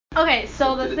Okay,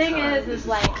 so the thing is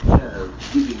like,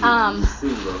 I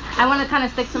want to kind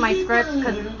of stick to my script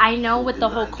because I know with the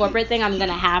whole corporate thing, I'm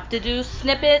gonna have to do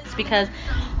snippets because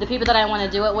the people that I want to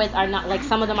do it with are not, like,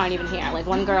 some of them aren't even here. Like,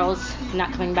 one girl's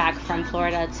not coming back from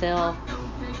Florida till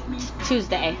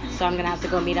Tuesday, so I'm gonna have to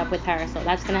go meet up with her. So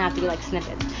that's gonna have to be like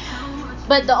snippets.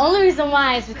 But the only reason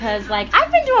why is because, like,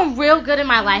 I've been doing real good in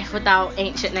my life without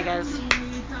ain't shit niggas.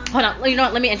 Hold on, you know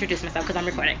what? Let me introduce myself because I'm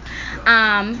recording.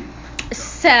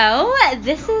 So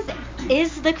this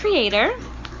is the creator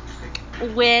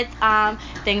with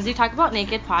Things We Talk About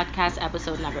Naked podcast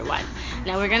episode number 1.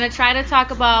 Now we're gonna try to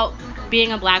talk about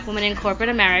being a black woman in corporate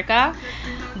America,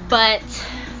 but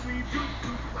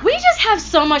we just have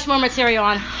so much more material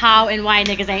on how and why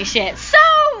niggas ain't shit. So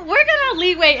we're gonna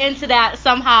leeway into that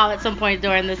somehow at some point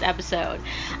during this episode.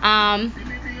 I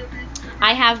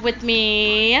have with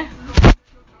me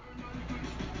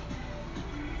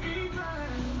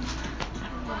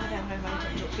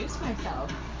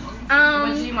myself.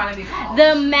 What do you want to be called?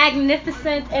 The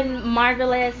magnificent and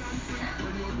marvelous.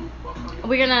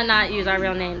 We're gonna not use our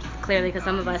real names clearly because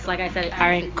some of us, like I said,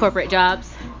 are in corporate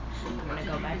jobs. I'm gonna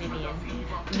go by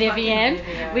Vivian.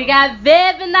 We got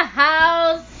Viv in the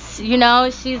house. You know,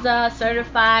 she's a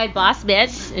certified boss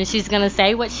bitch, and she's gonna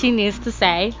say what she needs to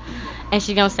say, and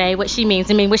she's gonna say what she means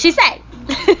to mean what she say.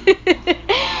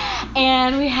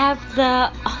 And we have the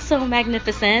also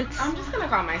magnificent. I'm just gonna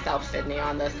call myself Sydney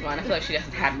on this one. I feel like she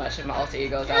doesn't have much of my alter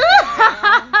egos out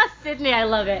there. Sydney, I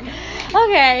love it.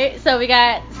 Okay, so we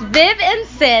got Viv and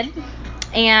Sid,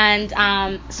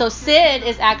 and so Sid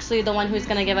is actually the one who's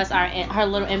gonna give us her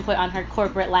little input on her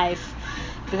corporate life,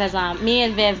 because me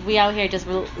and Viv, we out here just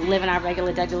living our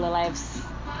regular lives,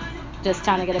 just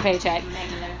trying to get a paycheck.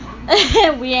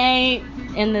 We ain't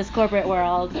in this corporate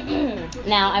world.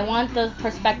 Now, I want the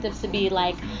perspective to be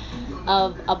like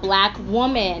of a black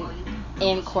woman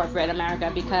in corporate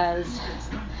America, because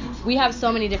we have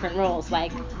so many different roles.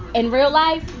 Like, in real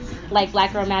life, like,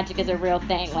 Black Girl Magic is a real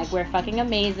thing. Like, we're fucking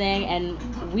amazing, and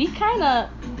we kind of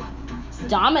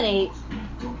dominate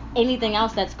anything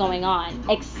else that's going on,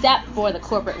 except for the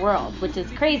corporate world, which is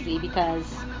crazy because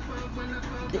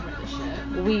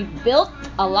we built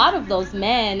a lot of those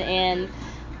men, and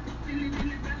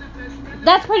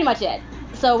that's pretty much it.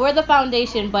 So we're the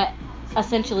foundation, but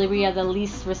essentially we are the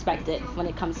least respected when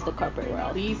it comes to the corporate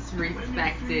world. Least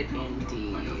respected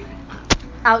indeed.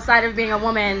 Outside of being a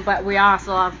woman, but we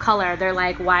also have color. They're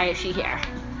like, why is she here?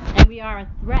 And we are a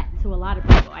threat to a lot of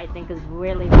people, I think, is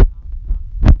really where all the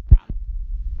drama comes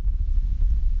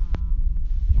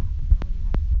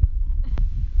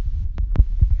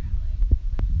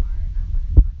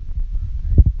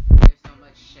from. There's so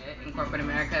much shit in corporate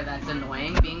America that's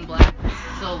annoying being black.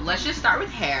 So let's just start with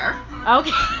hair.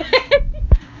 Okay.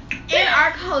 In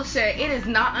our culture, it is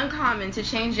not uncommon to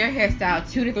change your hairstyle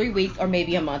 2 to 3 weeks or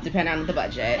maybe a month, depending on the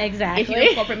budget. Exactly. If you're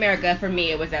in corporate America, for me,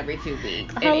 it was every 2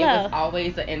 weeks. And it was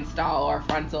always an install or a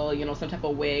frontal, you know, some type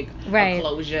of wig, right, a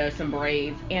closure, some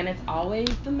braids. And it's always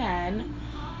the men.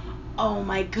 Oh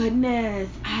my goodness,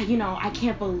 I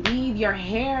can't believe your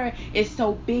hair is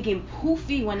so big and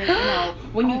poofy when it,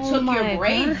 when you took your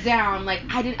braids down. Like,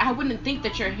 I wouldn't think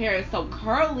that your hair is so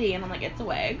curly. And I'm like, it's a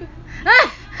wig.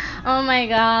 Oh my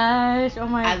gosh.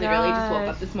 I literally just woke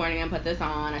up this morning and put this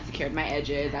on. I secured my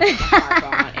edges. I put my scarf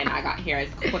on, and I got here as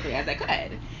quickly as I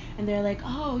could. And they're like,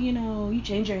 oh, you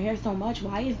change your hair so much.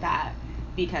 Why is that?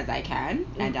 Because I can,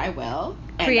 and I will.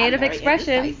 And creative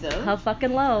expression. How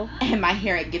fucking low. And my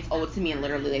hair, it gets old to me in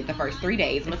literally like the first 3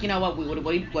 days. I'm like, you know what? What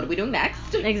are we doing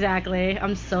next? Exactly.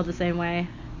 I'm still the same way.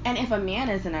 And if a man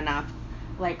isn't enough,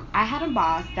 like, I had a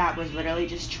boss that was literally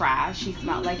just trash. He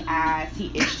smelled like ass. He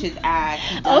itched his ass.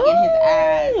 He dug in his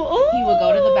ass. Ooh. He would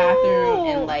go to the bathroom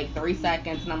in like 3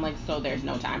 seconds, and I'm like, so there's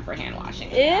no time for hand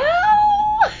washing. Ew.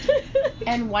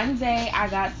 And one day I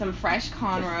got some fresh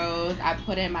cornrows. I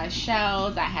put in my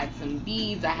shells. I had some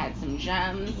beads. I had some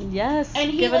gems. Yes.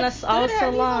 And he giving us all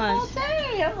Solange.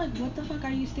 I'm like, what the fuck are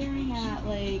you staring at?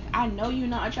 Like, I know you're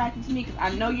not attracted to me because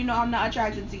I know I'm not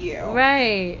attracted to you.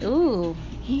 Right. Ooh.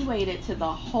 He waited till the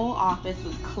whole office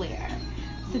was clear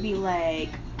to be like,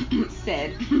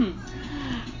 Sid,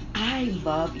 I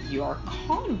love your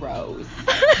cornrows.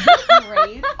 Your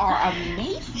braids are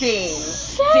amazing.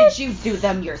 Did you do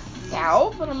them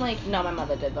yourself? And I'm like, no, my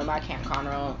mother did them. I can't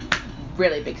cornrow.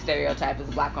 Really big stereotype as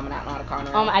a black woman. I don't know how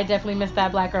to cornrow. I definitely missed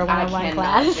that Black Girl 101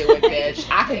 class. I cannot do it, bitch.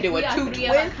 I can do it too. We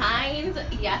are kind.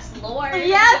 Yes, Lord.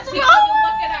 Yes, People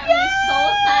looking at me so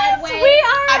sideways. We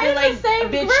are I be in like, the same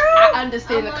bitch, group. I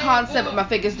understand the concept, but my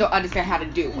fingers don't understand how to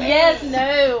do it. Yes,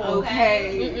 no.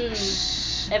 Okay.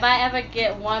 If I ever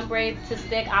get one braid to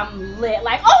stick, I'm lit.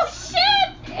 Like, oh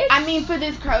shit! I mean, for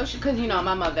this crochet, because, you know,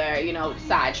 my mother, you know,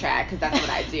 sidetrack, because that's what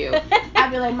I do.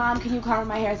 I'd be like, Mom, can you color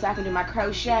my hair so I can do my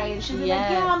crochet? And she'd be like,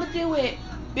 yeah, I'm going to do it.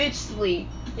 Bitch, sleep.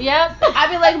 Yep. I'd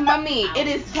be like, Mommy, it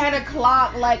is 10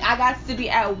 o'clock. Like, I got to be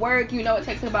at work. You know, it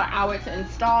takes me about an hour to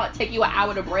install. It take you an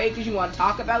hour to break because you want to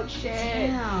talk about shit.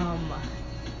 Damn.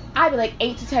 I'd be like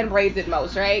 8 to 10 braids at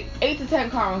most, right? 8 to 10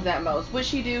 cornrows at most. What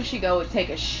she do? She go take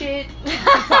a shit. She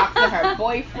talks to her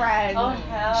boyfriend. Oh,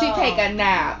 hell. She take a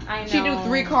nap. I know. She do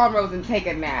 3 cornrows and take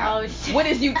a nap. Oh, shit. What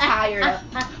is you tired of?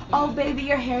 Oh, baby,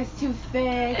 your hair's too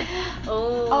thick.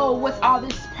 Oh, what's all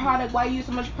this product? Why you use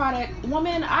so much product?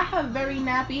 Woman, I have very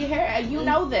nappy hair, and you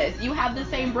know this. You have the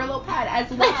same Brillo pad as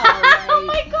well. Oh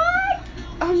my god.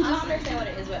 I don't understand what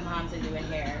it is with moms and doing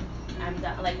hair. I'm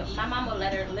done. Like, my mom will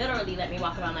literally let me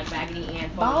walk around like Raggedy Ann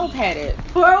for bald a week. headed.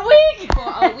 For a week. For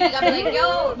a week, I'll be like,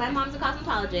 yo, my mom's a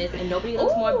cosmetologist, and nobody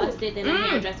looks more busted than a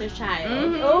hairdresser's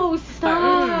child. Oh,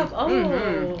 stop.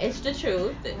 It's the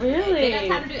truth. Really? They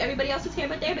got time to do everybody else's hair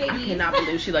but their babies. I cannot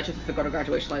believe she let your sister go to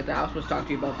graduation like that. I was supposed to talk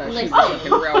to you about that. She Listen. was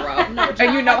looking real rough. No,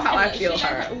 And you know how I feel she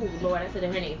her. Ooh, Lord, I said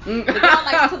her name. The girl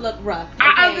likes to look rough. Okay?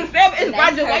 I understand, it's And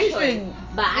that's her graduation. choice.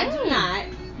 But I do not.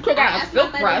 She got I a asked my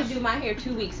silk mother brush. to do my hair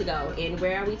 2 weeks ago, and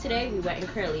where are we today? We went in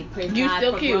curly. Praise You God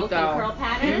still for cute, growth though. and curl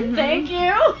pattern. Mhm. Thank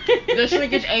you. The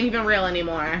shrinkage ain't even real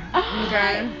anymore.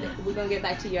 Okay. We're gonna get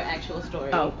back to your actual story.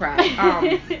 Oh crap. How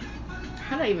did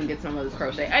I even get some of this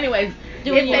crochet? Anyways,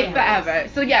 Doing it takes your forever.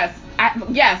 So yes,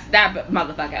 that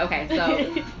motherfucker. Okay,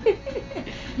 so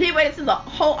he waited till the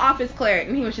whole office cleared,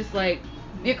 and he was just like,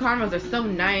 "Your cornrows are so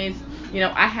nice." You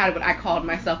know, I had what I called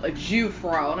myself a Jew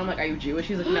fro, and I'm like, "Are you Jewish?"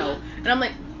 He's like, "No," and I'm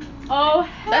like, Oh,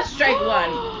 hell. "That's strike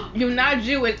one. You're not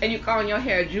Jewish, and you calling your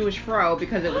hair a Jewish fro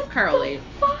because it was curly."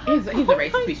 He's a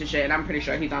racist piece of shit, and I'm pretty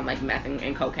sure he's on like meth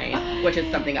and cocaine, which is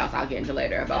something else I'll get into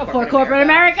later about For corporate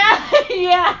America?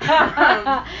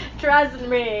 Yeah. Trust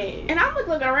me. And I'm like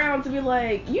looking around to be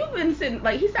like, you've been sitting,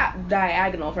 like, he sat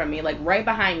diagonal from me, like right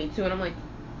behind me too, and I'm like,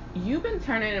 you've been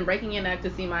turning and breaking your neck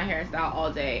to see my hairstyle all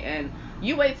day, and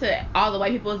you wait till all the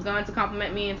white people is gone to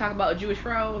compliment me and talk about a Jewish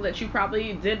fro that you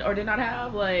probably did or did not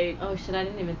have, like. Oh shit, I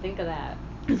didn't even think of that.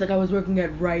 It's like, I was working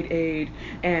at Rite Aid,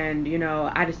 and, you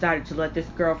know, I decided to let this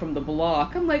girl from the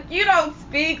block. I'm like, you don't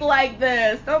speak like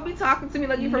this. Don't be talking to me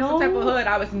like you're from some type of hood.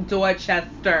 I was in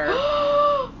Dorchester.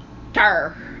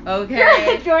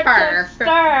 Okay? Dorchester.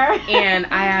 And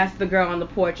I asked the girl on the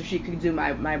porch if she could do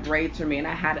my braids for me, and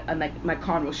I had like my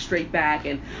cornrows straight back,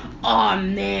 and oh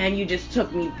man, you just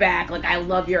took me back. Like, I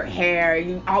love your hair.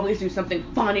 You always do something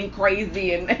fun and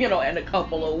crazy, and you know, in a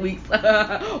couple of weeks,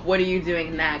 what are you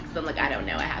doing next? I'm like, I don't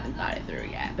know. I haven't thought it through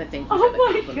yet, but thank you for the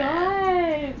compliment. God.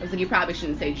 I was like, you probably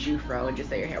shouldn't say Jufro and just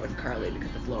say your hair was curly because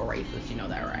it's a little racist. You know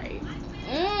that, right?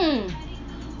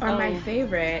 Or my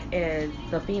favorite is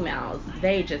the females.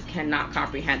 They just cannot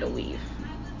comprehend a weave.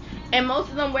 And most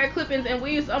of them wear clip-ins and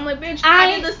weaves. So I'm like, bitch,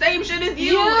 I did the same shit as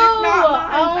you. It's not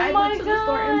mine. I went to the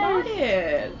store and bought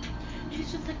it.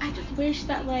 She's just like, I just wish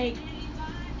that, like,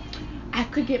 I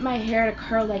could get my hair to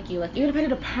curl like you. Like, even if I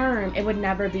did a perm, it would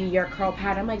never be your curl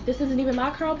pattern. I'm like, this isn't even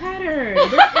my curl pattern.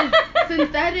 This is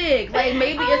synthetic. Like,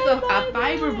 maybe it's a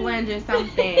fiber blend or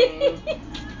something.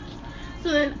 So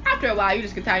then, after a while, you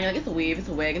just get tired. You're like, it's a weave, it's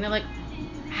a wig. And they're like,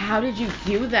 how did you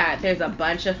do that? There's a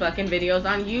bunch of fucking videos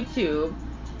on YouTube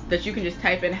that you can just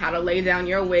type in how to lay down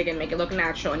your wig and make it look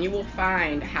natural. And you will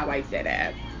find how I did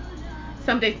it.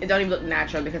 Some days, it don't even look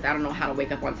natural because I don't know how to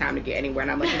wake up on time to get anywhere. And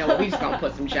I'm like, you know what? We just gonna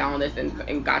put some gel on this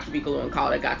and got to be glue and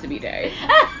call it got to be day.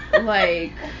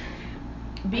 Like,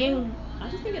 being... I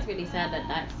just think it's really sad that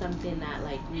that's something that,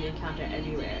 like, we encounter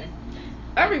everywhere.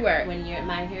 Everywhere. When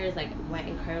my hair is like wet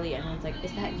and curly, and it's like,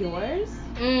 is that yours?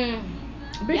 Bitch,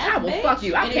 yes, I will bitch. fuck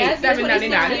you. I paid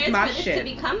 $7.99. It's my shit. To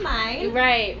become mine.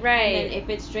 Right. And then if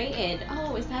it's straightened,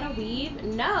 oh, is that a weave?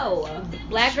 No.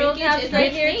 Black girls have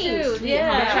straight hair too.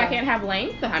 Yeah. Bitch, I can't have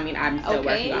length. I mean, I'm still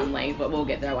working on length, but we'll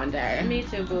get there one day. Me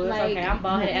too, boo. It's Like, okay. I'm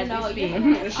bald headed as we speak.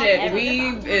 yeah. Shit,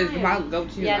 weave is my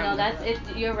go-to. Yeah, no, that's it.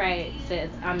 You're right, sis.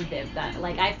 I'm Viv. That,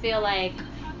 like, I feel like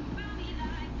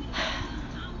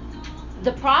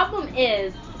the problem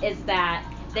is that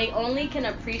they only can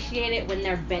appreciate it when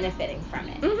they're benefiting from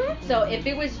it. So if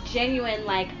it was genuine,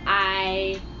 like,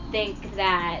 I think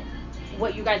that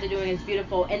what you guys are doing is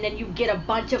beautiful, and then you get a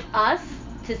bunch of us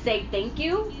to say thank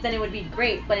you, then it would be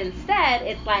great. But instead,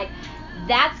 it's like,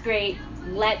 that's great.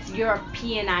 Let's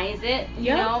Europeanize it,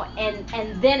 you know,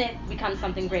 and then it becomes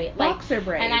something great. Like, boxer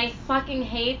braids. And I fucking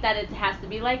hate that it has to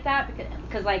be like that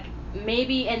because like,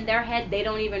 maybe in their head they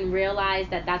don't even realize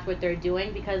that that's what they're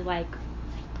doing, because, like,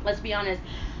 let's be honest,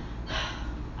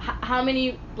 how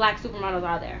many black supermodels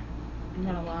are there?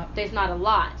 Not a lot. There's not a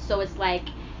lot. So it's like,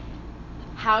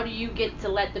 how do you get to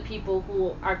let the people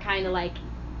who are kind of like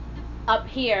up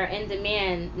here in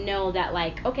demand know that,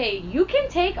 like, okay, you can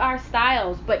take our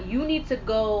styles, but you need to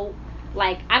go,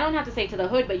 like, I don't have to say to the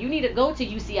hood, but you need to go to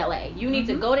UCLA. You need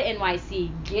to go to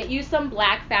NYC, get you some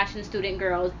black fashion student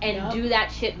girls, and do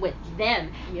that shit with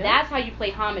them. That's how you play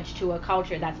homage to a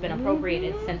culture that's been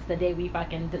appropriated since the day we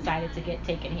fucking decided to get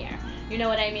taken here. You know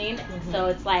what I mean? So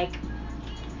it's like,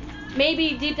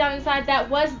 maybe deep down inside that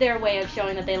was their way of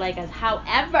showing that they like us.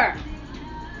 However,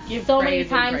 so many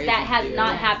times that has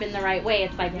not happened the right way.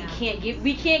 It's like,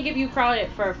 we can't give you credit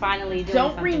for finally doing Don't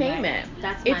something rename right. it.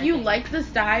 That's if my you thing. like the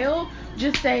style,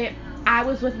 just say, I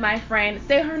was with my friend.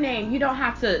 Say her name. You don't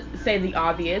have to say the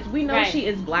obvious. We know she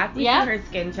is black. We see her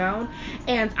skin tone.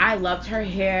 And I loved her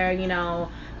hair, you know.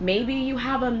 Maybe you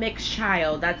have a mixed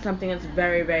child. That's something that's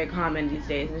very, very common these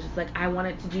days. And it's just like, I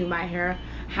wanted to do my hair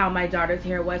how my daughter's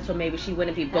hair was, so maybe she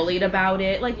wouldn't be bullied about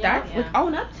it. Like, that's, like,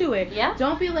 own up to it. Yeah.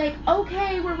 Don't be like,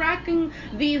 okay, we're rocking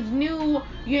these new,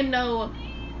 you know,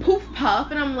 poof puff.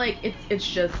 And I'm like, it's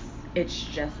just a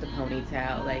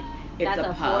ponytail. Like, it's that's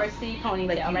a a puff. 4C ponytail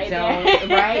Like, you right don't,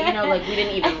 there. right? You know, like, we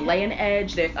didn't even lay an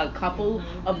edge. There's a couple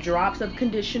of drops of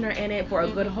conditioner in it for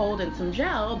a good hold and some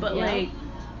gel, but like,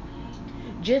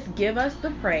 just give us the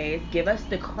praise, give us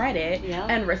the credit,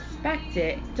 and respect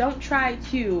it. Don't try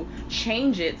to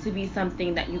change it to be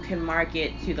something that you can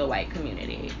market to the white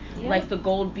community. Like the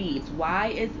gold beads.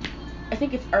 I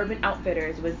think it's Urban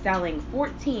Outfitters was selling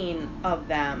 14 of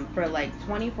them for like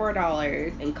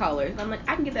 $24 in colors. I'm like,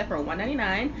 I can get that for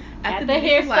 $1.99 at the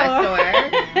beauty supply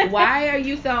store. Why are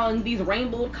you selling these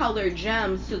rainbow colored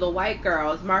gems to the white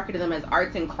girls, marketing them as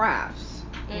arts and crafts?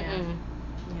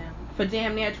 For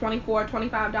damn near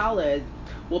 $25.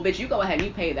 Well, bitch, you go ahead and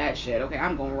you pay that shit. Okay,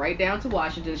 I'm going right down to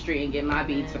Washington Street and get my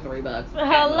beads for $3.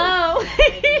 Hello.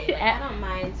 I don't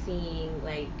mind seeing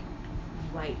like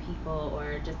white people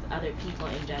or just other people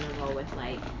in general with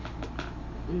like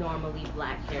normally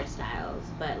black hairstyles,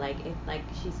 but like, if, like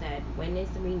she said, when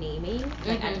it's renaming,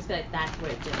 like I just feel like that's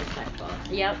where it's disrespectful.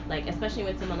 Like, especially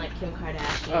with someone like Kim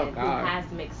Kardashian, who has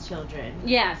mixed children.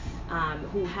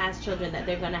 Who has children that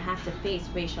they're gonna have to face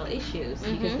racial issues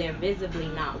because they're visibly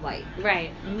not white.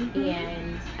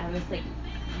 And I was like,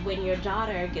 when your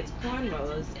daughter gets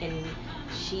cornrows and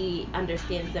she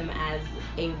understands them as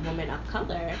a woman of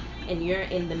color, and you're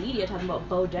in the media talking about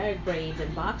Bo Derek braids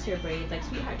and boxer braids, like,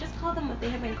 sweetheart, just call them what they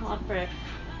have been called for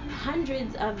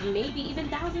hundreds of, maybe even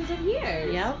thousands of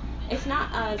years. It's not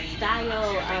a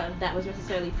style that was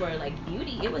necessarily for like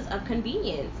beauty. It was of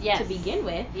convenience to begin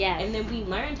with. And then we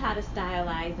learned how to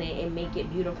stylize it and make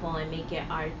it beautiful and make it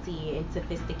artsy and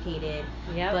sophisticated.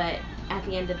 But at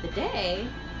the end of the day,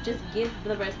 just give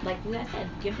the like you guys said,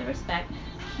 give the respect.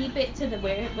 Keep it to the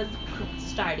where it was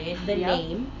started, the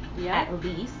name at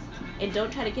least, and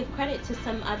don't try to give credit to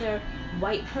some other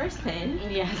white person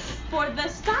for the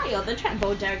style, the trend.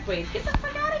 Bo Derek braids, get the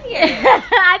fuck out of here.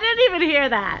 I didn't even hear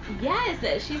that.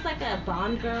 Yes, she's like a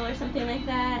Bond girl or something like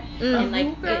that, and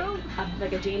like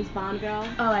like a James Bond girl.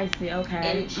 Oh, I see.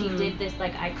 Okay. And she did this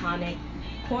like iconic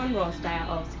cornrow style.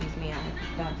 Oh, excuse me,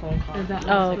 I got a phone call. Is that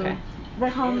okay. We're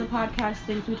calling the podcast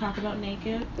Things We Talk About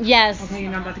Naked. Yes. Okay,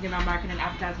 you're not about to get my marketing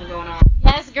advertisement going on.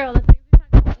 Yes, girl. The things we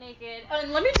talk about naked.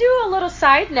 And let me do a little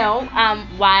side note.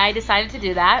 Why I decided to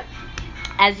do that.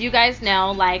 As you guys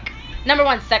know, like, number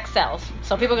one, sex sells.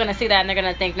 So people are gonna see that and they're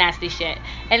gonna think nasty shit.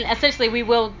 And essentially, we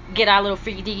will get our little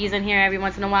freaky deekies in here every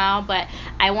once in a while. But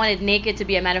I wanted naked to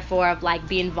be a metaphor of like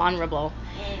being vulnerable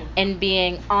and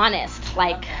being honest.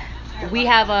 Like, we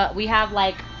have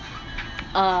like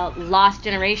a lost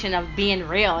generation of being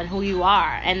real and who you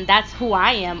are, and that's who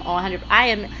I am. 100. I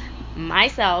am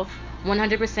myself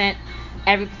 100%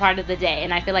 every part of the day,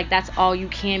 and I feel like that's all you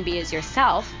can be is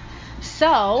yourself.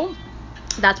 So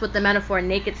that's what the metaphor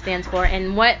naked stands for.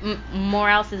 And what more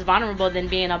else is vulnerable than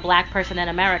being a black person in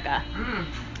America?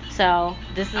 So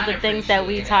this is the things that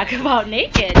we talk about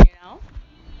naked. You know,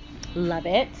 love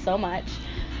it so much.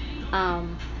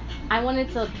 I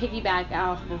wanted to piggyback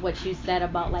off of what you said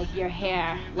about like your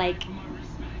hair. Like,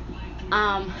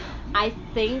 I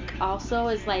think also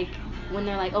is like when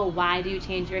they're like, oh, why do you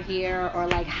change your hair, or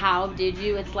like, how did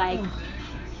you? It's like,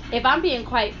 if I'm being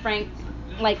quite frank,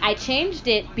 like, I changed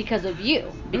it because of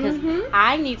you, because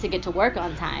I need to get to work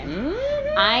on time.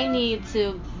 I need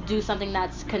to do something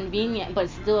that's convenient but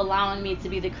still allowing me to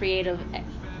be the creative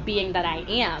being that I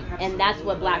am. And that's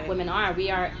what black women are. We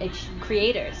are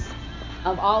creators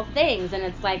of all things. And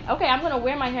it's like, okay, I'm gonna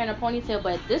wear my hair in a ponytail,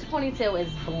 but this ponytail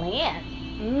is bland.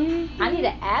 I need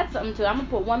to add something to it. I'm gonna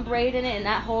put one braid in it, and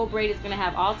that whole braid is gonna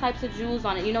have all types of jewels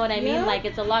on it. You know what I mean? Like,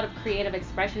 it's a lot of creative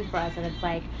expression for us. And it's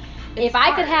like, if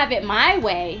I could have it my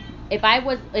way, if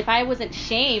I wasn't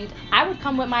shamed, I would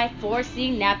come with my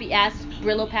 4C nappy ass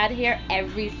Brillo pad hair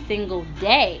every single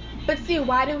day. But see,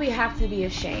 why do we have to be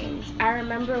ashamed? I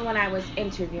remember when I was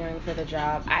interviewing for the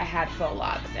job, I had faux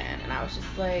locks in, and I was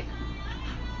just like,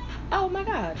 oh my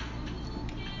god.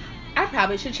 I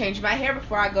probably should change my hair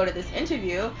before I go to this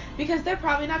interview because they're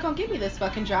probably not going to give me this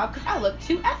fucking job because I look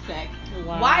too ethnic.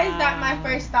 Wow. Why is that my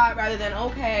first thought rather than,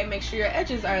 okay, make sure your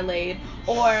edges are laid,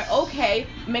 or, okay,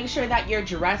 make sure that you're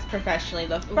dressed professionally?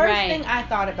 The first thing I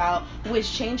thought about was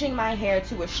changing my hair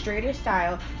to a straighter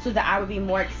style so that I would be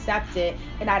more accepted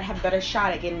and I'd have a better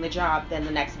shot at getting the job than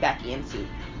the next Becky in suit.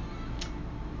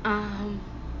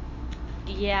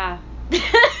 Yeah.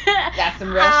 That's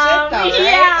some real shit though, right?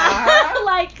 Yeah.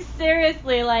 Like,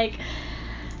 seriously, like,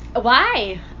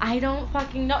 why? I don't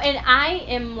fucking know. And I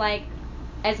am, like,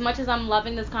 as much as I'm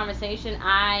loving this conversation,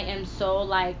 I am so,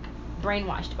 like,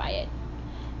 brainwashed by it.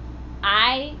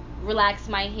 I relax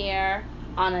my hair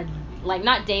on a, like,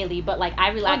 not daily, but, like, I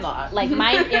relax, like,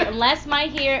 my, unless my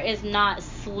hair is not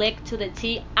slick to the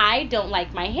T, I don't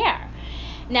like my hair.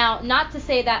 Now, not to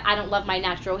say that I don't love my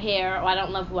natural hair or I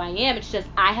don't love who I am. It's just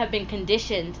I have been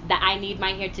conditioned that I need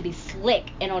my hair to be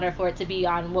slick in order for it to be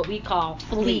on what we call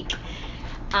fleek.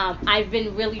 I've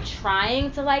been really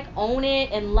trying to, like, own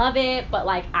it and love it, but,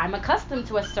 like, I'm accustomed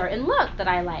to a certain look that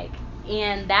I like.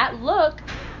 And that look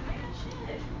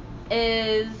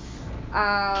is,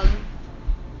 that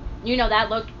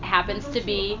look happens to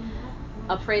be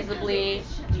appraisably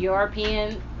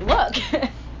European look.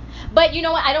 But you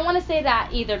know what? I don't want to say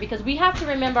that either because we have to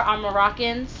remember our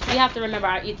Moroccans. We have to remember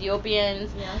our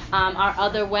Ethiopians, our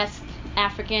other West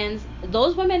Africans.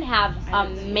 Those women have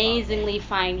amazingly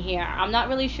fine hair. I'm not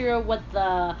really sure what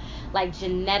the, like,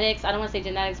 genetics, I don't want to say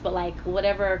genetics, but, like,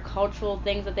 whatever cultural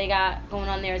things that they got going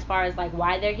on there as far as, like,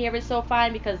 why their hair is so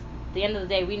fine, because at the end of the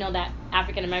day, we know that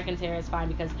African Americans' hair is fine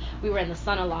because we were in the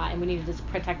sun a lot and we needed to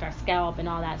protect our scalp and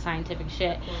all that scientific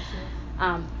shit.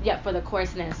 For the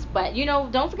coarseness. But,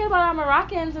 don't forget about our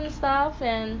Moroccans and stuff.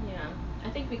 And yeah,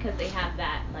 I think because they have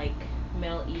that, like,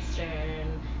 Middle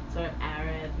Eastern sort of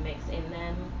Arab mix in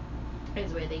them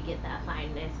is where they get that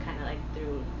fineness kind of, like,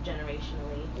 through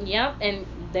generationally. Yep, and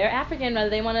they're African whether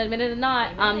they want to admit it or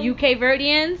not. UK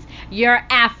Verdians, you're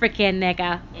African,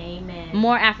 nigga. Amen.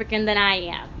 More African than I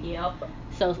am. Yep.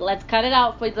 So let's cut it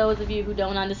out for those of you who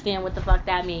don't understand what the fuck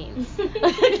that means.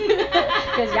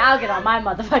 Because y'all get on my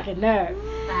motherfucking nerve.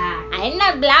 I'm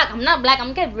not black.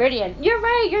 I'm Cape Verdean. You're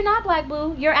right. You're not black,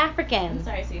 boo. You're African. I'm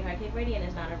sorry, sweetheart. Cape Verdean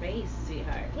is not a race,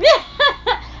 sweetheart.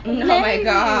 Oh my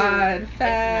god.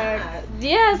 Facts.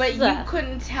 Yes. But you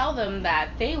couldn't tell them that.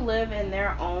 They live in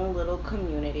their own little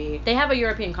community. They have a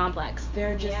European complex.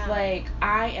 They're just like,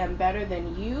 I am better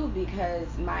than you because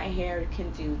my hair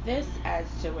can do this as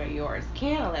to where yours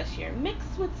can unless you're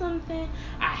mixed with something.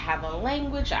 I have a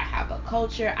language, I have a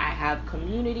culture, I have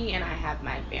community, and I have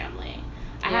my family.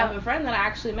 I have a friend that I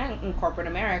actually met in corporate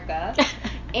America,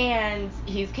 and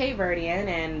he's Cape Verdean,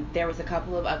 and there was a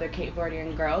couple of other Cape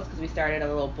Verdean girls because we started a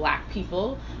little black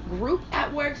people group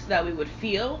at work so that we would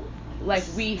feel like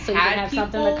we so had you can have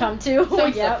people, something to come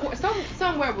to.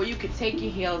 somewhere where you could take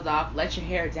your heels off, let your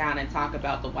hair down, and talk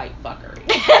about the white fuckery.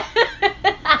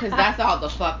 Because that's all the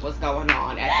fuck was going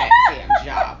on at that damn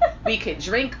job. We could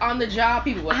drink on the job.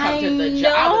 People would come to the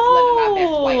job. I was living my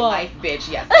best white life,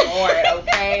 bitch. Yes, Lord,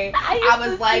 okay? I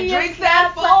was like, drinks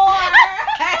at 4.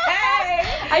 Hey.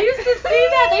 I used to see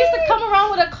that. They used to come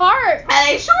around with a cart. And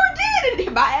they sure did.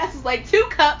 And my ass was like, 2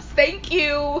 cups, thank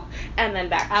you. And then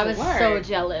back to work. I was so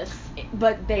jealous.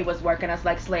 But they was working us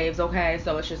like slaves, okay?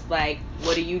 So it's just like,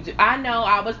 what do you do? I know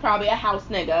I was probably a house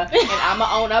nigga, and I'ma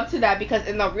own up to that because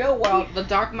in the real world, as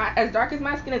dark as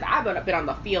my skin is, I've been on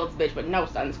the fields, bitch, with no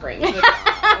sunscreen. Good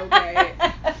God, okay?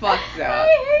 Fucked up.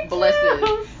 Blessed.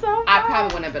 So I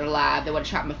probably wouldn't have been alive. They would have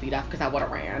chopped my feet off because I would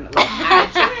have ran. Like, I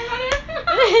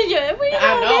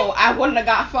know. I wouldn't have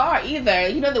got far either.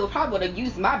 They would probably would have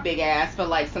used my big ass for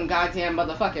like some goddamn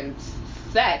motherfucking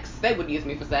sex. They would use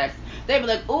me for sex. They'd be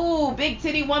like, ooh, big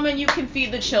titty woman, you can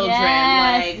feed the children.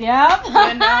 Yes, like, yep.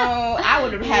 I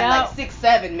would have had like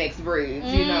 6-7 mixed breeds,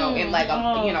 in like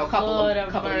a couple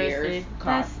of years.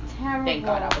 That's terrible. Thank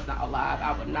God I was not alive.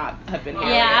 I would not have been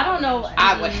Harriet. Yeah, I don't know.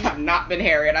 I would have not been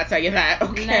Harriet, I tell you that,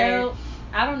 okay? No,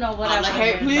 I don't know what I would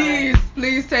have been.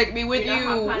 Please take me with you. You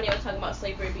know how Kanye was talking about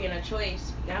slavery being a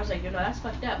choice? And I was like, that's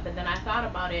fucked up. But then I thought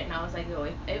about it and I was like,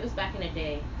 if it was back in the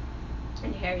day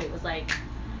and Harriet was like,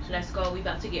 let's go, we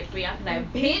about to get free. I was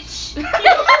like, bitch,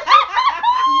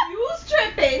 you's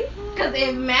tripping. Because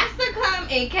if Master come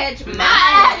and catch my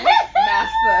ass,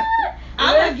 Master,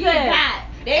 I'm going to get that.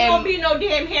 There ain't going to be no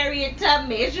damn Harriet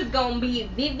Tubman. It's just going to be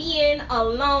Vivian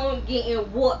alone getting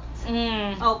whooped.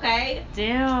 Okay?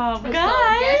 Damn, So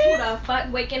guys. guess who the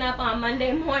fuck waking up on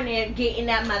Monday morning getting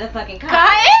that motherfucking car?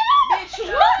 Guys. Bitch,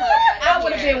 what? I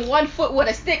would have been 1 foot with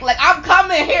a stick, like, I'm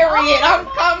coming, Harriet, I'm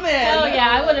coming. Hell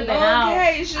yeah, I would have been out.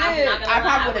 Okay, shit. I'm not gonna I lie, probably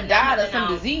I would have would died not of have some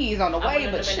been out. disease on the I way,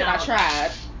 wouldn't but have shit, been I out.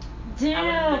 tried.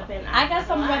 Damn, I got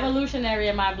some alive. revolutionary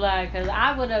in my blood, cause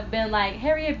I would have been like,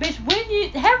 Harriet, bitch,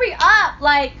 hurry up,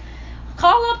 like,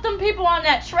 call up them people on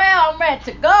that trail. I'm ready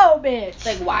to go, bitch.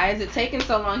 Like, why is it taking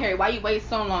so long, Harry? Why you wait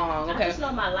so long? I Okay. just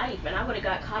know my life, and I would have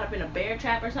got caught up in a bear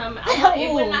trap or something.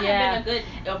 It would not have been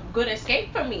a good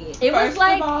escape for me. It was First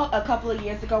like, of all, a couple of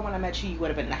years ago when I met you would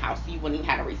have been in the house, so you wouldn't even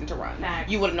had a reason to run. Facts.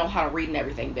 You wouldn't know how to read and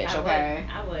everything, bitch. Okay.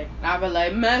 I would. I'd be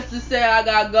like, Master said I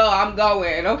gotta go, I'm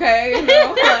going. Okay. You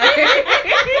know,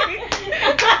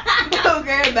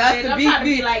 okay, Master beat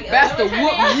me. Master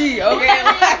whoop me. Okay.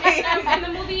 Like. In the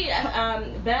movie,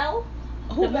 Belle.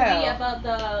 Who the Belle? movie about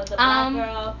the black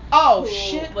girl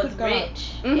who was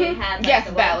rich and had yes,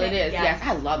 the Belle, white it is. Yes,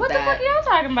 I love what that. What the fuck are y'all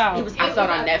talking about? I saw it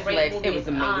on a great Netflix. movie, It was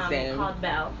amazing. Called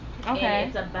Belle. Okay. And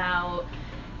it's about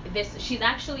this. She's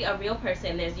actually a real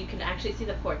person. You can actually see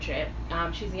the portrait.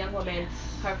 She's a young woman.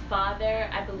 Her father,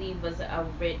 I believe, was a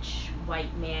rich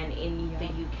white man in the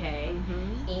UK,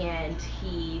 and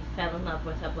he fell in love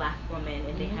with a black woman,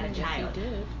 and they had a child. Yes, he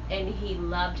did. And he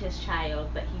loved his child,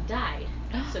 but he died.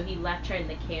 So he left her in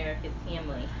the care of his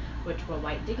family, which were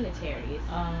white dignitaries.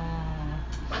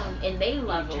 And they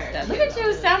loved her. Look at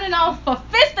you sounding all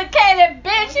sophisticated,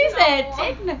 bitch. She said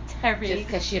dignitary. Just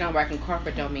because she don't work in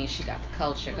corporate don't mean she got the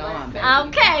culture. Go on, baby.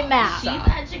 Okay, now. She's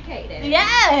educated.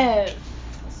 Yes.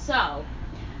 So,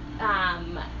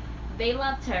 they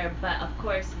loved her, but of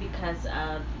course, because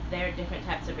of their different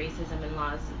types of racism and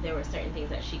laws, there were certain things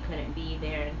that she couldn't be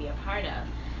there and be a part of.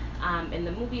 And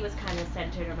the movie was kind of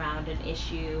centered around an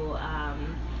issue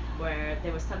where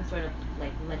there was some sort of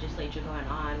like legislature going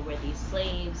on where these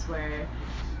slaves were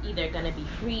either going to be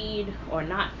freed or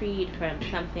not freed from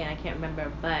something, I can't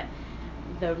remember, but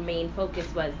the main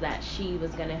focus was that she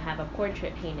was going to have a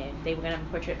portrait painted. They were going to have a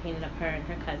portrait painted of her and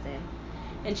her cousin.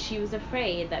 And she was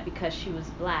afraid that because she was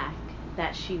black,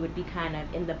 that she would be kind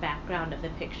of in the background of the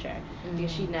picture,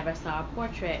 because she never saw a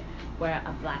portrait where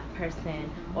a black person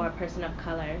or a person of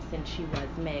color, since she was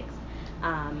mixed,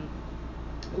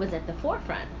 was at the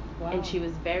forefront. Wow. And she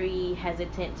was very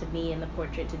hesitant to be in the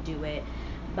portrait to do it.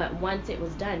 But once it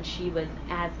was done, she was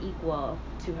as equal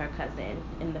to her cousin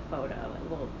in the photo,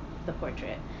 well, the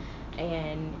portrait.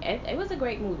 And it was a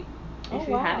great movie. If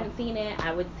you haven't seen it,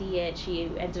 I would see it. She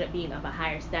ended up being of a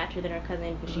higher stature than her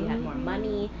cousin because she had more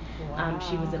money. Wow.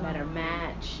 She was a better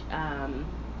match.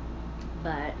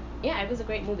 But yeah, it was a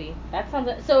great movie. That sounds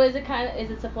like, so is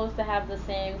it supposed to have the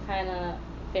same kind of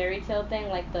fairy tale thing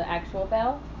like the actual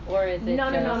Belle? Or is it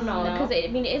No, because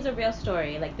it is a real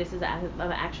story. Like, this is of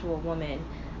an actual woman,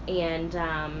 and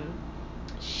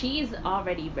she's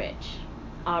already rich,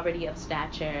 already of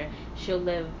stature.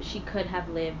 She could have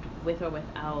lived with or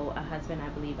without a husband, I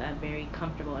believe, a very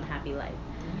comfortable and happy life.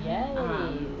 Yay.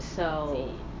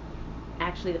 So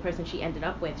actually the person she ended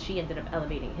up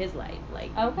elevating his life, like,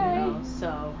 okay. You know,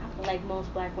 so like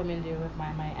most black women do, if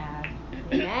I might add.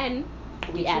 Amen.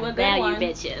 We add a value, one.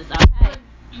 Bitches. Okay.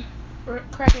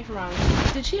 Correct me if I'm wrong.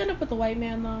 Did she end up with a white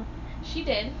man though? She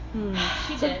did.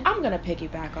 She so did. I'm gonna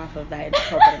piggyback off of that in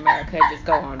corporate America and just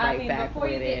go on right back before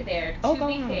with you get there, to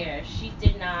be fair, she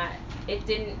did not. It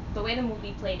didn't. The way the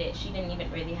movie played it, she didn't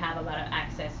even really have a lot of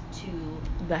access to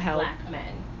the help. Black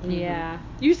men. Yeah.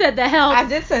 You said the help. I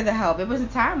did say the help. It was a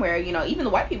time where, you know, even the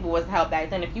white people was the help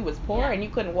back then. If you was poor and you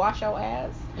couldn't wash your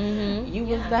ass, you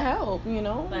was the help, you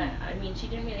know. But I mean, she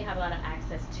didn't really have a lot of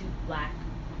access to Black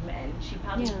men. She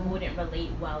probably wouldn't relate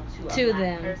well to a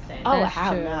Black person. Oh,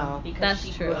 how no? Because that's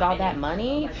she true. grew With up all in that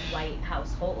money, a white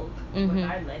household.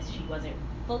 Regardless, she wasn't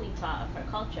fully taught of her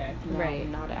culture. No, right.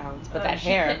 Not an ounce. But that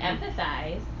hair. She could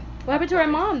empathize. What happened to her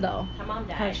mom though? Her mom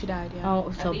died. She died, yeah.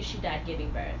 Oh, so I believe she died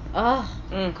giving birth. Oh,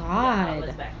 God. God. It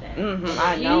was back then.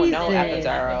 I know, no Jesus.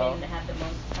 epidural. Women have the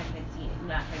most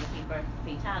birth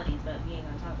fatalities, but we ain't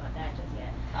gonna talk about that just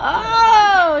yet.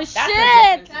 Oh, That's shit.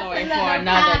 a different story for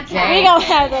another day. We gonna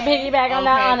have to piggyback on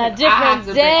that on a different I have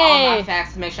to bring all my day.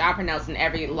 facts to make sure I'm pronouncing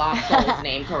every lost soul's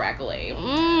name correctly.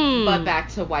 But back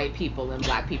to white people and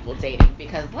Black people dating,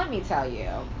 because let me tell you,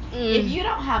 if you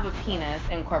don't have a penis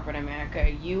in corporate America,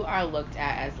 you are looked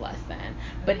at as less than.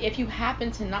 But if you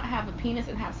happen to not have a penis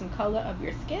and have some color of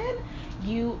your skin,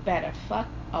 you better fuck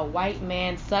a white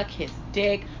man, suck his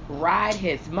dick, ride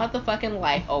his motherfucking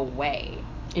life away.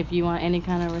 If you want any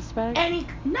kind of respect.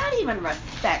 Not even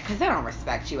respect, because they don't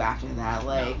respect you after that.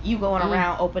 Like, you going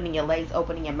around opening your legs,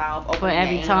 opening your mouth, opening For your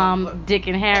every anal, Tom, Dick,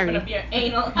 and Harry. Open up your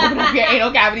anal. open up your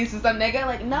anal cavities to some nigga.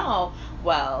 Like, no.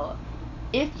 Well,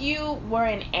 if you were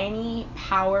in any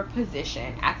power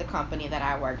position at the company that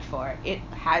I worked for, it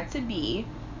had to be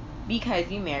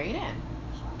because you married in.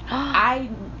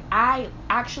 I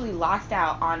actually lost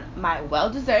out on my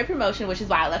well-deserved promotion, which is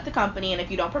why I left the company, and if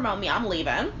you don't promote me, I'm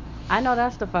leaving. I know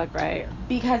that's the fuck right.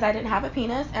 Because I didn't have a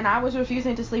penis, and I was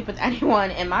refusing to sleep with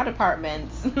anyone in my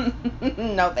departments.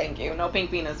 No, thank you. No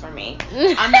pink penis for me.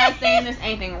 I'm not saying there's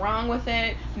anything wrong with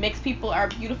it. Mixed people are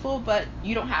beautiful, but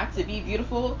you don't have to be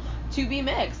beautiful to be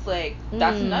mixed. Like,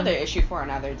 that's another issue for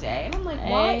another day. And I'm like,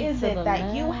 why is it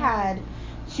that you had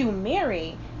to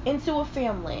marry into a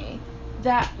family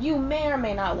that you may or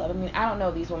may not love? I mean, I don't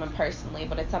know these women personally,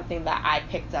 but it's something that I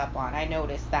picked up on. I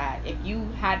noticed that if you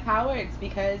had power, it's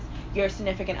because your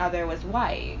significant other was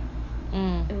white.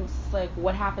 And it's just like,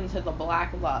 what happened to the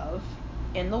black love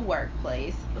in the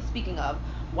workplace? Speaking of,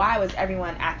 why was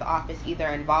everyone at the office either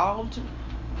involved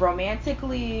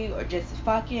romantically or just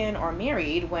fucking or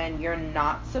married when you're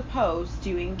not supposed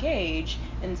to engage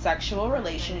in sexual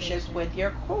relationships with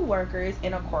your coworkers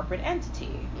in a corporate entity?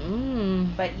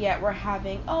 But yet we're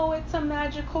having, it's a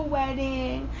magical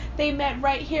wedding. They met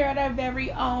right here at our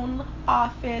very own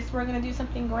office. We're going to do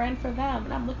something grand for them.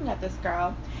 And I'm looking at this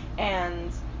girl,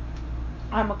 and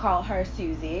I'm going to call her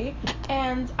Susie.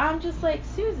 And I'm just like,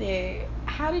 Susie,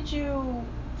 how did you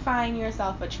find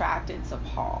yourself attracted to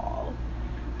Paul?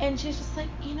 And she's just like,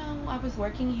 I was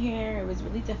working here. It was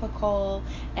really difficult.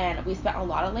 And we spent a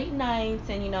lot of late nights.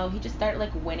 And, he just started,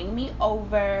 like, winning me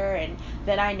over. And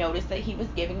then I noticed that he was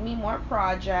giving me more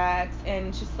projects.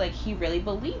 And just, like, he really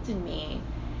believed in me.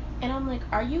 And I'm like,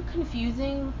 are you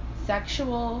confusing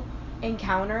sexual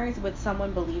encounters with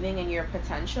someone believing in your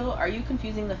potential? Are you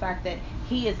confusing the fact that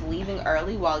he is leaving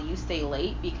early while you stay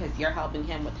late because you're helping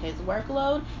him with his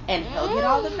workload and he'll get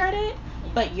all the credit,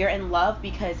 but you're in love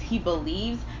because he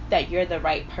believes that you're the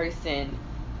right person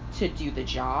to do the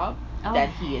job that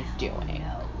he is doing?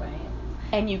 No, right.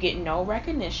 And you get no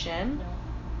recognition,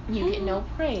 you get no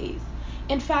praise.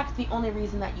 In fact, the only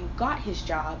reason that you got his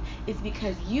job is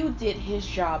because you did his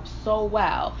job so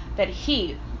well that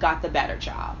he got the better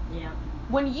job. Yeah.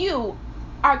 When you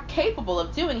are capable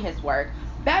of doing his work,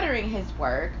 bettering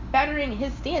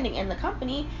his standing in the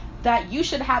company, that you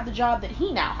should have the job that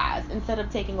he now has instead of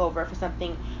taking over for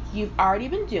something you've already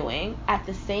been doing at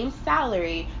the same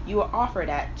salary you were offered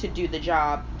at to do the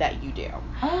job that you do.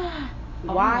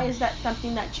 Why is that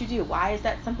something that you do? Why is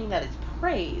that something that is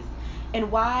praised?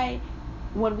 And why,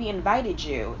 when we invited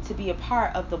you to be a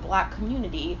part of the black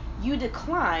community, you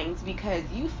declined because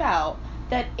you felt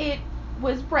that it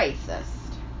was racist?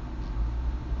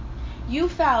 You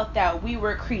felt that we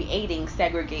were creating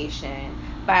segregation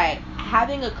by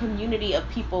having a community of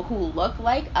people who look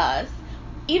like us,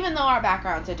 even though our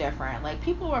backgrounds are different. Like,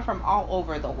 people were from all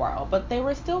over the world, but they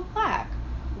were still black.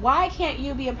 Why can't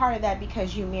you be a part of that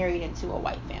because you married into a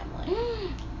white family?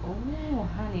 Oh,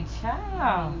 honey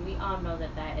child. We all know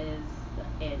that is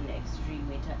an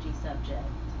extremely touchy subject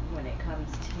when it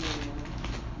comes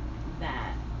to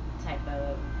that type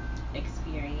of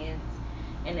experience.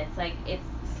 And it's like, it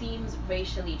seems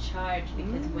racially charged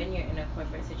because when you're in a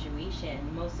corporate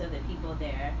situation, most of the people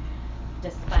there,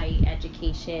 despite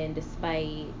education,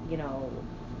 despite,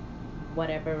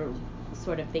 whatever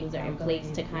sort of things are in place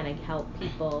to kind of help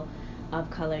people of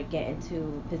color get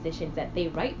into positions that they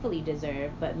rightfully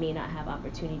deserve but may not have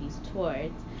opportunities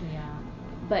towards. Yeah.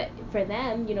 But for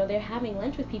them, they're having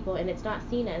lunch with people, and it's not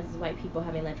seen as white people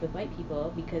having lunch with white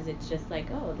people because it's just like,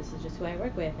 oh, this is just who I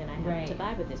work with, and I happen to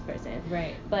vibe with this person.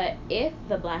 Right. But if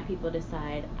the black people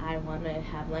decide, I want to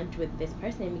have lunch with this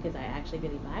person because I actually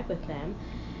really vibe with them,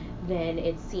 then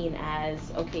it's seen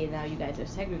as, okay, now you guys are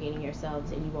segregating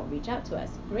yourselves and you won't reach out to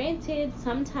us. Granted,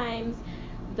 sometimes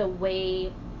the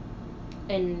way,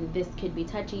 and this could be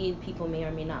touchy, people may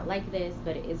or may not like this,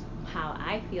 but it is how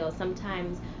I feel.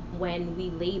 Sometimes when we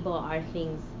label our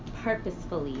things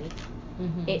purposefully,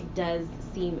 it does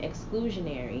seem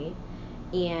exclusionary,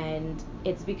 and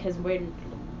it's because we're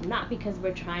not because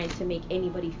we're trying to make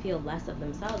anybody feel less of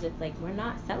themselves. It's like, we're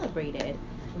not celebrated.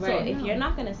 Right. So if you're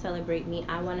not going to celebrate me,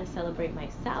 I want to celebrate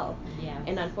myself. Yes.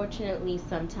 And unfortunately,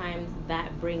 sometimes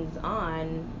that brings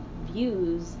on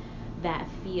views that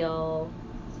feel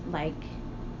like,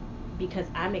 because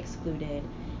I'm excluded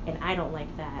and I don't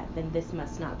like that, then this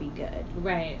must not be good.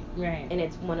 Right. And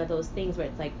it's one of those things where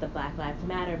it's like the Black Lives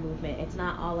Matter movement. It's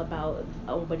not all about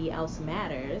nobody else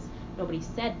matters. Nobody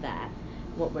said that.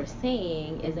 what we're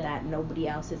saying is that nobody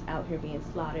else is out here being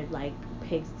slaughtered like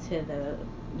pigs to the,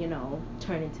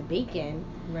 turn into bacon.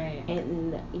 Right.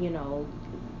 And,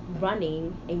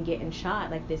 running and getting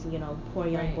shot like this, poor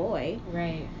young boy.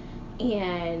 Right.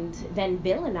 And then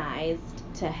villainized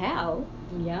to hell.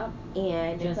 Yep.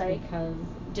 And just it's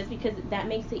like, because that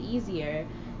makes it easier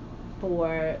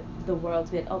for the world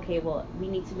to be like, okay, well, we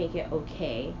need to make it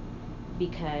okay,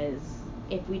 because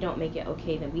if we don't make it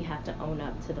okay, then we have to own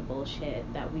up to the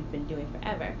bullshit that we've been doing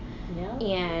forever. Yeah.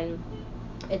 And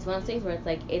it's one of those things where it's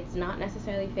like, it's not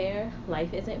necessarily fair.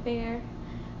 Life isn't fair.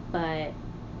 But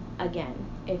again,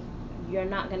 if you're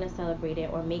not going to celebrate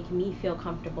it or make me feel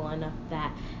comfortable enough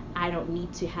that I don't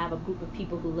need to have a group of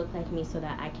people who look like me so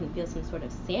that I can feel some sort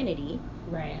of sanity.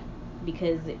 Right.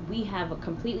 Because we have a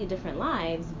completely different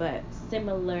lives, but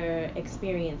similar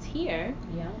experience here.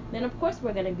 Yeah. Then of course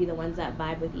we're gonna be the ones that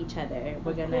vibe with each other.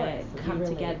 We're gonna come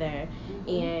together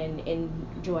and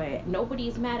enjoy it.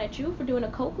 Nobody's mad at you for doing a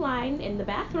Coke line in the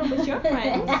bathroom with your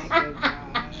friends. Oh my good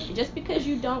God. Just because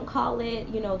you don't call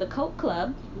it, the Coke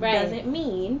Club, doesn't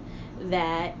mean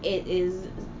that it is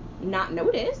not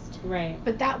noticed. Right.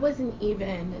 But that wasn't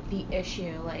even the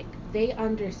issue. Like, they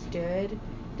understood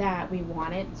that we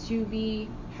wanted to be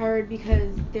heard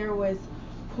because there was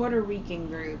Puerto Rican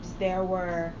groups, there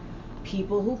were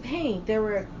people who paint, there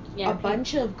were a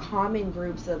bunch of common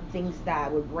groups of things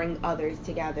that would bring others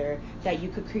together that you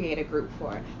could create a group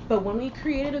for. But when we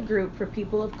created a group for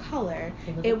people of color,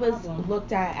 it was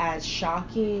looked at as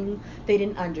shocking. They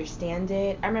didn't understand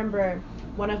it. I remember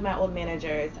one of my old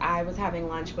managers, I was having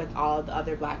lunch with all of the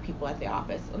other black people at the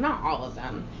office. Well, not all of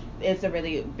them. It's a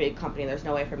really big company. There's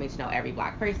no way for me to know every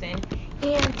black person.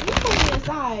 And he pulled me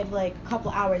aside like a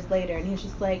couple hours later, and he was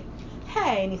just like,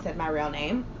 hey, and he said my real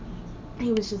name.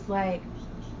 He was just like,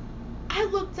 I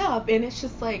looked up, and it's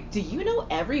just like, do you know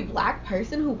every black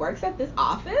person who works at this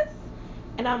office?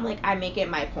 And I'm like, I make it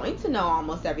my point to know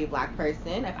almost every black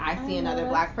person. If I see another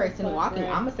black person walking,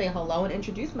 I'm going to say hello and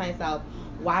introduce myself.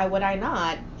 Why would I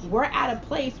not? We're at a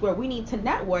place where we need to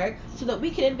network so that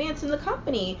we can advance in the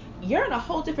company. You're in a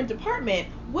whole different department.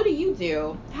 What do you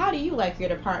do? How do you like your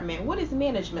department? What is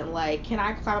management like? Can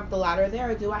I climb up the ladder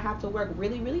there, or do I have to work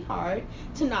really, really hard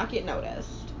to not get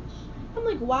noticed? I'm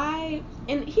like, why?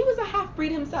 And he was a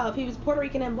half-breed himself. He was Puerto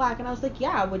Rican and black. And I was like,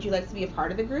 yeah, would you like to be a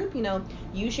part of the group?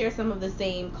 You share some of the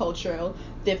same cultural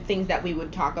things that we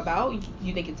would talk about.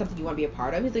 You think it's something you want to be a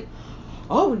part of? He's like,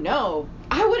 oh, no,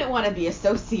 I wouldn't want to be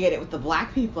associated with the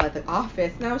black people at the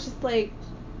office. And I was just like,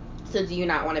 so do you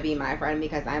not want to be my friend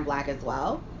because I'm black as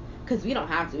well? Because we don't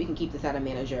have to. We can keep this at a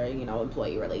manager,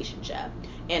 employee relationship.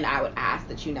 And I would ask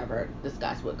that you never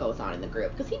discuss what goes on in the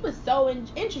group. Because he was so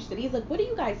interested. He's like, what do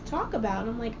you guys talk about? And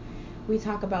I'm like, we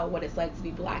talk about what it's like to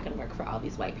be black and work for all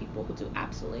these white people who do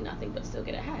absolutely nothing but still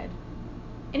get ahead.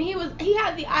 And he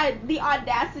had the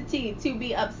audacity to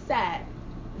be upset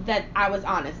that I was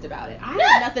honest about it. I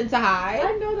had nothing to hide.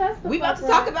 I know that's the We about to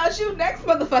talk about you next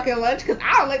motherfucking lunch because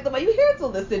I don't like the way you handle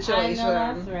this situation.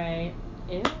 I know that's right.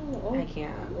 Ew. Oh, I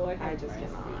can't. Lord I just mercy.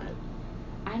 cannot.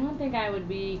 I don't think I would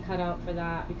be cut out for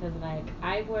that because, like,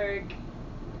 I work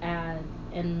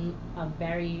in a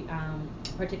very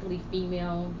particularly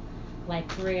female, like,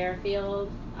 career field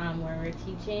where we're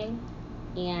teaching,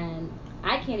 and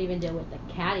I can't even deal with the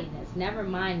cattiness. Never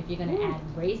mind if you're gonna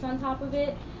add race on top of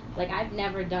it. Like, I've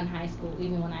never done high school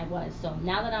even when I was. So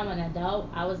now that I'm an adult,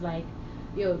 I was like,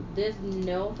 yo, there's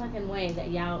no fucking way that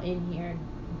y'all in here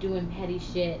doing petty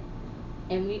shit.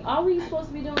 And all we supposed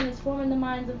to be doing is forming the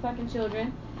minds of fucking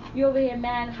children. You over here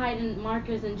mad hiding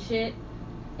markers and shit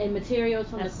and materials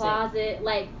from the closet. Sick.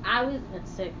 Like, that's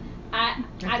sick. I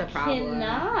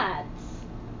cannot.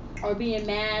 Or being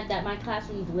mad that my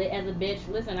classroom's lit as a bitch.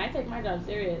 Listen, I take my job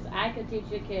serious. I could teach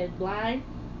your kid blind.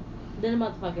 Then the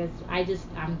motherfuckers,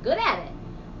 I'm good at it.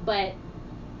 But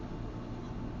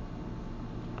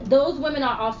those women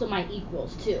are also my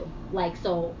equals too. Like,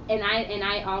 so, and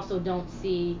I also don't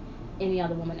see any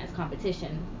other woman as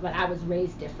competition, but I was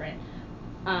raised different.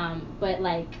 But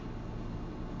like,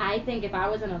 I think if I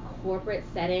was in a corporate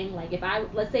setting, like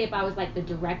let's say if I was like the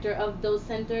director of those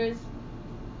centers,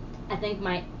 I think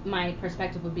my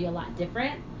perspective would be a lot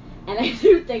different. And I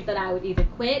do think that I would either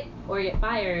quit or get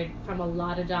fired from a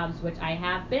lot of jobs, which I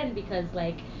have been, because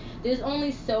like there's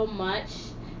only so much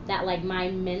that like my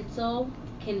mental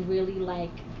can really like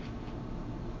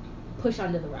push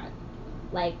under the rug.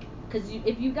 Like, because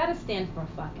if you gotta stand for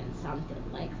fucking something,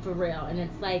 like for real, and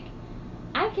it's like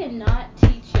I cannot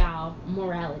teach y'all y'all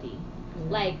morality.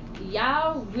 Like,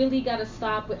 y'all really gotta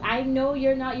stop with, I know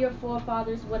you're not your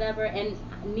forefathers, whatever, and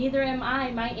neither am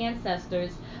I, my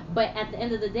ancestors, but at the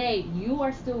end of the day, you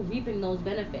are still reaping those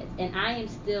benefits, and I am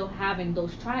still having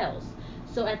those trials.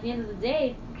 So at the end of the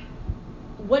day,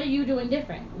 what are you doing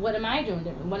different? What am I doing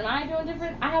different? What am I doing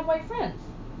different? I have white friends.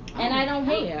 And I don't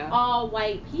hate all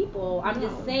white people. I'm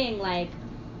just saying, like,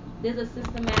 there's a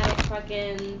systematic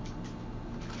fucking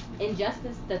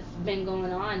injustice that's been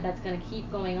going on, that's going to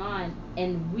keep going on,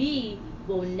 and we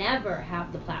will never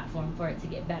have the platform for it to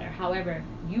get better. However,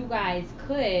 you guys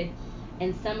could,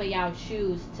 and some of y'all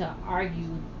choose to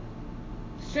argue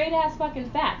straight ass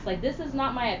fucking facts. Like, this is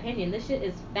not my opinion, this shit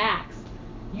is facts.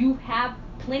 You have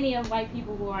plenty of white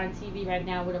people who are on TV right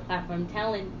now with a platform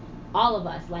telling all of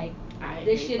us, like,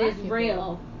 this shit is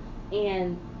real,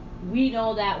 and we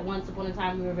know that once upon a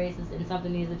time we were racist and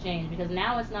something needs to change, because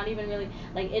now it's not even really,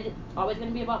 like, it's always going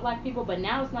to be about black people, but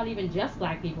now it's not even just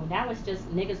black people. Now it's just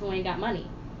niggas who ain't got money.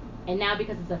 And now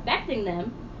because it's affecting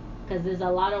them, because there's a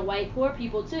lot of white poor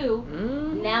people too,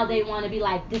 now they want to be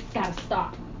like, this gotta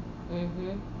stop.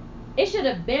 It should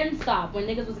have been stopped when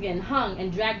niggas was getting hung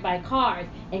and dragged by cars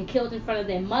and killed in front of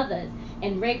their mothers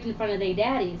and raped in front of their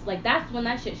daddies. Like, that's when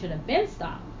that shit should have been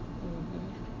stopped.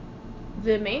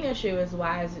 The main issue is,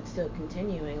 why is it still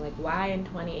continuing? Like, why in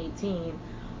 2018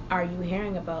 are you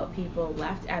hearing about people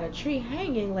left at a tree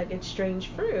hanging like it's strange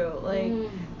fruit? Like,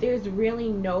 there's really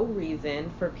no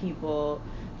reason for people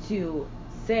to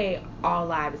say all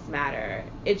lives matter.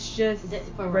 It's just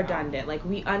redundant. Like,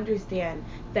 we understand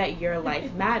that your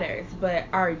life matters, but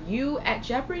are you at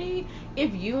jeopardy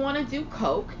if you want to do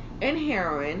coke and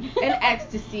heroin and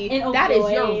ecstasy? And that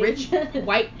is your rich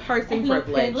white person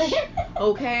privilege.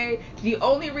 Okay? The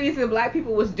only reason black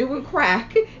people was doing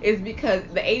crack is because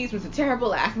the 80s was a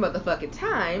terrible ass motherfucking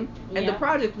time, and the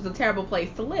project was a terrible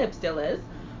place to live, still is.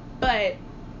 But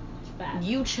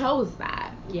you chose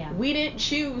that. We didn't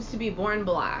choose to be born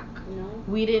black. No.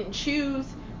 We didn't choose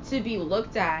to be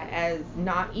looked at as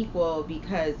not equal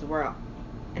because we're,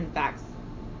 in fact,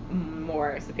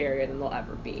 more superior than they'll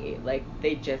ever be. Like,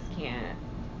 they just can't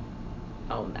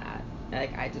own that.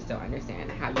 Like, I just don't understand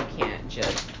how you can't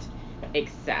just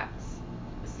accept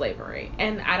slavery.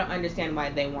 And I don't understand why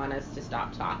they want us to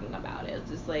stop talking about it. It's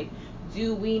just like,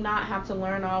 do we not have to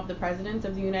learn all of the presidents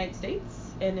of the United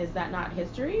States? And is that not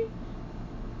history?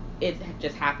 It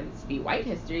just happens to be white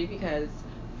history because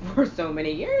for so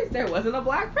many years there wasn't a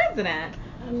black president.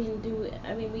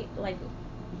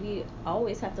 We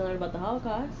always have to learn about the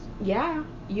Holocaust. Yeah.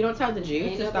 You don't tell the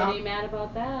Jews to stop. Ain't nobody mad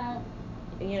about that.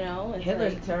 You know, it's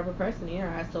Hitler's like, a terrible person in your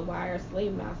eyes, so why are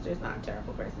slave masters not a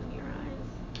terrible person in your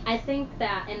eyes? I think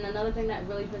that, and another thing that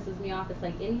really pisses me off is,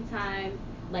 like, anytime,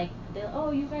 like,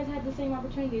 oh, you guys had the same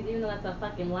opportunities, even though that's a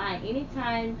fucking lie.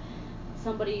 Anytime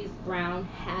somebody's brown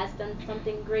has done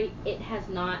something great, it has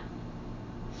not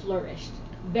flourished.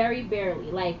 Very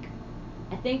barely. Like,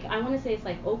 I want to say it's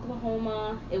like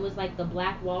Oklahoma. It was like the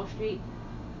Black Wall Street.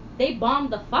 They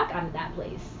bombed the fuck out of that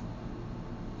place.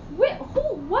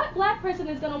 What black person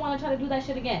is gonna want to try to do that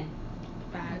shit again?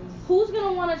 Facts. Who's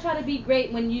gonna want to try to be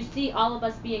great when you see all of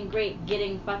us being great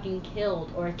getting fucking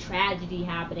killed, or a tragedy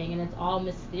happening and it's all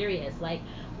mysterious? Like,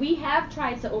 we have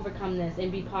tried to overcome this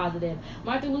and be positive.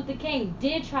 Martin Luther King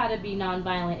did try to be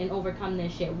nonviolent and overcome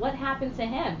this shit. What happened to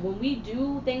him? When we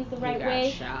do things the right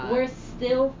way, we're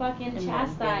still fucking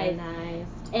chastised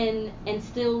and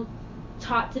still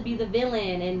taught to be the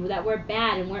villain, and that we're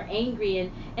bad and we're angry,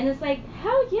 and it's like,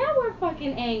 hell yeah, we're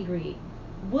fucking angry.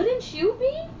 Wouldn't you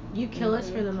be? You kill us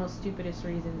for the most stupidest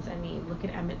reasons. I mean, look at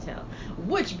Emmett Till.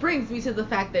 Which brings me to the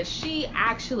fact that she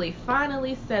actually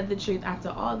finally said the truth after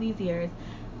all these years,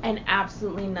 and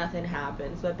absolutely nothing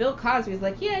happens. But Bill Cosby's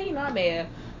like, yeah, I may have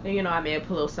put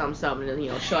a little something,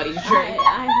 shorty's drink.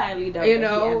 I highly doubt that he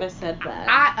ever said that.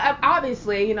 I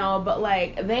obviously, but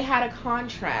like, they had a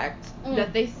contract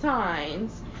that they signed,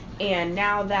 and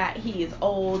now that he is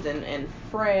old and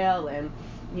frail, and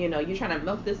you're trying to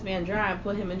milk this man dry and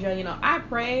put him in jail, I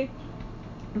pray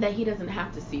that he doesn't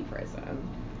have to see prison.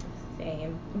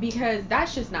 Same. Because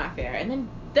that's just not fair. And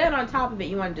then on top of it,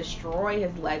 you want to destroy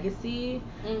his legacy.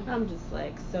 I'm just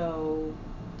like, so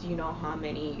do you know how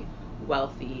many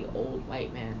wealthy old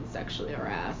white men sexually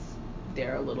harass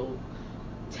their little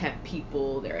temp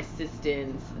people, their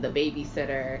assistants, the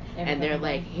babysitter, and they're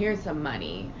like, here's some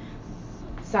money,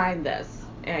 sign this,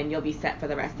 and you'll be set for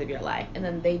the rest of your life. And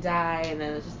then they die, and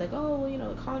then it's just like, oh,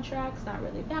 the contract's not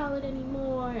really valid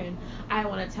anymore, and I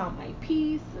want to tell my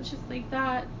piece. It's just like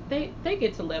that. They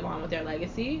get to live on with their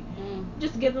legacy.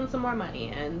 Just give them some more money,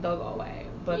 and they'll go away.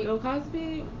 But Bill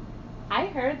Cosby, I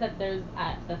heard that there's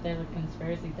a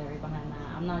conspiracy theory behind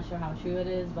that. I'm not sure how true it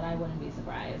is, but I wouldn't be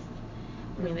surprised.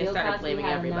 I mean, they Bill started Cosby blaming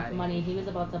had everybody. enough money. He was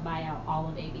about to buy out all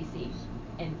of ABC,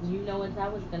 and you know what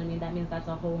that was gonna mean? That means that's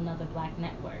a whole nother black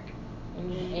network.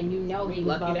 And you know he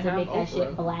was Lucky about to to have make that shit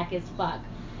Oprah. black as fuck.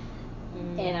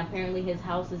 And apparently his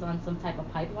house is on some type of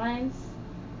pipelines.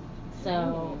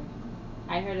 So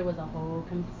I heard it was a whole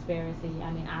conspiracy.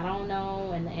 I mean, I don't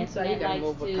know, and the So you internet gotta likes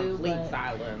move with to, complete but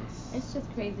silence. It's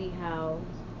just crazy how,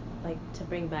 like, to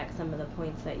bring back some of the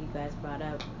points that you guys brought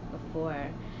up before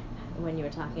when you were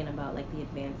talking about, like, the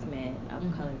advancement of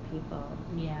colored people.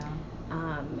 yeah,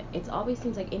 It always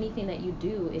seems like anything that you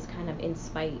do is kind of in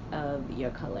spite of your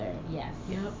color. yes,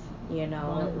 Yep. You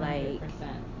know,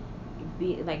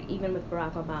 100%. like even with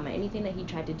Barack Obama, anything that he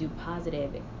tried to do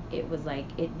positive, it was like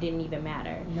it didn't even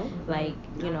matter. Nope. Like,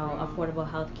 you Not know, at all. affordable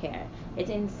health care. It's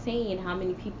insane how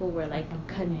many people were like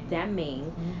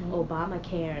condemning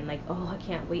Obamacare and like, oh, I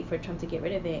can't wait for Trump to get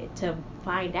rid of it, to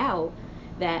find out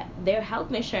that their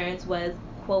health insurance was,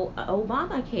 quote,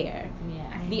 Obamacare.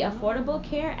 Yeah. The Affordable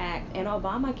Care Act and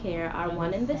Obamacare are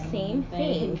one and the same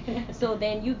thing. So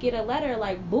then you get a letter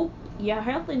like, boop, your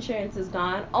health insurance is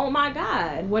gone. Oh my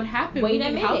God. What happened? Wait we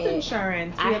a need health minute.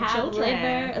 insurance. We I have have children.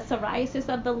 liver,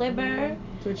 psoriasis of the liver,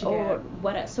 That's what you or get.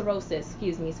 what? Cirrhosis.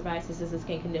 Excuse me. Psoriasis is a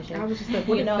skin condition. I was just like,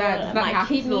 what you is know, that? Does that my happen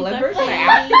to the kidneys liver? are Should I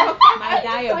ask failing. about that?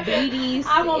 My diabetes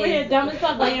I'm over here is dumb as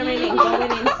fuck, like, flaring and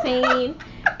going insane,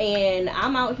 and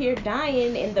I'm out here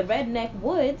dying in the redneck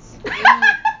woods.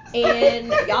 And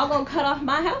y'all gonna cut off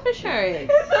my health insurance.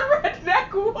 The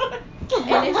redneck one.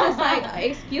 And it's just like,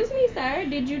 excuse me, sir,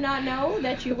 did you not know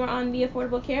that you were on the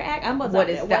Affordable Care Act? I was What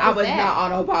is that? I was that?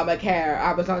 not on Obamacare.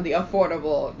 I was on the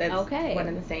affordable. That's Okay. one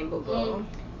and the same, boo boo.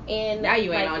 And Now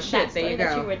you ain't like, on shit. that There story you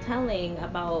that go. you were telling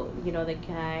about, you know, the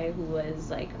guy who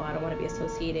was like, oh, I don't want to be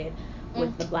associated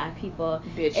with the black people.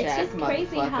 Bitch It's ass just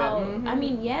crazy motherfucker. how, Mhm. I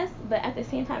mean, yes, but at the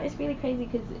same time, it's really crazy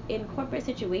because in corporate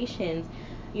situations,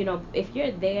 you know, if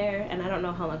you're there, and I don't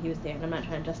know how long he was there, and I'm not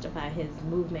trying to justify his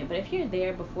movement, but if you're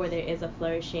there before there is a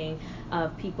flourishing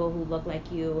of people who look like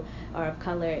you or of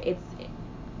color, it's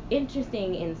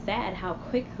interesting and sad how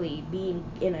quickly being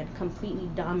in a completely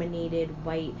dominated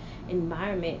white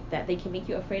environment that they can make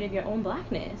you afraid of your own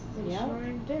blackness. Yep.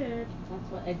 Sure did.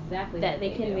 That's what exactly. That what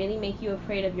they can do. really make you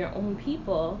afraid of your own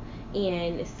people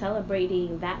and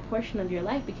celebrating that portion of your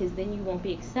life, because then you won't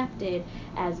be accepted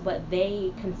as what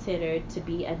they considered to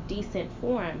be a decent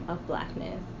form of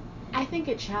blackness. I think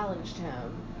it challenged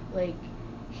him. Like,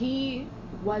 he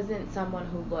wasn't someone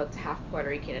who looked half Puerto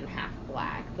Rican and half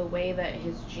black. The way that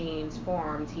his genes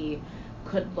formed, he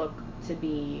could look to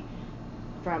be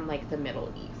from, like, the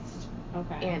Middle East.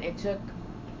 Okay. And it took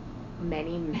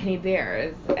many, many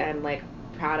bears and, like,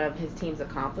 proud of his team's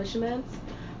accomplishments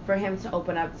for him to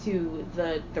open up to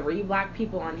the 3 black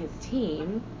people on his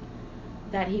team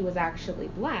that he was actually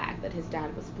black, that his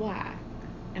dad was black.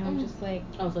 And I'm just like,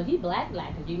 oh, so he black,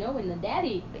 cause you know when the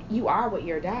daddy. you are what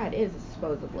your dad is,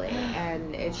 supposedly.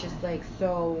 And it's just like,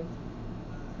 so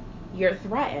you're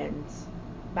threatened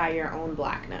by your own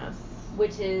blackness.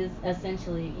 Which is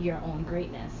essentially your own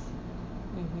greatness.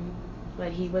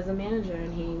 But he was a manager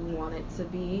and he wanted to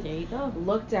be There you go.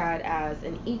 looked at as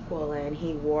an equal, and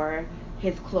he wore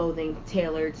his clothing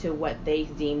tailored to what they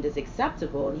deemed as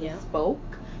acceptable. He Yeah. spoke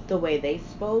the way they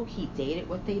spoke. He dated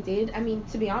what they did. I mean,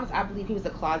 to be honest, I believe he was a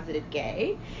closeted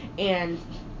gay. And,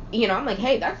 you know, I'm like,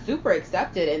 hey, that's super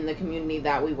accepted in the community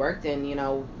that we worked in. You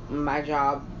know, my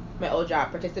old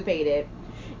job participated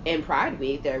in Pride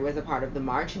Week. There was a part of the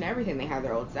march and everything. They had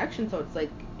their own section. So it's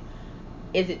like,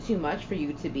 is it too much for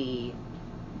you to be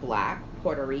black,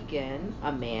 Puerto Rican,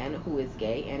 a man who is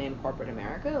gay, and in corporate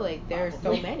America? Like, there's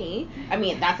so many. I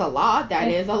mean, that's a lot. That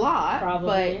is a lot.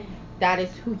 Probably. But that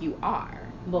is who you are.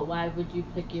 But why would you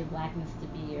pick your blackness to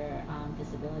be your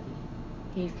disability?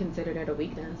 He's considered it a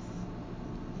weakness.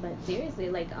 But seriously,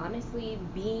 like, honestly,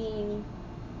 being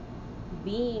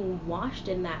washed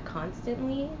in that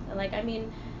constantly, like, I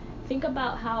mean, think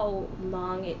about how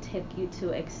long it took you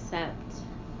to accept,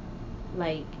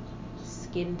 like,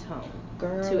 skin tone,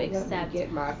 Girl, to let me accept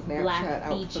get my Snapchat black out for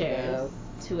features,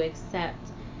 this. to accept,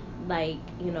 like,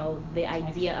 you know, the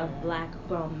idea of Texture. black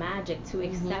girl magic, to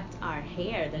accept our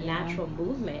hair, the Yeah. natural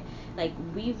movement. Like,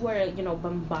 we were, you know,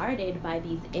 bombarded by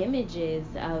these images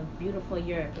of beautiful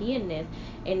Europeanness.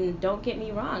 And don't get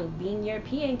me wrong, being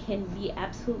European can be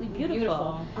absolutely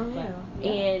beautiful. Oh, yeah.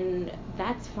 And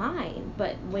that's fine.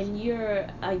 But when you're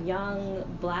a young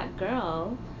black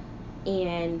girl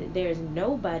and there's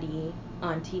nobody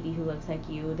on TV who looks like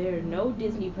you, there are no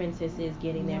Disney princesses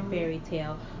getting their fairy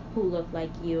tale who look like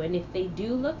you, and if they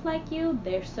do look like you,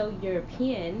 they're so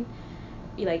European,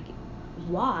 like,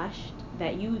 washed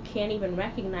that you can't even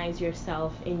recognize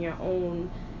yourself in your own,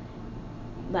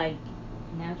 like,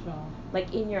 natural,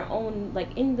 like in your own,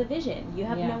 like in the vision. You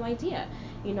have Yeah. no idea.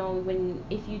 You know, when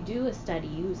if you do a study,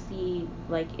 you see,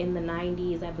 like in the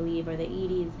 90s, I believe, or the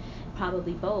 80s,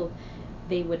 probably both,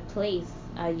 they would place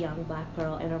a young black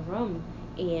girl in a room,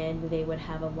 and they would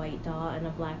have a white doll and a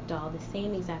black doll, the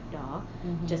same exact doll,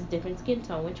 Mhm. just different skin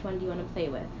tone. Which one do you want to play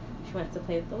with? She wants to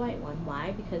play with the white one.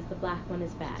 Why? Because the black one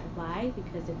is bad. Why?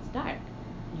 Because it's dark.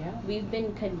 Yeah. We've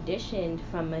been conditioned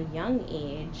from a young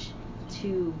age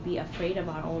to be afraid of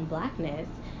our own blackness,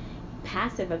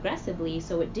 passive aggressively,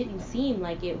 so it didn't seem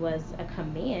like it was a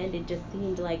command. It just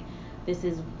seemed like this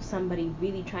is somebody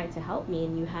really trying to help me,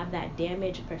 and you have that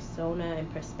damaged persona and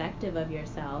perspective of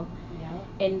yourself.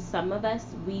 Yeah. And some of us,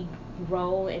 we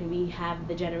grow and we have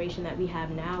the generation that we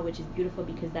have now, which is beautiful,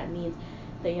 because that means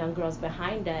the young girls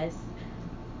behind us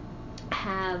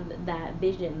have that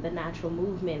vision, the natural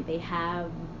movement. They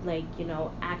have, like, you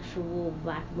know, actual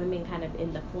black women kind of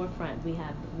in the forefront. We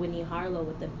have Winnie Harlow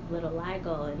with the Little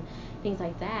Ligo and things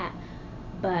like that.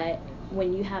 But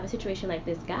when you have a situation like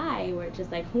this guy, where it's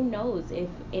just like, who knows if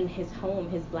in his home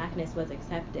his blackness was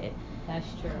accepted? That's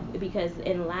true. Because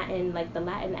in Latin, like the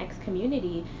Latinx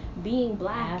community, being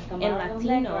black Ask and Amaro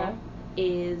Latino Negra.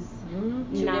 is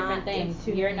Two not different things.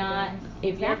 two You're different not. things.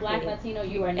 If you're Exactly. black Latino,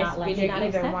 you are not It's like really You're not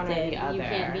either one or accepted. the other. You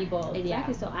can't be both.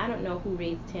 Exactly. Yeah. So I don't know who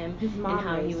raised him His mom and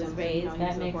how he raised was him, raised. so, That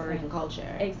he's a makes Puerto Rican sense.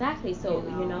 culture. Exactly. So,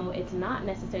 You know? it's not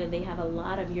necessarily, they have a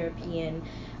lot of European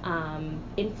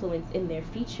influence in their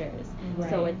features. Right.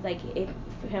 So it's like, if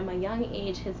from a young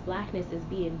age his blackness is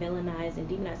being villainized and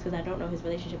demonized, because I don't know his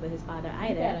relationship with his father You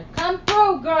either. better come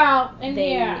through, girl. In Then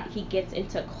here. he gets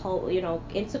into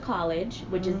into college,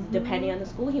 which is, depending on the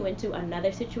school he went to,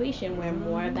 another situation where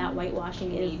more of that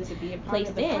whitewashing You need is to be a part placed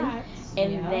of the in. facts.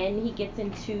 And Yeah. then he gets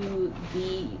into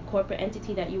the corporate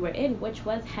entity that you were in, which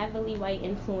was heavily white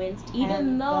influenced,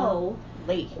 even though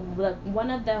one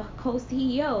of the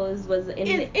co-CEOs was an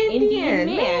Indian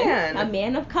man, a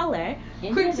man of color.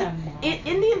 Indians are mad.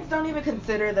 Indians don't even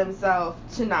consider themselves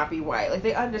to not be white. Like,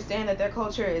 they understand that their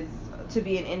culture is to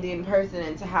be an Indian person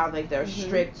and to have, like, their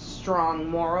strict, strong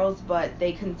morals, but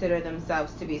they consider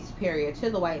themselves to be superior to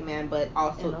the white man, but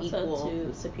also, And also equal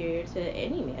to superior to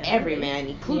any man. every really. man,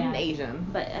 including Yeah. Asian.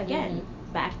 But again,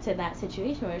 back to that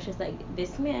situation where it's just like,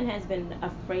 this man has been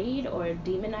afraid or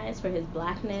demonized for his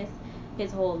blackness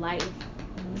his whole life.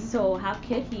 So how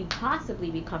could he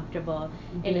possibly be comfortable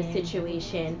in a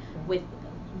situation with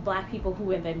black people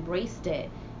who have embraced it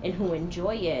and who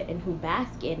enjoy it and who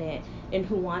bask in it and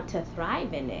who want to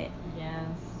thrive in it? Yes.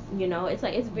 You know, it's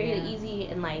like, it's very Yeah. easy,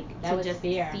 and like, That to was just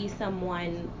fear. see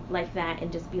someone like that and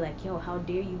just be like, yo, how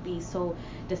dare you be so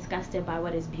disgusted by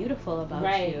what is beautiful about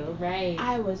Right. you? Right.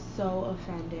 I was so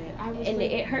offended. I was And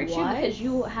like, it hurts you what? because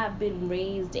you have been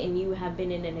raised and you have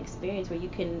been in an experience where you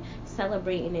can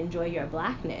celebrate and enjoy your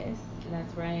blackness.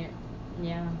 That's right.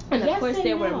 Yeah. And of Yes course and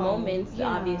there were no. moments, Yeah.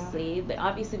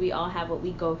 obviously we all have what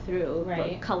we go through,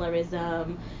 Right. but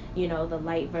colorism, you know, the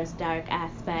light versus dark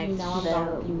aspect, You know I'm the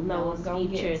gonna nose get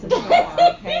features into and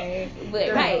that, okay?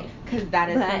 But, right. Because that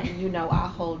is But- something, you know, I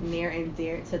hold near and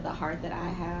dear to the heart that I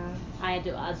have. I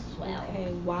do as well.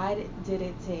 Okay, why did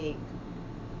it take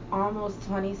almost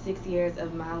 26 years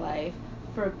of my life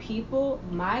for people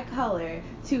my color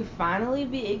to finally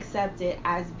be accepted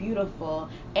as beautiful?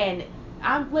 And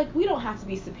I'm like, we don't have to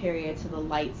be superior to the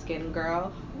light skinned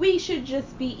girl. We should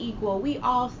just be equal. We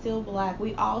all still black.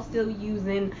 We all still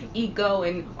using eco,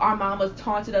 and our mamas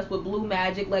taunted us with blue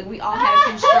magic. Like, we all had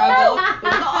some struggles.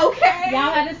 Okay.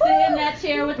 Y'all had to sit in that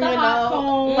chair with the You hot know,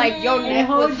 phone. like, your and neck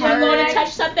hold was your I'm gonna hurt. touch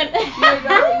something. You know,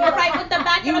 you're right with the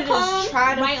back You of the just phone.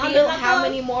 trying to right on feel the how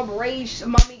knuckles. many more braids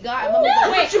mommy got. And mommy's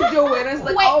like, what you doing? It's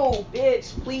like, Quick. oh,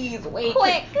 bitch, please wait.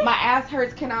 Quick. My ass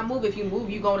hurts, cannot move. If you move,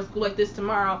 you going to school like this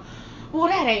tomorrow. Well,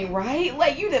 that ain't right.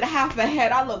 Like, you did half a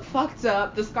head. I look fucked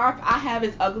up. The scarf I have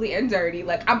is ugly and dirty.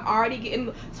 Like, I'm already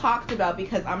getting talked about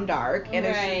because I'm dark. And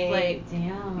it's just like,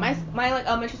 Damn. my like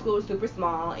elementary school was super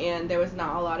small, and there was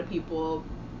not a lot of people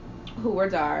who were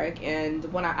dark. And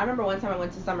when I remember one time I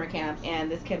went to summer camp,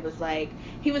 and this kid was like,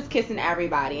 he was kissing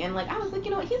everybody, and like, I was like,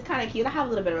 you know what, he's kind of cute. I have a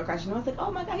little bit of a crush, and I was like,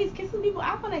 oh my god, he's kissing people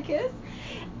I want to kiss.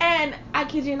 And I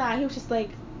kid you not, he was just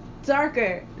like,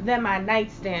 darker than my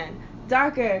nightstand,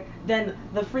 darker than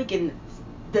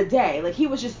the day. Like, he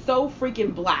was just so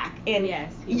freaking black. And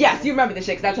Yes. you remember the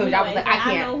shit, because I told you, I was like, I can't.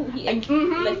 I know who he is.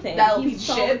 Mhm, Listen, that little he's piece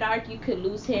so of shit. dark you could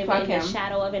lose him Fuck in him. the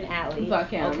shadow of an alley. Fuck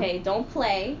him. Okay, don't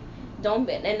play.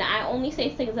 And I only say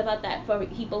things about that for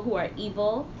people who are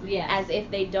evil, Yes. as if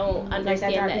they don't Like that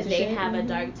understand dark that piece of they shit? have a Mhm.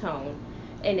 dark tone.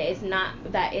 And it's not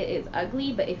that it is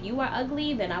ugly, but if you are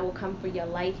ugly, then I will come for your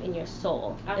life and your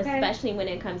soul, especially when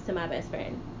it comes to my best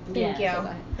friend. Thank you. So go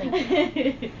ahead.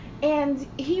 Thank you. And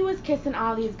he was kissing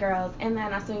all these girls, and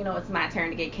then I said, you know, it's my turn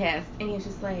to get kissed. And he was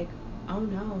just like, oh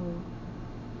no.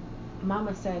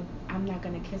 Mama said, I'm not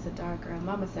going to kiss a dark girl.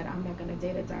 Mama said, I'm not going to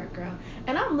date a dark girl.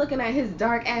 And I'm looking at his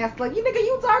dark ass like, you nigga,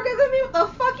 you darker than me? What the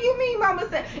fuck you mean? Mama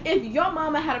said, if your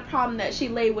mama had a problem that she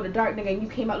laid with a dark nigga and you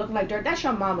came out looking like dirt, that's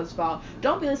your mama's fault.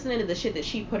 Don't be listening to the shit that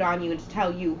she put on you and to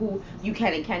tell you who you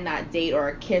can and cannot date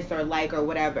or kiss or like or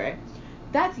whatever.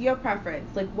 That's your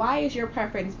preference. Like, why is your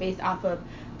preference based off of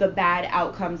the bad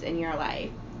outcomes in your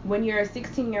life? When you're a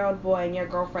 16-year-old boy and your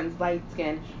girlfriend's light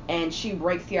skinned and she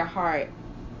breaks your heart,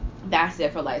 that's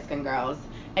it for light-skinned girls.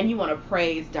 And you want to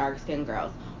praise dark-skinned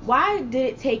girls. Why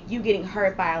did it take you getting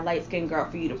hurt by a light-skinned girl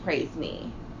for you to praise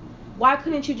me? Why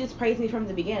couldn't you just praise me from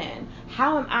the beginning?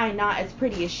 How am I not as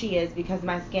pretty as she is because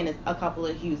my skin is a couple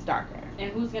of hues darker?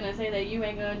 And who's gonna say that you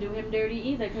ain't gonna do him dirty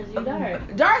either because you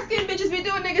dark? Dark-skinned bitches be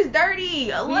doing niggas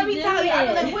dirty. Let me tell you.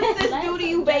 I'm like, what's this do to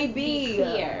you, baby? Be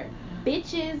clear.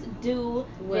 Bitches do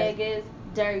niggas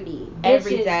dirty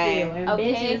every Bitches day. do, and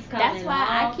Okay, bitches come that's in why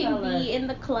all I can colors. be in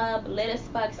the club lit as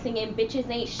fuck singing bitches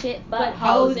ain't shit but hoes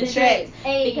hoes and and tricks. tricks.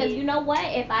 Ayy. Because you know what?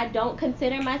 If I don't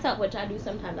consider myself, which I do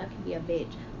sometimes, I can be a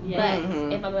bitch. Yeah. But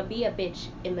Mhm. if I'm gonna be a bitch,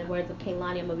 in the words of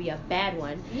Kehlani, I'm gonna be a bad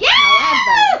one. Yes!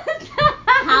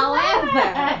 However,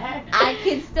 I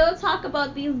can still talk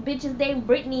about these bitches named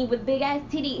Brittany with big ass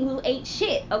titty who ain't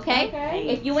shit, okay? Okay.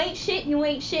 If you ain't shit, you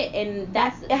ain't shit. And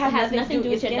that's It has nothing to do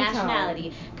with your skin tone.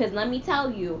 nationality. Because let me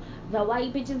tell you, the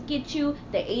white bitches get you,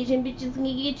 the Asian bitches can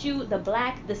get you, the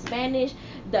black, the Spanish,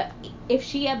 if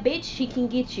she a bitch, she can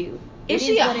get you. If It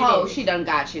she is a what it hoe, is. she done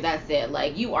got you. That's it.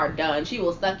 Like, you are done. She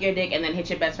will suck your dick and then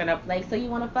hit your best friend up like, so you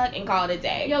want to fuck, and call it a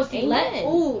day. Yo, see, Amen.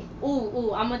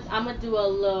 I'm gonna do a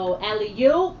little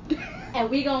alley-oop, and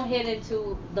we gonna hit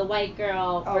into the white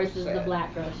girl versus the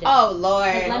black girl shit. Oh,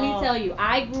 Lord. 'Cause let me tell you,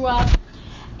 I grew up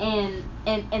in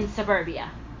suburbia.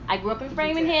 I grew up in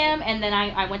Framingham, and then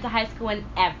I went to high school in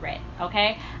Everett,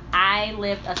 okay? I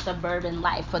lived a suburban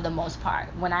life for the most part.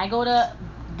 When I go to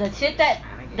the shit that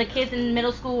the kids in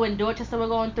middle school in Dorchester were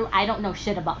going through, I don't know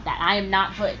shit about that. I am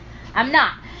not hood. I'm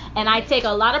not. And I take a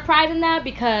lot of pride in that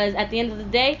because at the end of the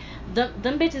day,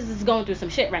 them bitches is going through some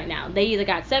shit right now. They either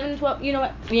got 7, 12, you know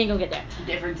what? We ain't gonna get there.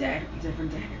 Different day.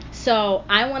 So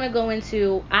I want to go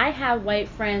into, I have white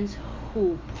friends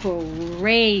who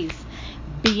praise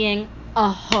being a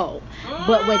hoe,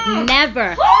 but would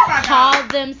never call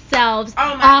themselves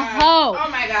a hoe. Oh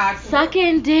my God.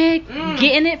 Sucking dick,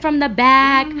 getting it from the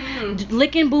back,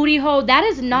 licking booty hole. That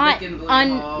is not Licking booty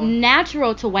hole.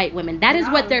 unnatural to white women. That is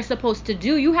No. what they're supposed to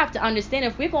do. You have to understand,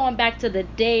 if we're going back to the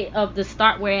day of the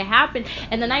start where it happened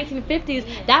in the 1950s,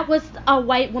 that was a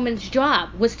white woman's job,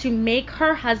 was to make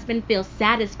her husband feel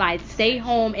satisfied, stay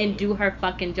home and do her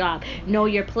fucking job, know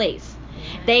your place.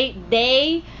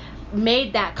 They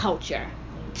made that culture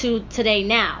to today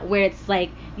now, where it's like,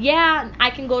 yeah, I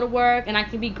can go to work and I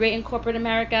can be great in corporate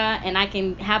America and I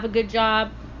can have a good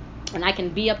job and I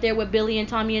can be up there with Billy and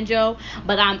Tommy and Joe,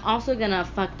 but I'm also gonna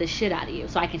fuck the shit out of you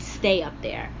so I can stay up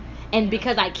there. And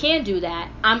because I can do that,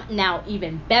 I'm now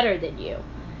even better than you.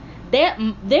 There,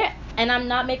 and I'm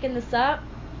not making this up.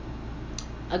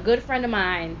 A good friend of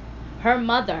mine, her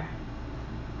mother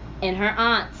and her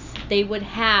aunts, they would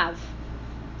have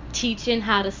teaching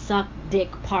how to suck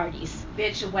dick parties.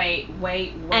 Bitch, wait.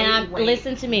 And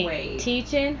listen to me. Wait.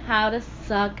 Teaching how to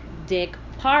suck dick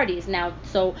parties. Now,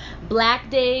 so black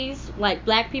days, like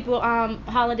black people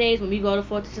holidays, when we go to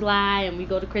 4th of July and we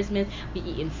go to Christmas, we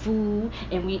eating food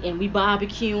and we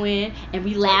barbecuing and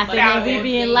we laughing and we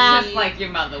being loud. Just like your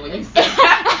mother when you said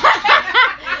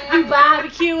We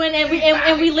barbecuing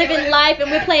and we living life and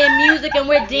we're playing music and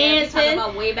we're Yeah, we dancing. talking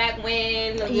about way back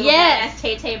when. Yes,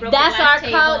 that's our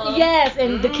culture. Yes,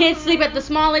 and the kids Mhm. sleep at the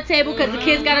smaller table because the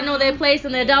kids gotta know their place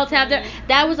and the adults have their.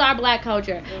 That was our black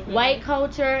culture. White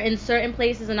culture in certain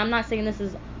places, and I'm not saying this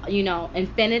is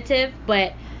infinitive,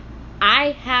 but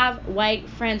I have white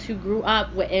friends who grew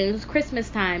up with, and it was Christmas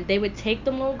time. They would take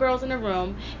them little girls in a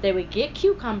room. They would get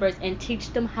cucumbers and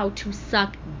teach them how to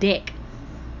suck dick.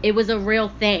 It was a real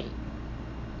thing.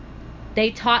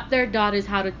 They taught their daughters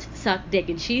how to suck dick.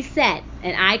 And she said,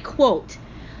 and I quote,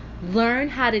 "Learn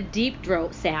how to deep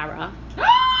throat, Sarah,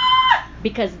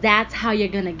 because that's how you're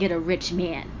going to get a rich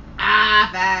man."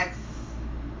 facts.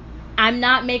 I'm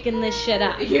not making this shit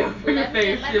up.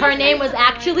 Her name was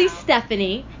actually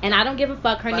Stephanie, and I don't give a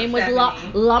fuck. Her Fuck name was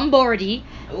Stephanie. Lombardi,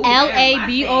 Ooh,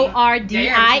 Labordie.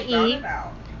 damn, she brought it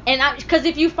out. And because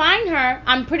if you find her,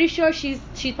 I'm pretty sure she's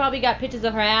probably got pictures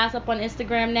of her ass up on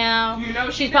Instagram now. You know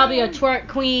she's probably a twerk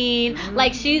queen. Mm-hmm.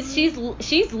 Like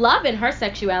she's loving her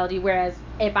sexuality. Whereas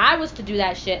if I was to do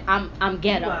that shit, I'm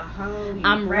ghetto. You a hoe, you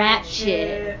I'm rat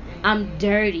shit. shit. I'm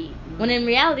dirty. When in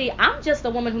reality, I'm just a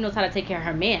woman who knows how to take care of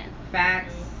her man.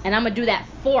 Facts. And I'm gonna do that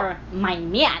for my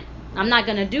man. I'm not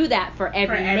gonna do that for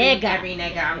every nigga. Every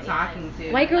nigga I'm talking to.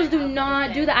 White girls do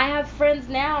not do that. I have friends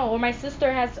now, or my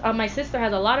sister has a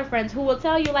lot of friends who will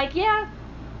tell you like, yeah,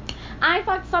 I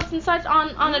fucked such and such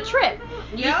on a trip.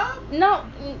 Yeah. No,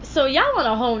 so y'all on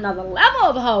a whole nother level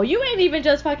of hoe. You ain't even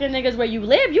just fucking niggas where you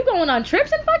live. You going on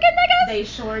trips and fucking niggas? They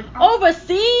sure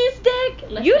overseas, dick.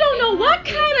 Listen, you don't they know what have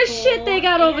kind a of shit they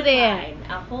got over there.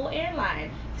 A whole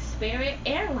airline, Spirit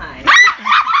Airlines.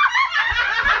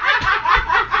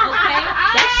 Okay,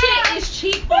 that shit is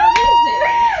cheap for a reason.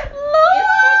 It's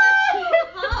for the cheap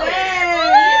hoes.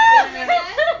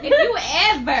 If you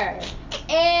ever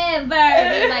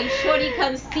be like, shorty,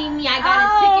 come see me, I got a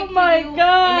ticket for you,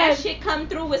 God. and that shit come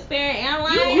through with Spirit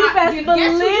Airlines, You best guess who you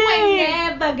believe.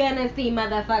 ain't never gonna see,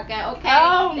 motherfucker, okay?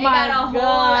 Oh they my got a whole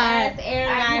God. ass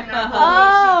airline for hoes.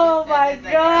 Oh my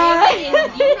God.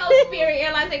 And you know Spirit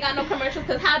Airlines ain't got no commercials,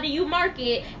 because how do you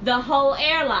market the whole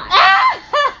airline?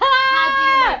 How do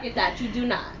you market that? You do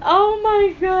not. Oh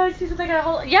my God, she said they got a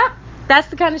whole. Yep, that's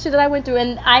the kind of shit that I went through.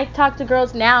 And I talk to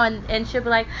girls now, and she'll be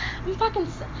like,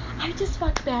 I just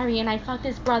fucked Barry, and I fucked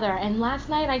his brother, and last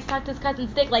night I sucked his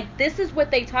cousin's dick. Like, this is what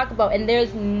they talk about, and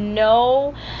there's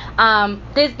no,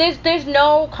 there's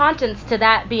no conscience to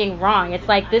that being wrong. It's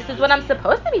like, this is what I'm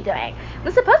supposed to be doing.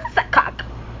 I'm supposed to suck cock.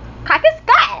 Cock is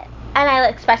good. And I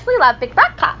especially love big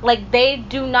fat cock. Like, they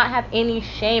do not have any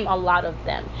shame, a lot of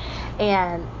them.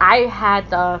 And I had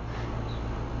the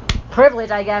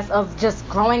privilege, I guess, of just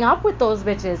growing up with those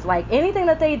bitches. Like, anything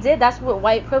that they did, that's what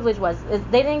white privilege was.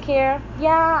 They didn't care.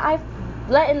 Yeah, I've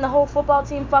letting the whole football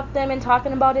team fuck them and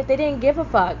talking about it. They didn't give a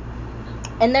fuck.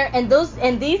 And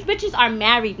these bitches are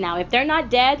married now. If they're not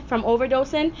dead from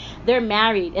overdosing, they're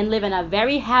married and living a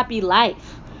very happy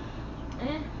life.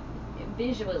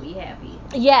 Visually happy.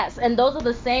 Yes, and those are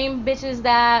the same bitches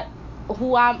that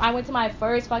I went to my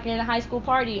first fucking high school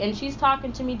party, and she's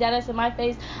talking to me deadass in my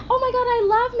face. Oh my God, I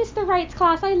love Mr. Wright's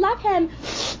class. I love him.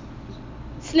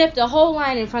 Sniffed a whole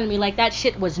line in front of me like that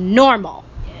shit was normal.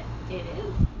 It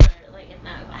is. Like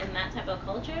in that type of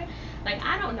culture. Like,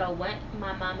 I don't know what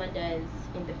my mama does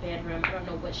in the bedroom. I don't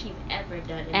know what she's ever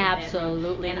done in the bedroom.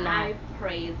 Absolutely and not. I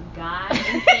praise God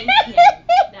and thank Him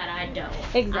that I don't.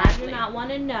 Exactly. I do not want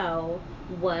to know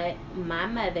what my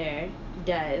mother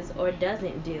does or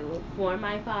doesn't do for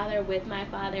my father, with my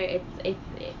father.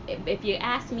 If you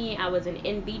ask me, I was an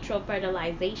in vitro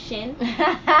fertilization,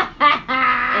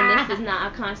 and this is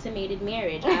not a consummated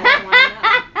marriage. I don't want to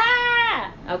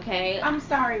know. Okay. I'm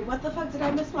sorry. What the fuck did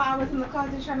I miss while I was in the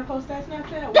closet trying to post that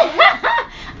Snapchat?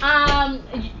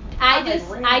 I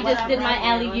just did my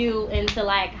alley-oop into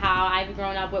like how I've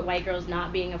grown up with white girls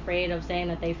not being afraid of saying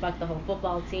that they fucked the whole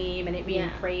football team and it being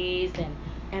praised.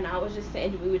 And I was just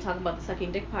saying, we were talking about the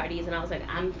sucking dick parties, and I was like,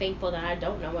 I'm thankful that I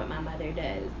don't know what my mother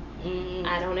does.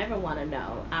 I don't ever want to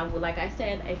know. Like I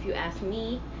said, if you ask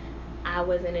me, I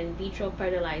was an in vitro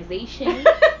fertilization,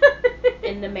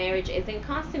 and the marriage isn't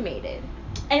consummated.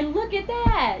 And look at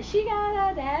that, she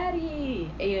got a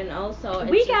daddy. You know, so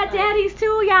we got like, daddies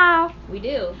too, y'all. We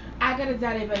do. I got a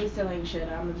daddy, but he still ain't shit.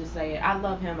 I'm gonna just say it. I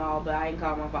love him all, but I ain't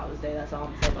call my Father's Day. That's all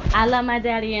I'm saying about that. I love my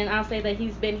daddy, and I'll say that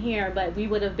he's been here, but we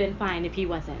would have been fine if he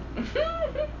wasn't.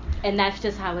 And that's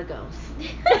just how it goes.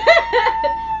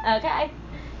 Okay.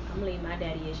 I'm leaving my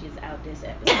daddy issues out this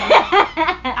episode.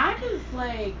 I just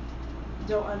like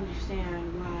don't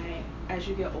understand why, as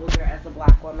you get older as a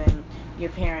black woman, your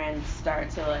parents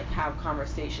start to like have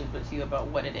conversations with you about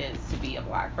what it is to be a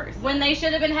black person. When they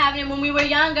should have been having it when we were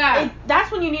younger.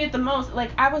 That's when you need it the most. Like,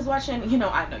 I was watching, I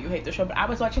know you hate the show, but I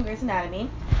was watching Grey's Anatomy.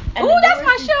 Ooh, that's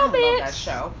my show, bitch. I love that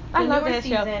show. I love that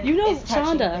show. You know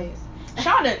Shonda.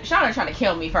 Shonda trying to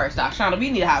kill me first off. Shonda, we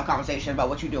need to have a conversation about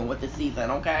what you're doing with this season,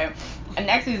 okay? And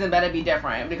next season better be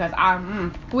different because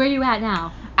Where you at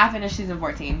now? I finished season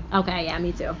 14. Okay, yeah,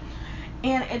 me too.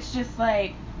 And it's just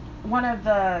like one of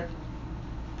the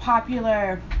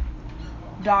popular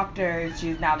doctors,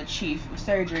 she's now the chief of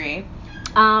surgery.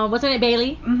 What's her name,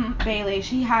 Bailey? Mm-hmm. Bailey.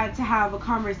 She had to have a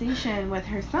conversation with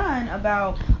her son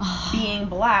about being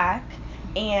black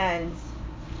and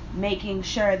making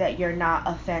sure that you're not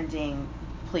offending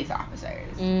police officers.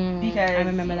 Because I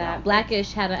remember that.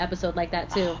 Blackish had an episode like that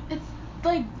too.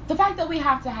 like the fact that we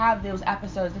have to have those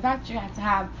episodes, the fact that you have to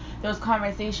have those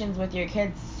conversations with your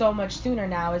kids so much sooner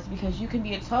now is because you can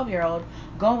be a 12-year-old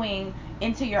going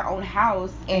into your own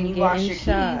house and you lost your keys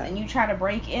and you try to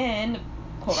break in.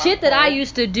 Quote, Shit unquote, that I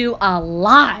used to do a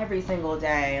lot. every single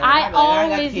day. I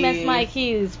always miss my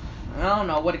keys. I don't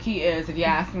know what a key is, if you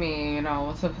ask me. You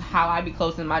know, to how I be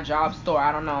closing my job store.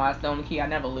 I don't know. That's the only key I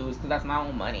never lose because that's my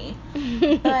own money.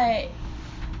 But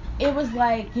it was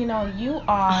like, you know, you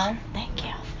are. Thank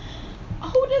you.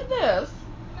 Who did this?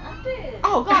 I did.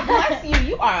 Oh, God bless you.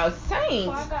 You are a saint.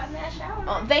 Before I got in that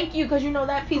shower. Thank you, because you know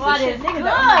that piece God of shit is nigga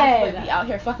that good. would be out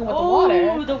here fucking with the water.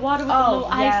 Oh, the water with the little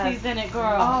ices in it,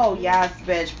 girl. Oh, yes,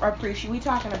 bitch. I appreciate we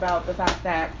talking about the fact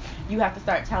that you have to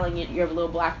start telling your little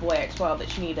black boy at 12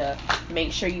 that you need to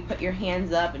make sure you put your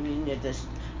hands up and you need to just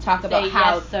talk about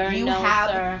how yes, sir, you no, have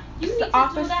sir. You need to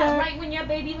officer, do that right when your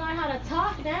baby learn how to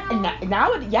talk now.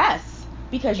 Now yes.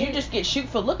 Because you just get shoot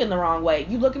for looking the wrong way.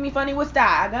 You look at me funny with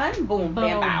style gun, boom,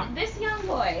 bam, bow. This young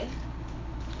boy,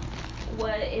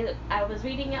 I was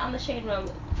reading it on the Shade Room.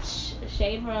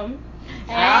 Shade Room.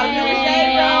 Shout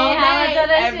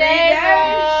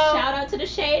out to the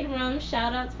Shade Room.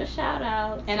 Shout outs for shout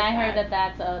outs. And I heard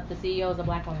that the CEO is a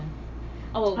black woman.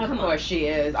 Oh, come on. Of course she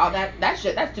is. All that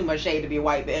shit, that's too much shade to be a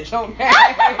white bitch. Okay.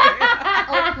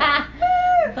 Okay.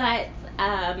 But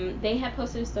they had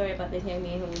posted a story about this young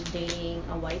man who was dating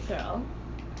a white girl,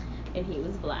 and he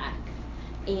was black.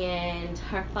 And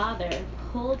her father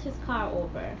pulled his car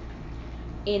over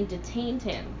and detained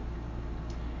him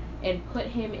and put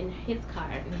him in his car.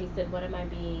 And he said, "What am I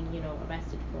being,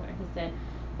 arrested for?" He said,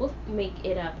 "We'll make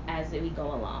it up as we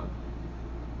go along."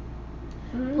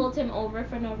 Mm-hmm. Pulled him over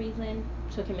for no reason,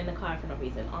 took him in the car for no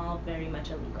reason, all very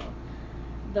much illegal.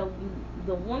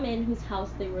 The woman whose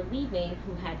house they were leaving,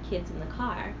 who had kids in the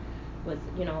car, was,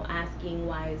 asking,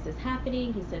 "Why is this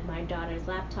happening?" He said, "My daughter's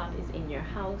laptop is in your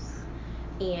house,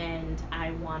 and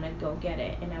I want to go get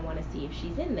it, and I want to see if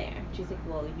she's in there." She's like,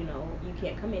 "Well, you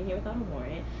can't come in here without a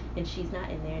warrant, and she's not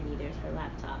in there, neither is her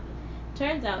laptop."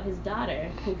 Turns out his daughter,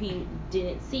 who he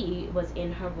didn't see, was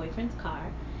in her boyfriend's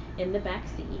car, in the back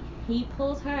seat. He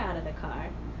pulls her out of the car,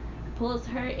 pulls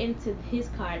her into his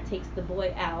car, takes the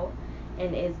boy out,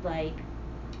 and is like,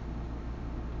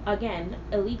 again,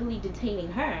 illegally detaining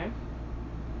her.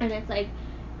 And it's like,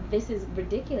 this is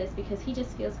ridiculous because he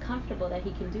just feels comfortable that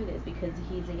he can do this because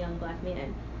he's a young black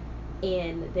man.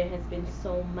 And there has been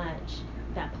so much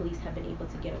that police have been able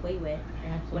to get away with.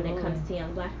 Absolutely. When it comes to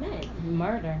young black men.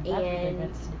 Murder.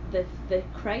 And the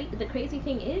crazy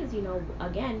thing is,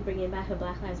 again, bringing back a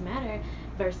Black Lives Matter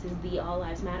versus the All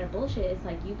Lives Matter bullshit, it's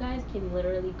like you guys can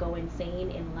literally go insane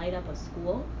and light up a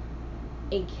school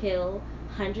and kill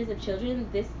hundreds of children.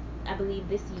 I believe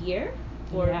this year,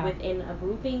 or within a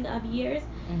grouping of years,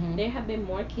 there have been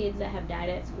more kids that have died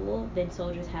at school than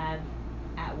soldiers have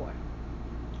at war.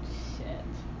 Shit.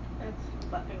 That's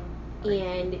fucking crazy.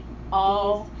 And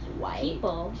all these white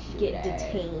people get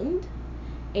detained,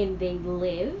 and they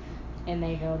live, and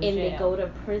they go to and jail. they go to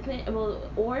prison,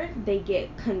 or they get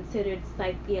considered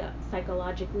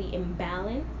psychologically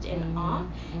imbalanced and off,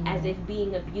 as if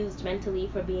being abused mentally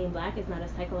for being black is not a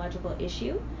psychological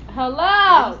issue.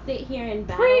 Hello. We sit here and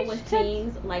battle with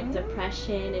things like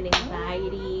depression and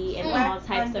anxiety and all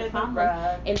types of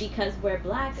problems, and because we're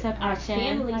black, our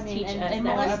families teach us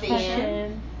that we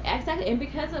can't. Exactly, and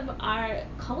because of our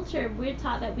culture, we're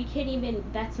taught that we can't even.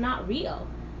 That's not real.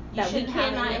 That we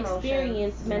cannot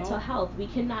experience mental health. We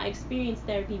cannot experience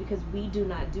therapy because we do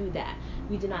not do that.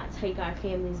 We do not take our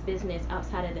family's business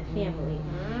outside of the family.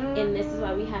 And this is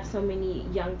why we have so many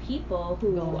young people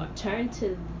who turn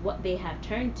to what they have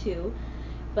turned to.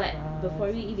 But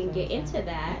before we even get into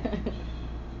that,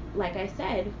 like I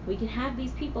said, we can have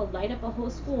these people light up a whole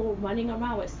school running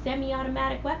around with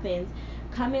semi-automatic weapons,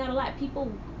 coming out a lot, people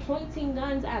pointing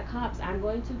guns at cops. "I'm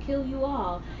going to kill you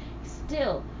all."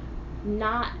 Still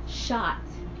not shot,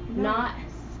 not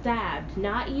stabbed,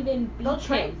 not even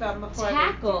beaten,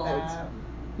 tackled,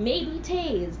 maybe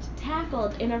tased,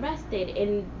 tackled and arrested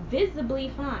and visibly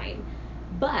fine.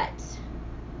 But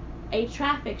a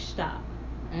traffic stop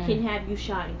can have you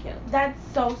shot and killed. That's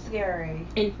so scary.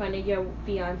 In front of your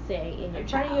fiance and your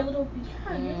child. Your little,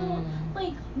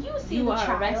 like, you see you the are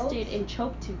child. arrested and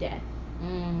choked to death.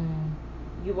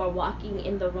 You are walking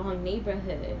in the wrong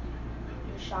neighborhood.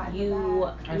 Shot you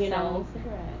selling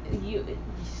cigarettes. You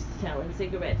selling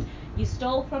cigarettes. You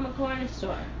stole from a corner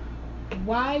store.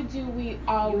 Why do we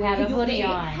always? You had a hoodie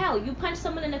on. Hell, you punched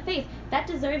someone in the face. That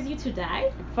deserves you to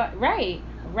die. Right.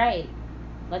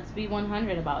 Let's be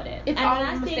 100 about it. It's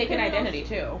all mistaken identity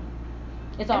too.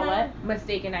 It's all what?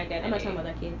 Mistaken identity. I'm not talking about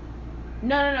that kid.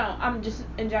 No. I'm just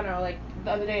in general, like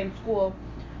the other day in school,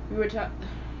 we were talking.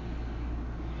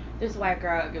 This white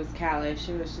girl, it was Callie.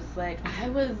 She was just like, I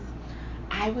was,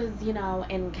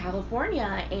 in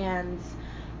California, and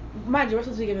mind you, we're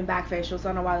supposed to be giving back facials, so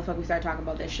I don't know why the fuck we started talking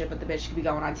about this shit, but the bitch could be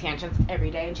going on tangents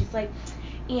every day, and she's like,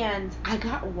 and I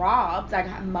got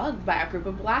mugged by a group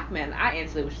of black men. I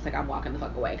instantly was just like, I'm walking the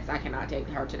fuck away, because I cannot take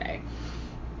her today.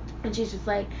 And she's just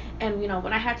like, and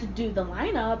when I had to do the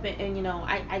lineup, and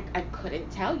I couldn't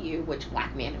tell you which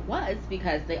black man it was,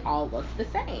 because they all looked the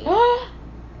same. Oh,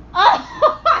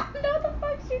 no, the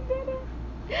fuck she didn't.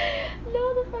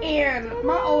 No, the fuck. And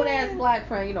my old ass black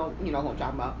friend, you know who I'm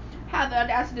talking about, had the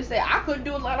audacity to say I couldn't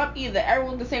do a lineup either.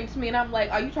 Everyone the same to me, and I'm like,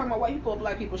 are you talking about white people or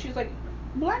black people? She's like,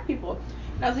 black people.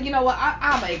 And I was like, you know what?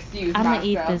 I'ma excuse myself. I'm gonna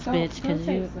eat this bitch because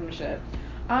you some shit.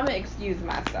 I'ma excuse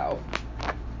myself,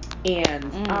 and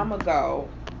I'ma go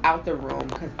out the room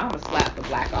because I'ma slap the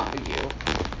black off of you.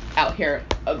 Out here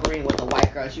agreeing with the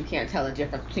white girls, you can't tell the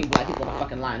difference between black people in the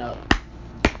fucking lineup.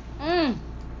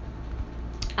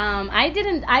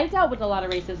 I dealt with a lot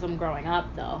of racism growing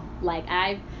up, though. Like,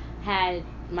 I've had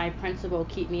my principal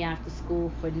keep me after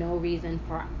school for no reason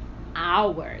for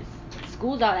hours.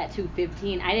 School's out at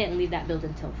 2:15. I didn't leave that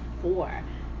building till 4.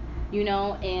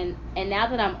 And now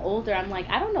that I'm older, I'm like,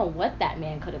 I don't know what that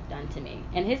man could have done to me.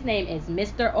 And his name is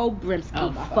Mr. Obrimsky.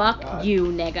 Oh, fuck you,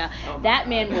 nigga. That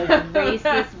man was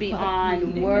racist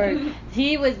beyond words.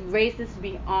 He was racist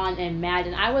beyond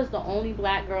imagine. I was the only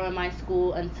black girl in my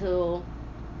school until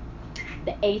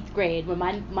the 8th grade when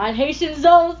my Haitian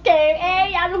zones came.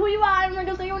 Hey, I know who you are. I'm not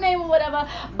gonna say your name or whatever.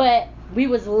 But we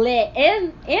was lit,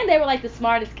 and they were like the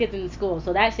smartest kids in the school.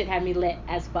 So that shit had me lit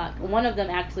as fuck. One of them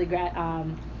actually got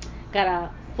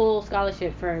a full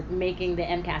scholarship for making the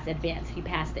MCAS advance. He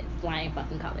passed it, flying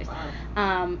fucking colors.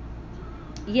 Wow.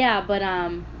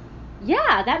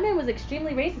 Yeah, that man was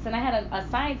extremely racist, and I had a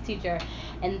science teacher,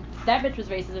 and that bitch was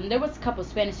racist, and there was a couple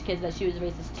Spanish kids that she was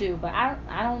racist too, but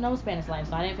I don't know Spanish life,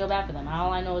 so I didn't feel bad for them.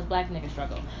 All I know is black nigga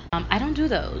struggle. I don't do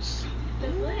those.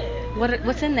 That's lit.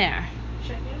 What's in there?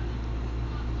 Chicken.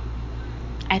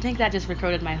 I think that just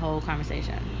recorded my whole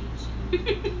conversation.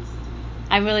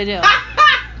 I really do.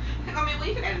 I mean,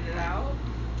 we can edit it out.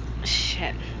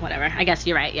 Shit, whatever. I guess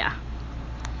you're right, yeah.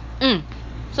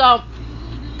 So,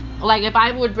 like, if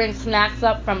I would bring snacks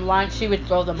up from lunch, she would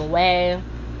throw them away.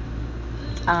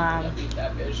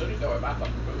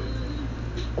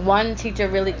 One teacher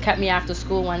really kept me after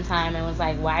school one time and was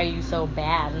like, why are you so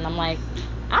bad? And I'm like,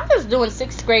 I'm just doing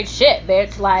 6th grade shit,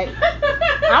 bitch. Like,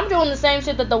 I'm doing the same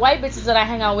shit that the white bitches that I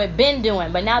hang out with been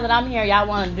doing. But now that I'm here, y'all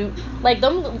want to do... Like,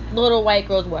 them little white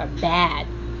girls were bad.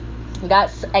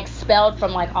 Got expelled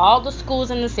from, like, all the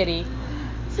schools in the city.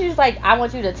 She's like, I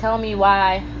want you to tell me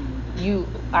why you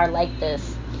are like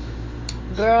this.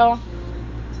 Girl,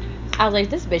 I was like,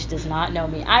 this bitch does not know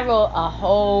me. I wrote a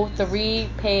whole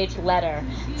 3-page letter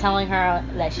telling her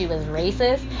that she was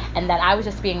racist and that I was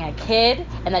just being a kid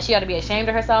and that she ought to be ashamed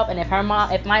of herself, and if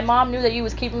my mom knew that you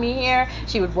was keeping me here,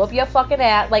 she would whoop your fucking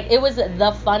ass. Like, it was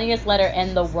the funniest letter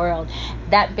in the world.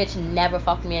 That bitch never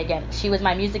fucked me again. She was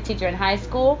my music teacher in high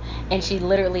school, and she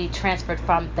literally transferred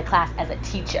from the class as a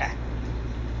teacher.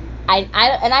 I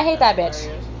hate that bitch.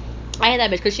 I hate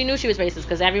that bitch because she knew she was racist,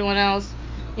 because everyone else,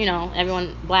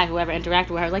 everyone black, whoever interacted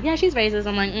with her, was like, yeah, she's racist.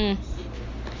 I'm like,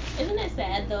 Isn't it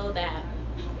sad, though, that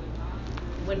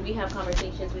when we have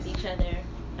conversations with each other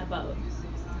about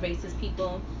racist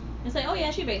people, it's like, oh,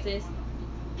 yeah, she's racist.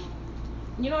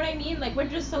 You know what I mean? Like, we're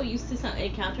just so used to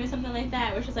encountering something like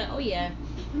that. We're just like, oh, yeah,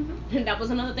 that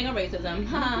was another thing of racism.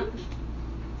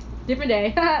 different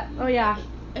day. Oh, yeah.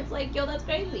 It's like, yo, that's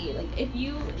crazy. Like, if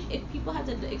people had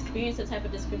to experience the type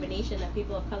of discrimination that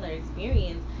people of color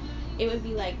experience, it would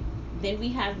be like, then we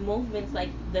have movements like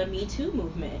the Me Too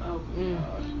movement. Oh,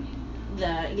 God.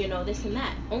 The, this and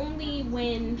that. Only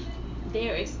when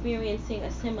they're experiencing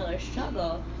a similar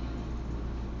struggle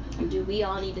do we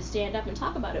all need to stand up and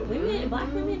talk about it.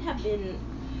 Black women have been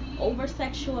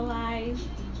over-sexualized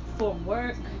for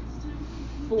work,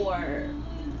 for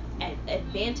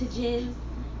advantages,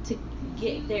 to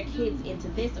get their kids into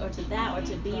this or to that, or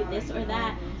to be this or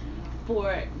that,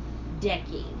 for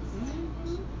decades.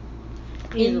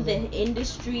 In the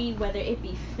industry, whether it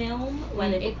be film,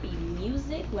 whether it be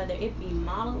music, whether it be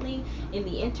modeling, in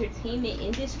the entertainment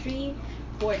industry,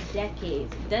 for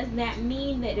decades. Does that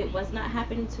mean that it was not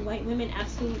happening to white women?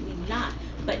 Absolutely not.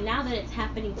 But now that it's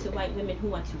happening to white women who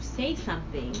want to say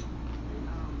something,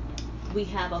 we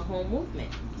have a whole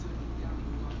movement.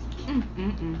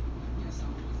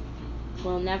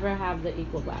 We'll never have the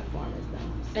equal platform as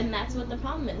them. And that's what the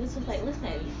problem is. It's just like,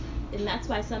 listen, and that's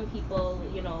why some people,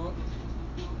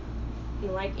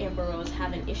 like Amber Rose,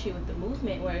 have an issue with the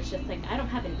movement where it's just like, I don't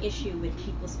have an issue with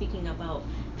people speaking about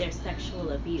their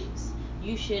sexual abuse.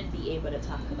 You should be able to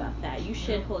talk about that. You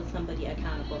should hold somebody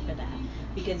accountable for that,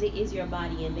 because it is your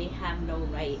body and they have no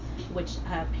right, which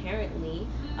apparently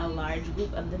a large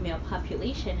group of the male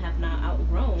population have not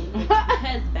outgrown, which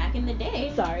because back in the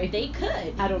day, Sorry. they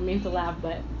could. I don't mean to laugh,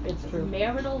 but it's true.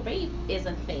 Marital rape is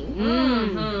a thing.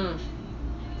 Mm-hmm.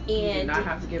 You do And not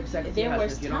have to give sex to there your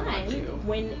was husband if you don't want times to.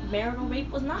 when marital rape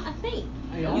was not a thing.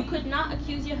 Yeah. You could not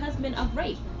accuse your husband of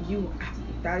rape.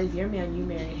 That is your man. You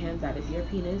married him. That is your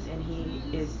penis, and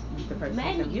he is the person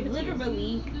who's gonna give Men it to you.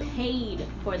 literally paid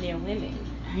for their women.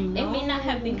 I know. It may not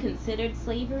have been considered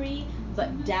slavery,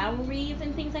 but dowries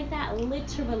and things like that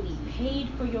literally paid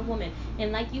for your woman.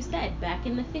 And like you said, back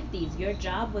in the 50s, your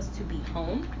job was to be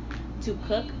home, to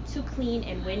cook, to clean,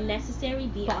 and when necessary,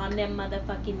 be on them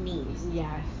motherfucking knees.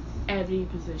 Yes. Every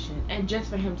position, and just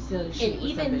for him still to shoot And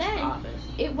with even some bitch's then, office.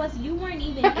 it was, you weren't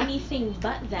even anything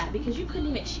but that, because you couldn't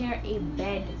even share a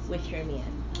bed with your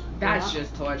man. That's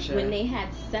just torture. When they had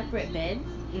separate beds,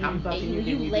 I'm fucking you, you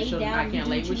give me the lay children, I down, you can't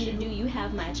do lay what you with need to you. do. You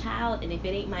have my child, and if it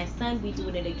ain't my son, we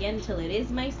doing it again till it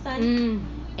is my son. Mm.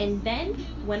 And then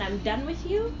when I'm done with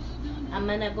you, I'm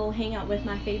gonna go hang out with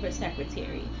my favorite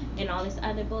secretary and all this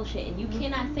other bullshit, and you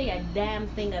cannot say a damn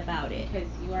thing about it. Because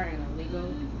you are in a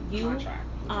legal You contract,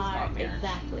 which is are called marriage.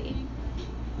 exactly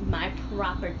my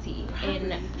property.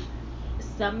 And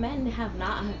some men have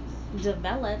not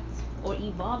developed or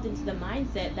evolved into the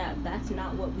mindset that that's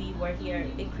not what we were here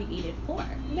and created for.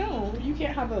 No, you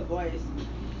can't have a voice.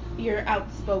 You're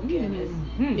outspoken.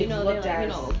 Mhm. You It's know, they're looked like, you as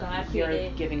know, God you're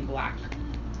created giving black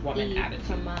woman Eve attitude.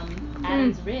 from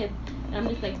Adam's rib. And I'm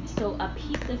just like, so a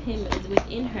piece of him is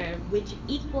within her, which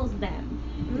equals them.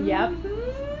 Yep.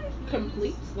 Mm-hmm.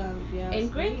 Completes them, yes.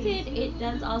 And granted, it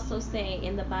does also say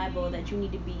in the Bible that you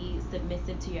need to be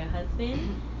submissive to your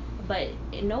husband, but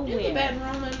nowhere. In the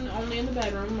bedroom, and only in the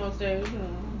bedroom most days.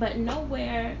 But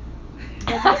nowhere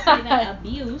does it say that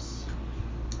abuse.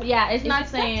 Yeah, it's It's not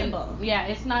saying. acceptable. Yeah,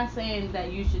 it's not saying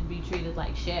that you should be treated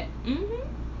like shit.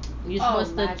 Mm-hmm. You're Oh,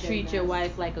 supposed to my treat your goodness.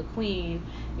 wife like a queen.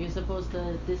 You're supposed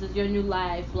to. This is your new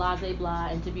life, blah blah blah,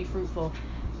 and to be fruitful.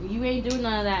 You ain't doing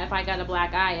none of that if I got a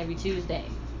black eye every Tuesday.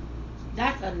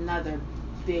 That's another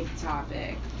big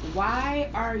topic. Why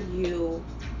are you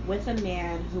with a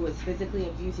man who is physically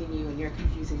abusing you and you're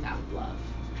confusing that with love?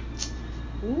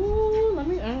 Ooh, I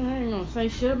ain't gonna say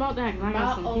shit about that. 'Cause I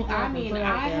got some people I can mean, put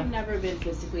out I there. have never been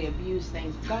physically abused,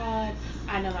 thank God.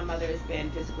 I know my mother has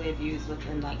been physically abused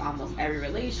within like almost every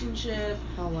relationship.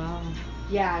 Oh wow.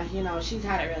 Yeah, you know, she's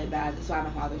had it really bad. That's why my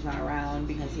father's not around,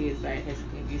 because he was very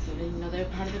physically abusive. And, you know, they were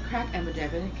part of the crack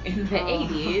epidemic in the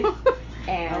 80s.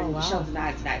 And Oh, wow. she'll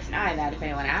deny that if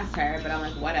anyone asks her. But I'm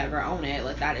like, whatever, own it.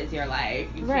 Like, that is your life.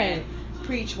 You Right. can't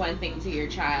preach one thing to your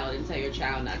child and tell your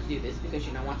child not to do this because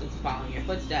you don't want them to follow in your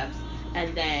footsteps,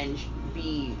 and then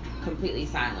be completely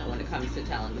silent when it comes to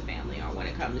telling the family or when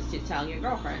it comes to telling your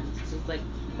girlfriends. It's just like,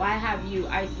 why have you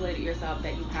isolated yourself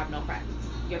that you have no friends?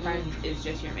 Your friend is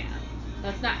just your man.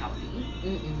 That's not healthy.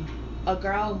 Mm-mm. A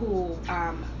girl who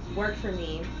worked for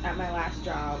me at my last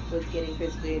job was getting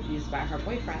physically abused by her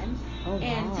boyfriend. Oh,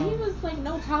 And wow. he was like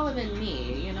no taller than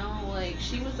me, you know, like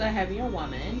she was a heavier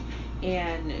woman,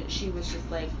 and she was just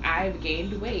like, I've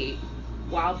gained weight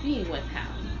while being with him.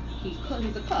 He's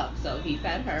a cook, so he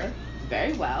fed her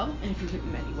very well in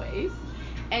many ways,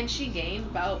 and she gained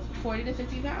about 40 to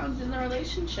 50 pounds in the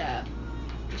relationship.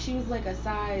 She was like a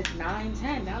size 9,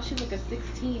 10. Now she's like a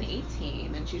 16,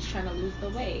 18, and she's trying to lose the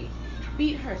weight.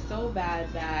 Beat her so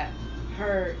bad that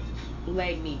her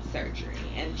leg needs surgery,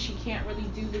 and she can't really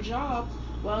do the job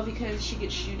well because she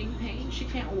gets shooting pain. She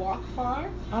can't walk far.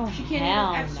 Oh, She can't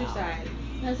hell even exercise.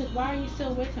 And I was like, why are you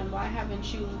still with him? Why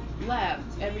haven't you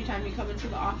left? Every time you come into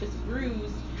the office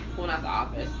bruised, well, not the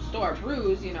office, store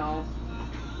bruised, you know,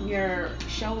 you're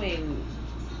showing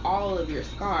all of your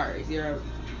scars.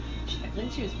 I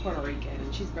think she was Puerto Rican,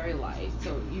 and she's very light,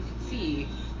 so you could see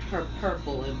her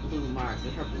purple and blue marks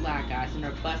and her black eyes and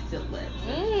her busted lips.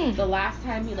 And the last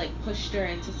time he like pushed her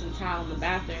into some towel in the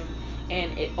bathroom,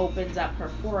 and it opens up her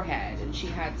forehead, and she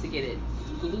had to get it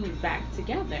glued back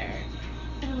together.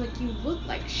 And I'm like, you look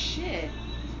like shit.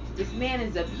 This man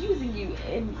is abusing you,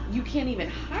 and you can't even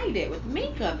hide it with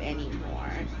makeup anymore.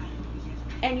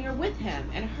 And you're with him.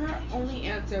 And her only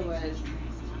answer was,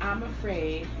 I'm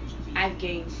afraid I've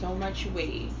gained so much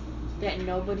weight that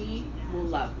nobody will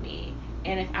love me.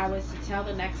 And if I was to tell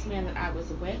the next man that I was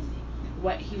with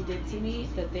what he did to me,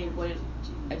 that they wouldn't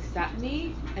accept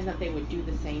me and that they would do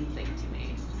the same thing to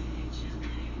me.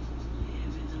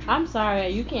 I'm sorry,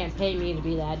 you can't pay me to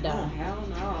be that Oh, dumb. hell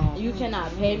no. You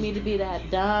cannot pay me to be that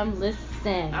dumb.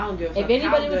 Listen, I don't give a fuck if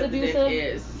anybody how was good the dick abusive,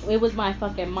 is. it was my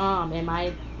fucking mom and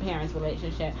my parents'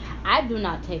 relationship. I do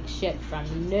not take shit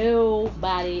from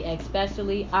nobody,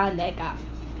 especially a nigga.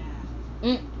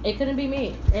 It couldn't be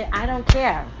me. I don't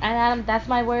care. And that's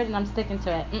my word, and I'm sticking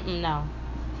to it. No.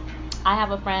 I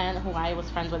have a friend who I was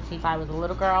friends with since I was a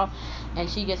little girl, and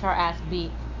she gets her ass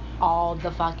beat all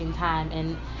the fucking time.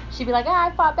 And she'd be like,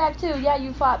 I fought back too. Yeah,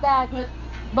 you fought back.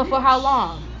 But for how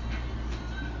long?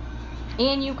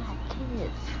 And you got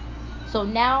kids. So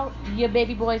now your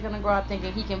baby boy's gonna grow up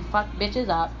thinking he can fuck bitches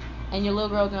up, and your little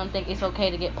girl's gonna think it's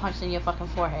okay to get punched in your fucking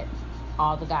forehead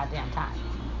all the goddamn time.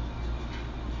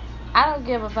 I don't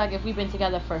give a fuck if we've been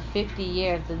together for 50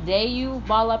 years. The day you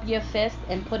ball up your fist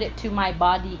and put it to my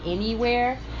body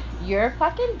anywhere, you're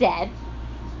fucking dead.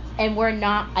 And we're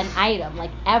not an item,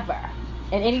 like, ever.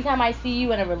 And anytime I see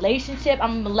you in a relationship,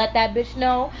 I'm gonna let that bitch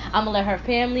know. I'm gonna let her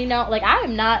family know. Like,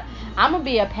 I'm gonna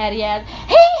be a petty ass.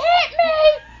 He hit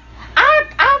me!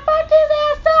 I fucked his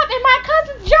ass up and my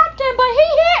cousin jumped him, but he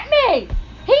hit me!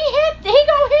 He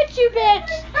gonna hit you,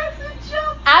 bitch!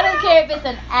 I don't care if it's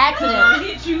an accident.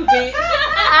 Hit you, bitch.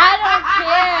 I don't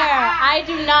care. I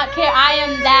do not care. I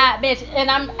am that bitch, and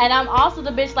I'm also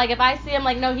the bitch. Like, if I see him,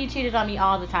 like, no, he cheated on me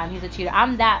all the time. He's a cheater.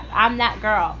 I'm that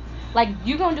girl. Like,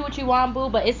 you gonna do what you want, boo,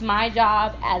 but it's my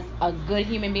job as a good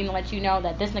human being to let you know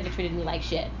that this nigga treated me like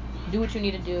shit. Do what you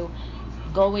need to do.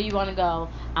 Go where you wanna go.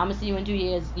 I'm gonna see you in 2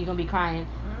 years. You're gonna be crying,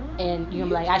 and you're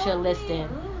gonna be like, I should have listened.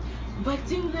 But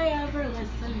do they ever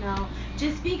listen? No.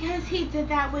 Just because he did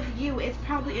that with you, it's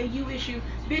probably a you issue.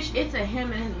 Bitch, it's a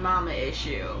him and his mama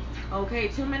issue. Okay?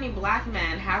 Too many black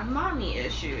men have mommy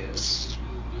issues.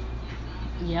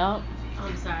 Yep.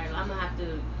 I'm sorry, I'm gonna have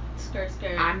to skirt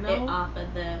I know. it off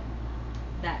of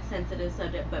that sensitive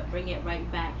subject, but bring it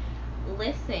right back.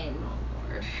 Listen,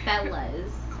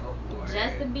 fellas, Oh, Lord.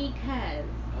 just because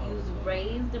you was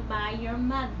raised by your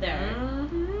mother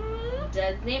Mm-hmm.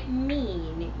 doesn't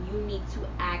mean you need to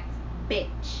act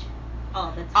bitch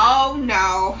all the time. Oh,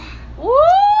 no. Woo!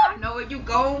 I know where you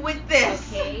going with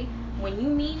this. Okay? When you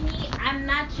meet me, I'm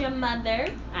not your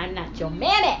mother. I'm not your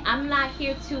mammy. I'm not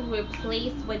here to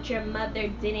replace what your mother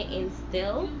didn't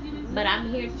instill, but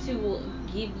I'm here to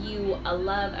give you a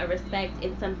love, a respect,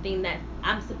 and something that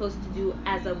I'm supposed to do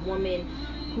as a woman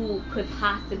who could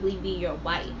possibly be your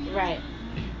wife. Right.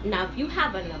 Now, if you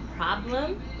have a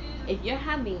problem, if you're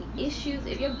having issues,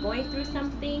 if you're going through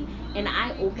something, and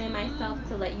I open myself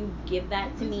to let you give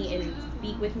that to me and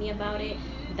speak with me about it,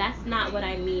 that's not what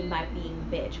I mean by being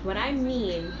bitch. What I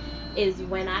mean is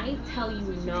when I tell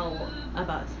you no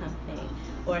about something,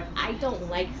 or if I don't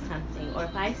like something, or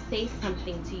if I say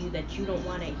something to you that you don't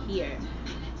want to hear,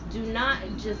 do not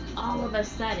just all of a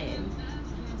sudden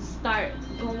start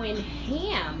going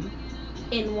ham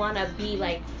and want to be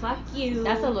like, fuck you.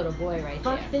 That's a little boy right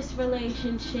Fuck there. this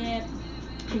relationship.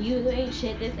 You ain't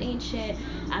shit. This ain't shit.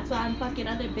 That's why I'm fucking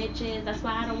other bitches. That's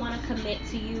why I don't want to commit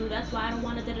to you. That's why I don't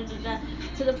want to da da da da.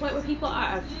 To the point where people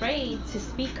are afraid to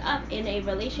speak up in a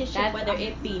relationship, whether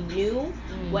it be new,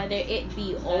 whether it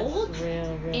be old,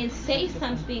 real, and say that's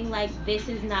something like, this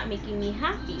is not making me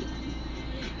happy.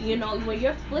 You know, when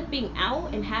you're flipping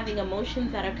out and having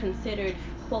emotions that are considered,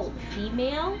 quote,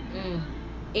 female,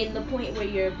 in the point where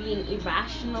you're being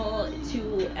irrational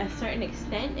to a certain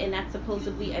extent, and that's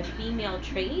supposedly a female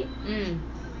trait,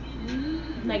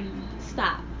 like,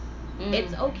 stop.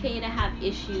 It's okay to have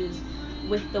issues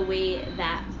with the way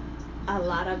that a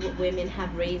lot of women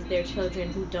have raised their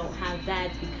children who don't have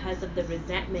dads because of the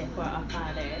resentment for a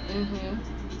father.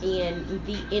 And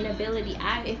the inability.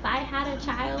 If I had a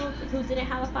child who didn't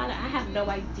have a father, I have no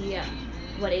idea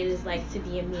what it is like to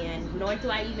be a man, nor do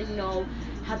I even know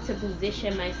how to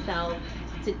position myself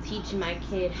to teach my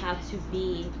kid how to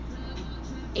be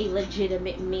a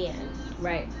legitimate man.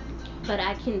 Right. But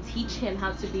I can teach him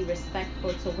how to be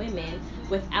respectful to women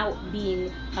without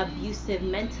being abusive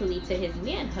mentally to his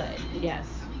manhood. Yes.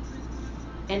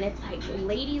 And it's like,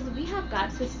 ladies, we have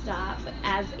got to stop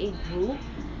as a group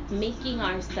making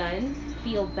our sons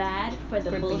feel bad for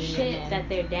the bullshit that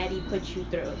their daddy put you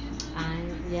through.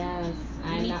 I'm not my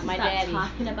daddy. You need to stop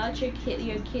talking about your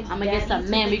kids. I'm gonna get some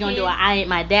men. We're gonna do a I Ain't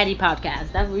My Daddy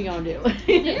podcast. That's what we're gonna do.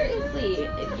 Seriously,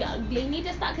 they need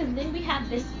to stop, because then we have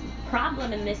this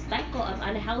problem and this cycle of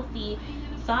unhealthy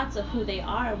thoughts of who they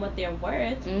are and what they're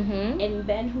worth, and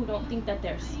men who don't think that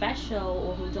they're special,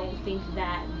 or who don't think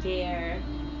that they're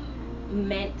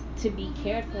meant to be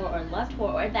cared for or loved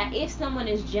for, or that if someone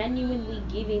is genuinely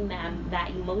giving them that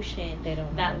emotion, they don't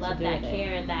know that what love, to do that with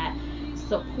care, that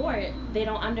support, they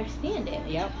don't understand it.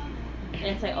 Yep. and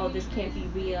it's like, oh, this can't be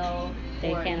real,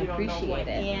 They or can't you don't know who I appreciate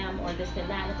it. am, or this and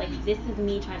that. It's like, this is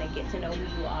me trying to get to know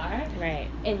who you are, Right.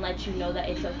 and let you know that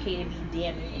it's okay to be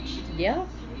damaged. Yeah.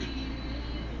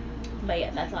 But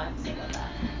yeah, that's all I have to say about that.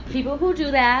 People who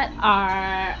do that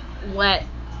are what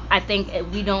I think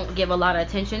we don't give a lot of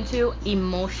attention to,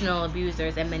 emotional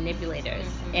abusers and manipulators.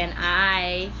 Mhm. And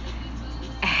I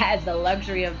had the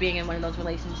luxury of being in one of those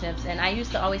relationships, and I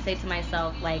used to always say to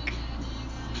myself, like,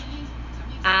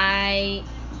 I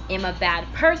am a bad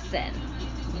person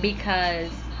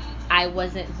because I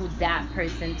wasn't who that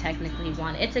person technically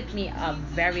wanted. It took me a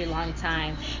very long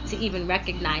time to even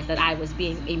recognize that I was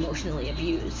being emotionally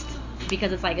abused.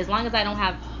 Because it's like, as long as I don't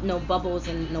have no bubbles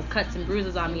and no cuts and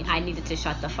bruises on me, I needed to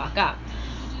shut the fuck up.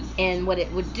 And what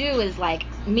it would do is, like,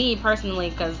 me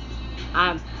personally, because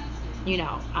I'm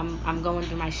going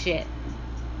through my shit.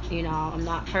 I'm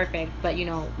not perfect, but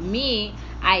me,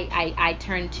 I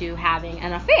turned to having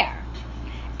an affair.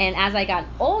 And as I got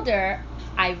older,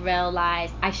 I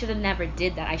realized I should have never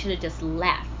did that. I should have just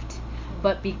left.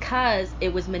 But because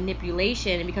it was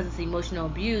manipulation and because it's emotional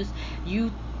abuse,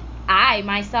 I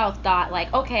myself thought,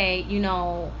 like, okay,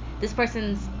 this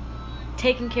person's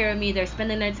taking care of me, they're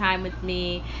spending their time with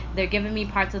me, they're giving me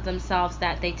parts of themselves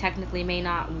that they technically may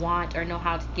not want or know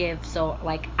how to give, so,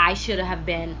 like, I should have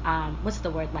been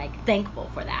thankful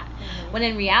for that. Mm-hmm. When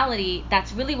in reality,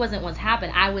 that's really wasn't what's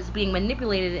happened. I was being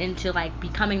manipulated into, like,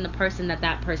 becoming the person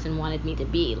that person wanted me to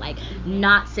be, like,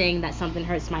 not saying that something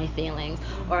hurts my feelings,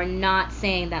 or not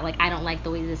saying that, like, I don't like the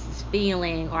way this is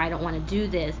feeling, or I don't want to do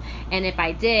this. And if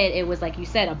I did, it was, like you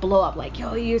said, a blow up, like,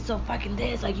 yo, you're so fucking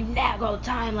this, like, you nag all the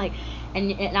time, like.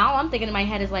 And all I'm thinking in my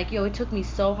head is, like, yo, it took me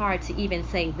so hard to even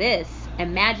say this.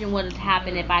 Imagine what would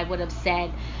happen if I would have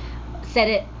said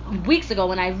it weeks ago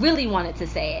when I really wanted to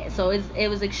say it. So it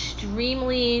was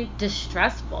extremely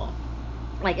distressful.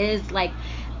 Like, it is, like,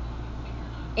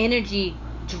 energy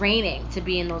draining to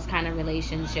be in those kind of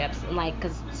relationships. And, like,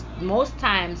 because most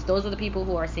times those are the people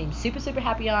who are seem super, super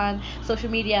happy on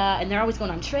social media, and they're always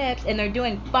going on trips, and they're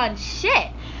doing fun shit.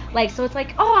 Like, so it's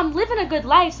like, oh, I'm living a good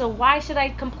life, so why should I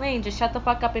complain? Just shut the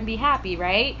fuck up and be happy,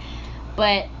 right?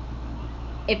 But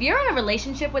if you're in a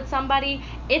relationship with somebody,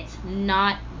 it's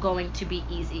not going to be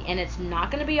easy, and it's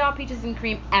not going to be all peaches and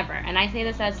cream ever. And I say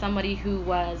this as somebody who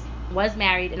was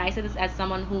married, and I say this as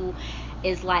someone who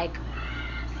is, like,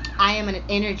 I am an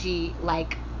energy,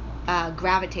 like,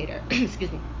 gravitator. Excuse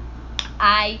me.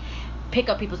 I pick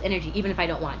up people's energy even if I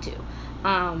don't want to.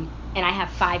 And I have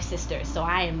 5 sisters, so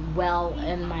I am well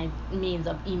in my means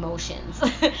of emotions.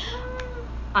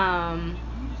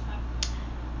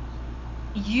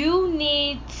 You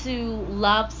need to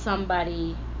love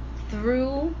somebody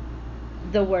through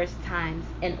the worst times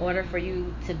in order for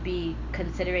you to be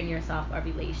considering yourself a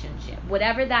relationship.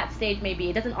 Whatever that stage may be,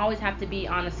 it doesn't always have to be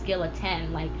on a scale of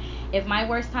 10. Like, if my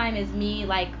worst time is me,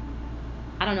 like,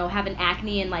 I don't know, having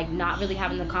acne and, like, not really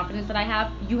having the confidence that I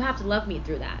have, you have to love me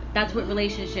through that. That's what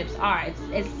relationships are. It's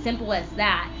as simple as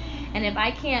that. And if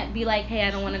I can't be like, hey, I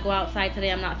don't want to go outside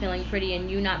today, I'm not feeling pretty, and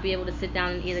you not be able to sit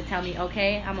down and either tell me,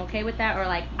 okay, I'm okay with that, or,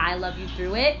 like, I love you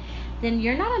through it, then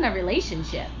you're not in a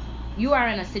relationship. You are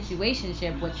in a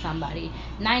situationship with somebody,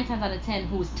 9 times out of 10,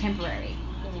 who is temporary.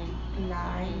 9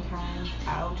 times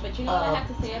out. But you know what I have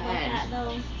to say about that,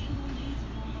 though?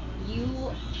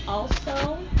 You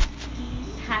also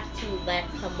have to let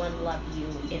someone love you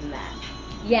in that.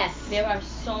 Yes. There are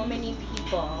so many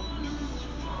people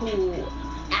who,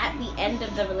 at the end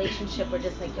of the relationship, were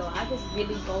just like, yo, I was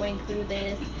really going through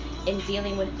this and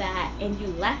dealing with that, and you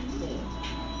left me.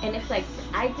 And it's like,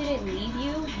 I didn't leave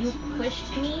you. You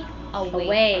pushed me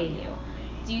away. From you.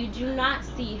 You do not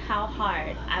see how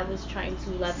hard I was trying to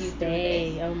love you through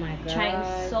this. Oh my God.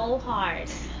 Trying so hard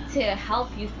to help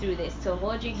you through this, to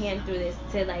hold your hand through this,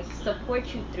 to, like,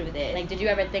 support you through this. Like, did you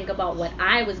ever think about what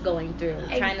I was going through?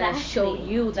 Exactly. Trying to show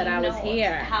you that I was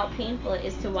here. How painful it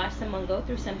is to watch someone go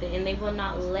through something and they will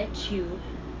not let you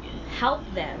help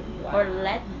them or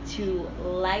let to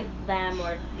like them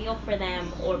or feel for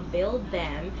them or build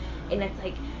them. And it's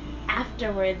like,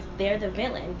 afterwards they're the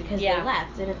villain because they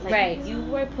left, and it's like, you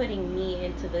were putting me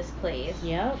into this place.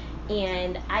 Yep.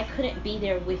 And I couldn't be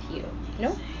there with you.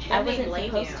 Nope. I wasn't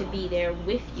supposed to be there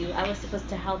with you. I was supposed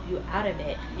to help you out of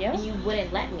it. Yep. And you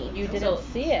wouldn't let me. You didn't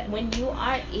see it. When you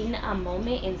are in a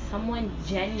moment and someone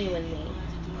genuinely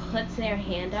puts their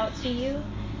hand out to you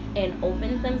and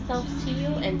opens themselves to you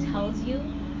and tells you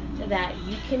that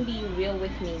you can be real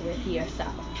with me, with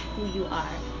yourself, who you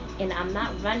are, and I'm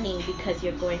not running because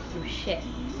you're going through shit.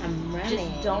 I'm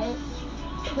running. Just don't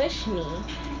push me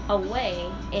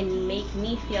away and make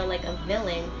me feel like a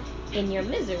villain in your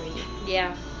misery.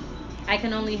 Yeah. I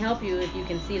can only help you if you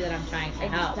can see that I'm trying to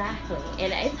help. Exactly.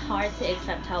 And it's hard to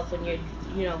accept help when you're,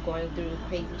 going through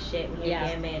crazy shit, when you're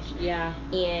damaged Yeah.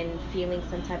 and feeling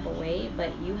some type of way, but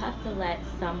you have to let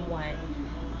someone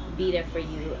be there for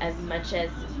you as much as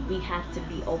we have to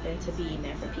be open to being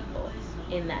there for people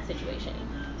in that situation.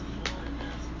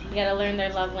 You gotta learn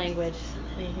their love language.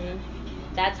 Mhm.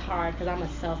 That's hard because I'm a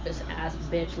selfish ass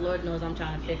bitch. Lord knows I'm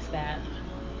trying to fix that.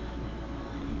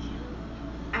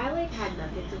 I had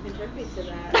nothing to contribute to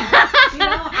that.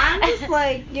 I'm just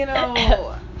like,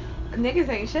 niggas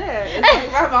ain't shit. It's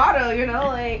like my motto,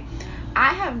 like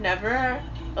I have never,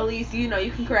 Elise, you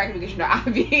can correct me because I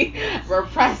be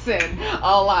repressing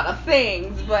a lot of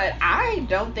things, but I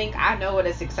don't think I know what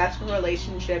a successful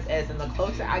relationship is, and the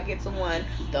closer I get to one,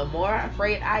 the more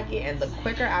afraid I get, and the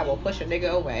quicker I will push a nigga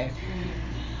away.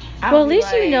 Well, at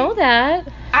least you know that.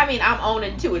 I mean, I'm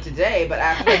owning to it today, but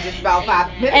after just about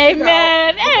 5 minutes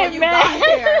Amen. ago, before you got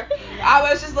here, I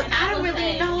was just like, And I don't will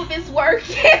really say, know if it's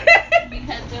working.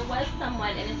 Because there was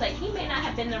someone, and it's like, he may not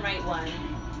have been the right one,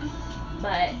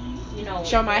 but,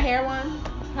 Show my hair one?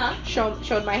 Huh?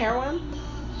 Showed my hair one?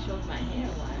 Showed my hair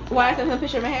one. Why I sent him a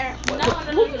picture of my hair? No.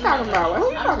 Who you talking about? Who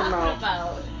you talking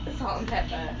about? Salt and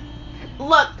pepper.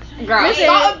 Look, girl,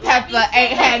 salt and pepper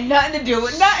ain't had nothing to do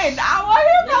with nothing. I want to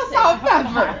hear about salt and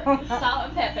pepper. Salt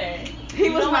and pepper. He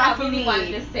was not for me.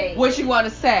 Wanted to say. What you want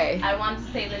to say? I wanted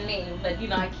to say the name, but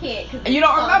I can't. Cause you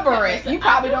don't remember it. So you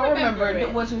probably do don't remember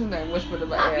it. What's his name? Whisper in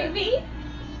my ear. Poppy V?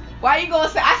 Why you gonna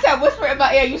say? I said whisper in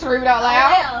my ear. You scream it out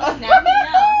loud. Well, now he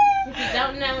knows. If you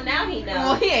don't know, now he knows.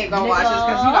 Well, he ain't gonna watch this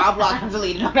because I blocked and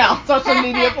deleted on all social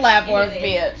media platforms,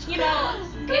 anyway, bitch.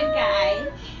 Good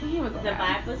guy. He was the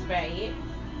vibe was right.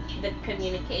 The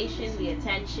communication, the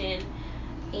attention,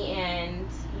 and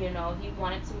he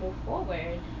wanted to move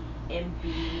forward and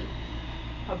be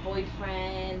her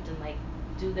boyfriend and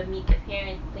do the meet the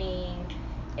parents thing.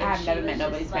 And I've never met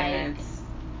nobody's parents.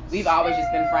 We've always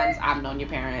just been friends. I've known your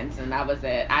parents, and that was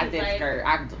it. I did skirt.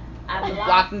 I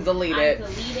blocked and deleted.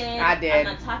 I did. I'm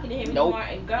not talking to him anymore.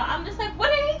 And girl, I'm just like,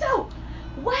 what did he do?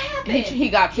 What happened? He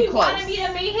got too close. He wanted me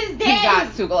to meet his daddy. He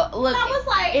got too close. Look, I was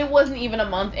like, it wasn't even a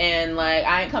month in.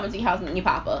 I ain't coming to your house meeting your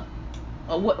papa.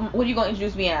 What are you gonna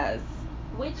introduce me as?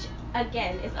 Which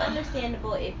again is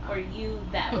understandable if for you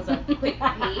that was a quick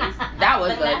pace. That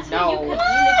was that's when you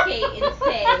communicate and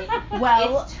say,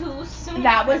 well, it's too soon.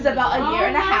 That was about a year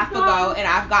and a half ago, and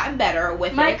I've gotten better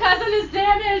with my it. My cousin is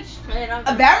damaged.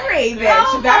 Very,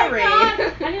 bitch, very.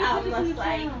 I was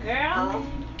like, girl.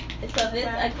 So this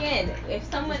again, if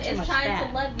someone is trying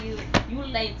to love you, you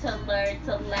need to learn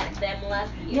to let them love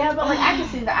you. Yeah, but I can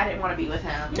see that I didn't want to be with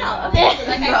him. No, okay.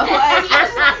 So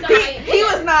he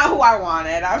was not who I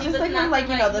wanted. I was just thinking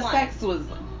the sex was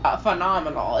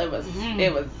phenomenal. It was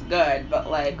good, but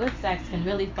good sex can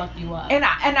really fuck you up. And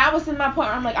I was in my point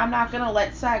where I'm like, I'm not gonna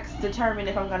let sex determine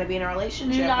if I'm gonna be in a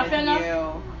relationship with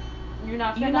you. You're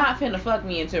not finna fuck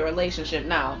me into a relationship.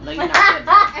 No, you're not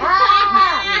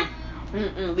finna.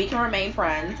 We can remain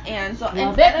friends, and so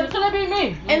it's gonna be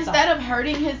me. Instead of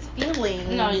hurting his feelings.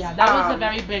 No, yeah, that was a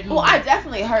very big move. Well, I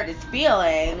definitely hurt his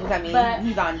feelings. I mean,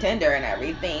 he's on Tinder and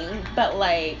everything, but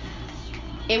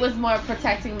it was more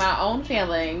protecting my own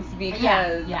feelings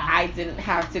because I didn't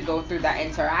have to go through that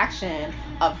interaction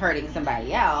of hurting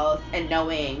somebody else and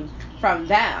knowing from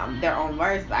them their own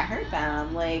words that I hurt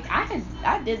them.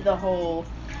 I did the whole,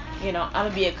 I'm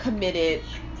gonna be a committed,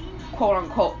 quote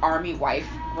unquote, army wife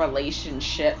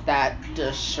relationship that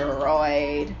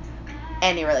destroyed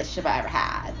any relationship I ever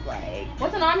had.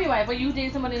 What's an army wife? Were you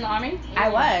dating somebody in the army? I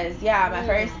was, yeah. My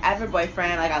first ever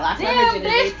boyfriend. I lost my virginity.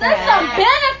 virginity. Bitch, there's some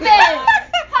benefits.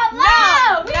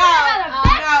 Hello.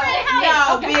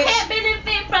 No, bitch. You can't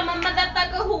benefit from a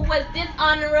motherfucker who was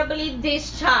dishonorably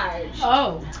discharged.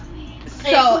 Oh.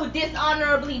 And who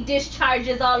dishonorably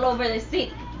discharges all over the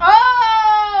city. Oh.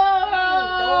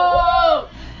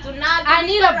 Do not. I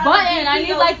need a button. I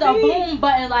need the boom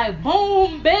button.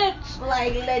 Boom, bitch.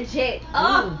 Legit.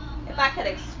 Oh. If I could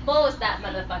expose that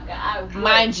motherfucker, I would.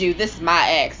 Mind you, this is my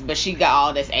ex, but she got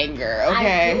all this anger,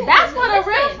 okay? That's what a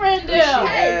real friend do.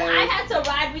 I had to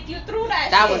ride with you through that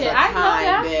shit. That was a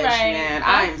time, bitch, right. man.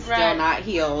 I am still not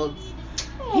healed.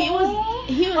 He was.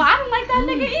 Well, I don't like that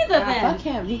nigga either. Then fuck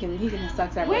him. He can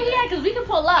suck everything. Where he at? Cause we can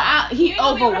pull up. He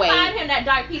overweight. We find him that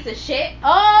dark piece of shit.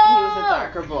 Oh. He was a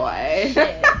darker boy.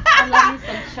 Shit. I love me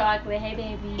some chocolate. Hey,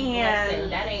 baby. And listen,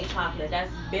 that ain't chocolate.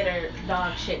 That's bitter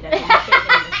dog shit that's been shaking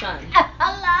in the sun.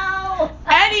 Hello.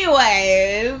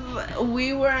 Anyways,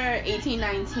 we were 18,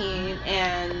 19,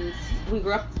 and we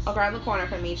grew up around the corner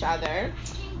from each other.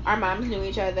 Our moms knew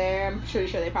each other. I'm pretty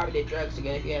sure they probably did drugs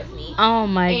together, if you ask me. Oh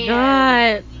my And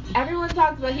god. everyone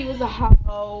talked about he was a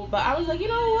hoe, but I was like, you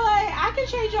know what? I can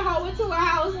change a hoe into a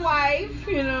housewife,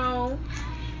 you know.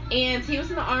 And he was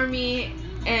in the army,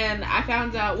 and I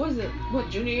found out, what,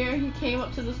 junior year? He came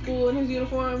up to the school in his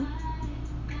uniform.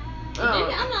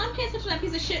 I can't touch that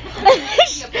piece of shit.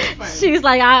 She's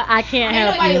like, I can't Ain't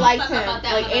help nobody you. liked him.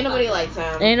 Like, ain't nobody liked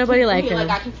him. Ain't nobody like He him.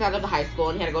 got kicked out of the high school,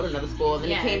 and he had to go to another school. And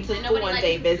then he came to and school nobody one liked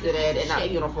day, him 'cause he was a visited, piece and of not a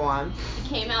shit. uniform. He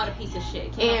came out a piece of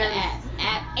shit. Came out the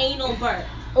ass. Anal birth.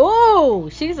 Ooh,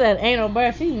 she said ain't no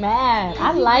birth. She's mad.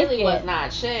 I like really it. was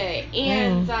not shit.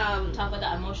 And Talk about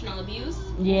the emotional abuse.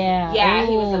 Yeah. Yeah,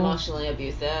 he was Ooh. emotionally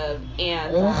abusive,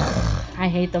 and I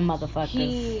hate them motherfuckers.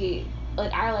 he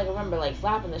I remember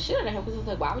slapping the shit out of him because I was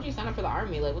like, why would you sign up for the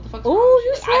army? Like, what the fuck's Ooh, wrong with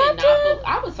you Like, I did slapped not. him?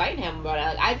 I was fighting him about it.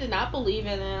 Like, I did not believe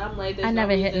in it. I'm like, there's I no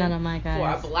never hit reason none of my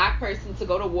guys. for a black person to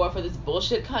go to war for this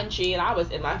bullshit country, and I was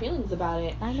in my feelings about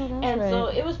it. I know that's And right. so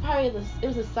it was probably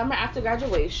the summer after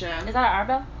graduation. Is that an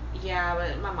Arbel? Yeah,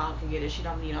 but my mom can get it. She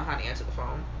don't know how to answer the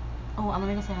phone. Oh, I'm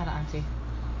gonna go say hi to auntie.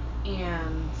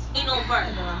 And Anal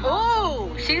birth.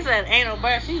 Ooh, she said ain't no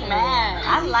birth. She's mad.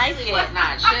 I like it. was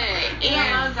not shit.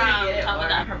 And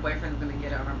her boyfriend's gonna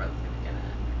get it, or my brother's gonna get it.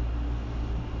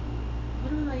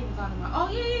 What am I even talking about?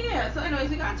 Oh, yeah. So, anyways,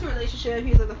 we got into a relationship.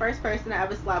 He was the first person I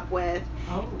ever slept with.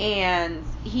 Oh. And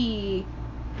he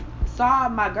saw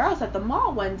my girls at the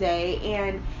mall one day,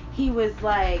 and he was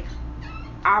like,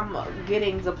 I'm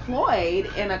getting deployed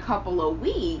in a couple of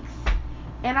weeks,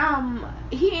 and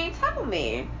he ain't telling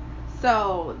me.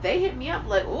 So they hit me up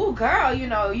like, ooh, girl, you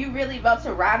really about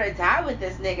to ride or die with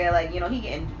this nigga. Like,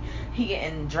 he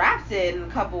getting drafted in a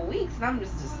couple weeks. And I'm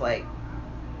just like,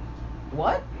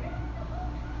 what?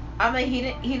 I'm like, he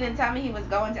didn't tell me he was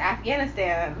going to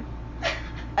Afghanistan.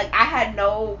 Like, I had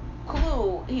no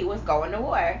clue he was going to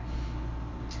war.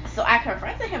 So I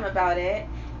confronted him about it,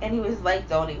 and he was like,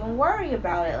 don't even worry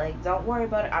about it. Like, don't worry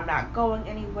about it. I'm not going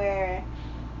anywhere.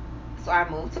 So I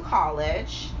moved to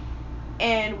college,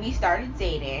 and we started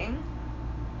dating.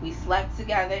 We slept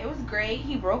together. It was great.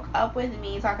 He broke up with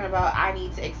me, talking about I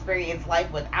need to experience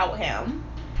life without him.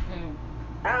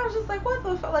 And I was just like, what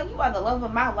the fuck? Like, you are the love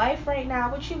of my life right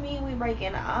now. What you mean we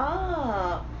breaking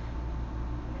up?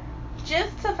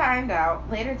 Just to find out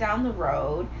later down the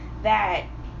road that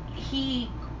he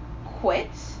quit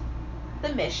the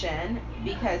mission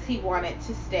because he wanted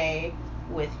to stay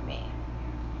with me.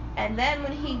 And then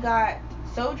when he got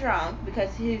so drunk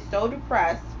because he was so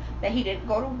depressed that he didn't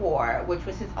go to war, which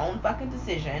was his own fucking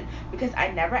decision, because I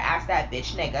never asked that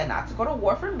bitch nigga not to go to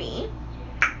war for me,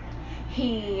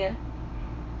 he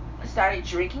started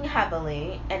drinking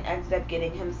heavily and ended up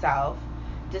getting himself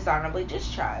dishonorably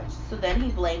discharged. So then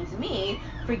he blamed me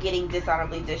for getting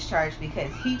dishonorably discharged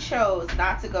because he chose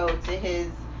not to go to his,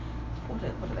 what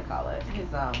do they call it, his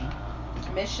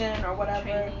mission or whatever.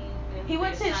 Training, he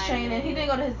went to his training. He didn't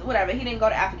go to his whatever. He didn't go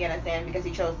to Afghanistan because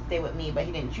he chose to stay with me, but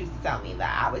he didn't choose to tell me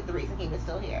that I was the reason he was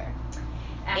still here.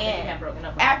 After And he had broken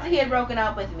up. After he had broken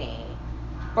up with me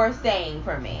for staying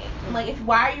for me. Like,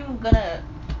 why are you gonna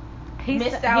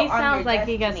miss out on your sounds like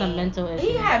he got destiny? some mental issues.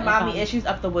 He had mommy issues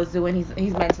up the wazoo, and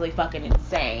he's mentally fucking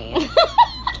insane.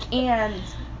 And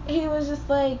he was just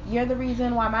like, you're the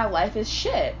reason why my life is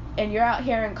shit, and you're out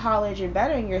here in college and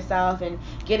bettering yourself and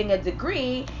getting a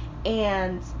degree,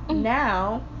 and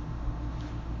now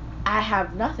I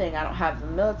have nothing. I don't have the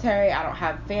military. I don't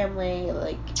have family.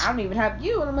 Like, I don't even have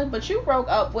you. And I'm like, but you broke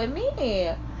up with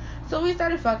me. So we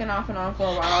started fucking off and on for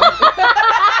a while.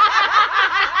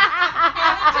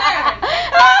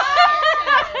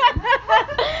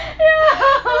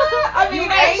 I mean,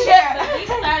 we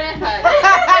started hugging.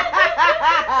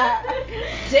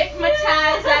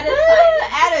 Dickmatized at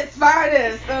its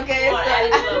finest. Okay, Or at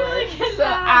its lowest. so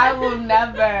I will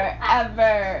never,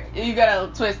 ever. You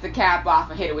gotta twist the cap off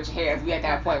and hit it with your hands. We at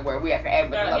that point where we have to end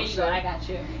with love shit. I got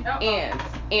you. And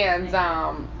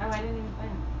Oh, I didn't even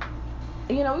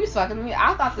play. he was fucking with me.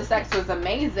 I thought the sex was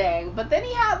amazing, but then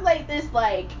he had like this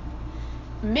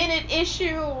minute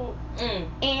issue.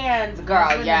 And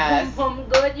girl, yes. Boom,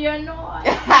 good, you're not.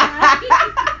 The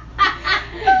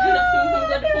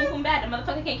poom poom bad. The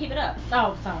motherfucker can't keep it up.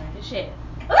 Oh, sorry. The shit.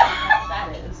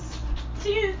 That is.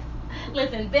 She's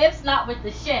listen. Bib's not with the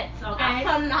shits. Okay.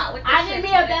 I'm not with the I shits. didn't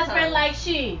need a best friend like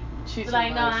she. She's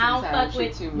like, no, I don't fuck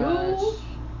with too you. much.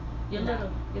 You're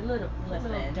little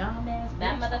Listen, dumb ass.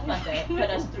 that motherfucker put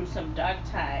us through some dark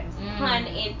times. Pun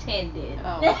intended.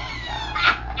 Oh my god.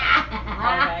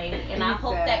 Alright. And I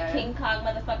hope that Sad. King Kong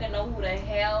motherfucker know who the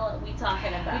hell we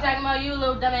talking about. We talking about you,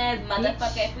 little dumbass Motherfucker,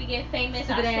 bitch. if we get famous,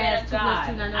 I Stupid swear ass to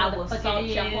God, I will fuck salt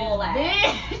it your is, whole ass.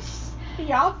 bitch.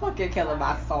 Y'all fucking killing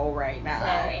my soul right now.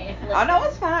 Sorry. Oh no,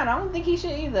 it's fine. I don't think he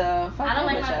should either. Fuck I don't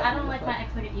that like bitch my ass I don't like nigga. my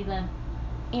ex nigga either.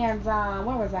 And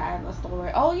where was I in the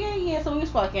story? Oh yeah. So we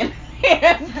was fucking.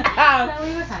 And, So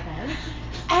we were talking.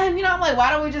 and I'm like, why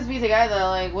don't we just be together?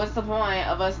 Like, what's the point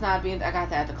of us not being? I got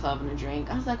that at the club and a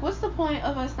drink. I was like, what's the point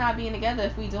of us not being together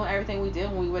if we doing everything we did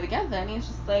when we were together? And he's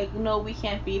just like, no, we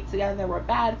can't be together. We're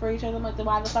bad for each other. I'm like, then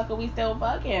why the fuck are we still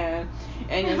fucking? And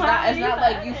it's not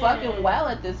like you fucking well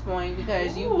at this point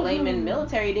because you blaming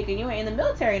military dick and you ain't in the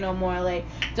military no more. Like,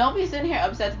 don't be sitting here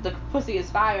upset that the pussy is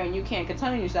fire and you can't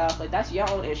contain yourself. Like, that's your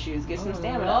own issues. Get some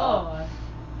stamina up.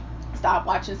 Stop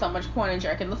watching so much porn and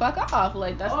jerking the fuck off.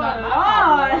 Like, that's not my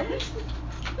problem.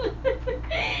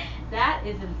 That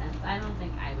is intense. I don't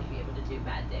think I would be able to do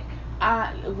bad dick.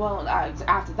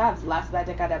 After that, it's the last bad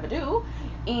dick I'd ever do.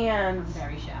 And I'm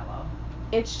very shallow.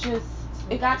 it's just,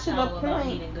 it got to the point.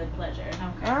 Needing good pleasure.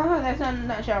 Okay. That's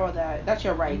not shallow with that. That's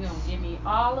your right. You're gonna give me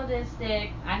all of this dick.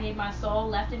 I need my soul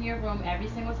left in your room every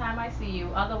single time I see you.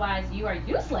 Otherwise, you are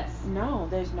useless. No,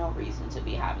 there's no reason to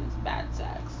be having bad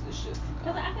sex. It's just.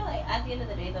 Because I feel like at the end of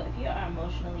the day, though, if you are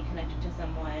emotionally connected to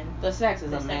someone, the sex is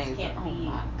the sex amazing. can't Oh be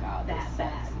my god, the that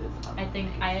sex bad. is amazing. I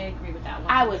think I agree with that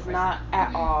one. I was not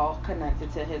at all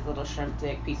connected to his little shrimp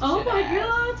dick piece of Oh shit my ass.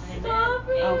 god, stop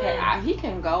it. Okay, he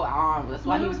can go on. That's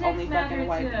why he was Little only dicks fucking matter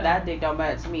white. too. That dick don't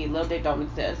matter to me. Little dick don't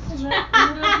exist.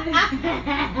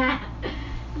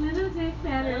 Little dick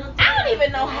matters. I don't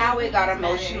even know how it got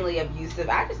emotionally abusive.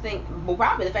 I just think, well,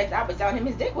 probably the fact that I was telling him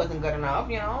his dick wasn't good enough,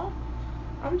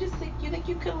 I'm just like, you think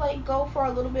you could, like, go for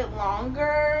a little bit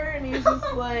longer? And he's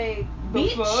just like, the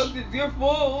fuck? It's your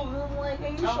fault. And I'm like, are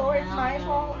you sure it's my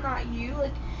fault, not you?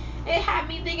 Like, it had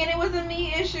me thinking it was a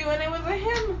me issue and it was a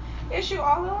him issue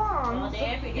all along. All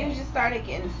day, every day. He just started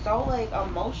getting so, like,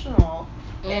 emotional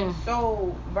and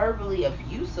so verbally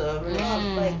abusive. And it's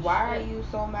just like, why are you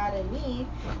so mad at me?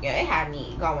 It had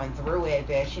me going through it,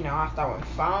 bitch. I was throwing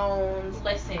phones.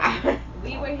 Listen,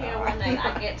 we were here one night.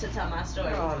 I get to tell my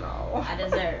story. Oh, no. I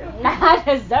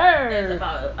deserve. There's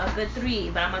about a good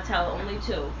 3, but I'm going to tell only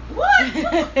 2. What?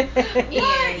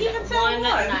 And Even tell one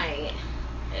one. night,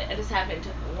 this happened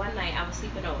one night, I was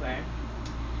sleeping over,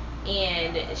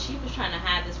 and she was trying to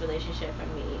have this relationship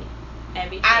from me.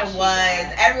 Everyone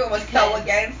was so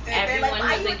against it. Everyone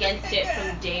was against it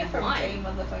from day From one.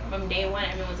 From day one,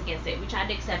 everyone was against it. We tried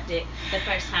to accept it the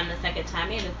first time, the second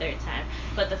time, and the third time.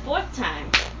 But the fourth time,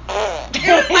 it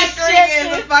was like 3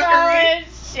 years of fuckery.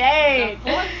 Shade.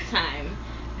 the fourth time,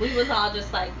 we was all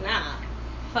just like, nah,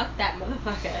 fuck that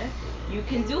motherfucker. You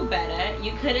can do better.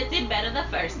 You could have did better the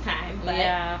first time, but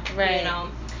yeah, right.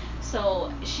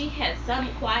 So she had some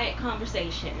quiet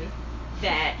conversation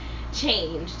that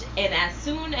changed, and as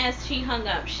soon as she hung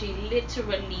up, she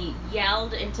literally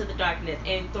yelled into the darkness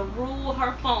and threw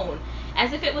her phone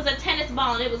as if it was a tennis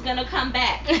ball and it was gonna come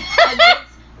back against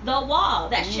the wall.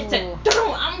 That shit said,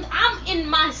 I'm in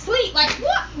my sleep, like,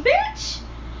 what, bitch?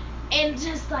 And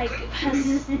just like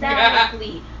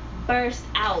hysterically burst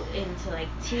out into like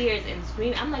tears and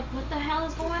screaming. I'm like, what the hell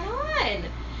is going on?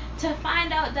 To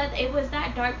find out that it was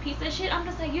that dark piece of shit, I'm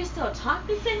just like, you're still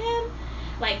talking to him?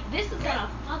 Like, this is gonna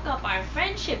fuck up our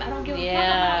friendship. I don't give a fuck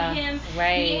about him.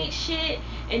 Right. He ain't shit.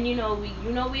 And we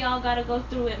all gotta go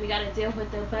through it. We gotta deal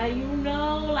with it. But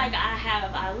like,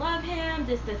 I love him.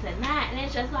 This and that. And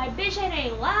it's just like, bitch, it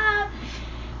ain't love.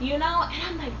 And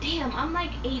I'm like, damn, I'm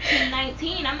like 18,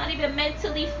 19. I'm not even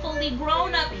mentally fully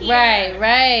grown up here.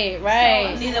 Right.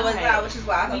 So, neither was I, which is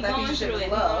why I thought that piece of shit was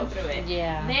love. Through it.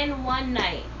 Yeah. Then one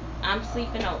night, I'm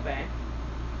sleeping over.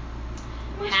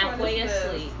 Halfway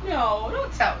asleep. No,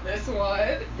 don't tell this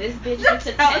one. This bitch Don't gets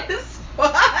a tell text. this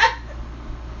one.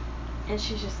 And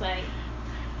she's just like,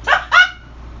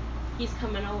 he's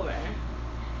coming over.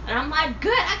 And I'm like,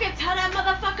 good, I can tell that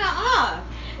motherfucker off.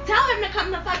 Tell him to come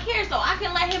the fuck here so I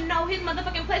can let him know his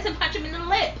motherfucking place and punch him in the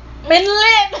lip.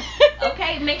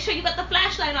 Okay, make sure you got the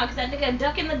flashlight on because that nigga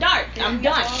duck in the dark. I'm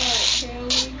done. Here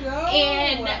we go.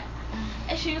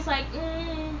 And she was like,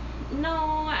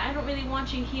 no, I don't really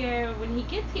want you here when he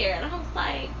gets here. And I was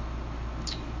like,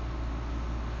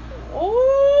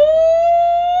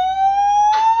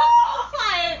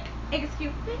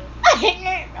 excuse me?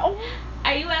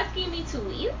 Are you asking me to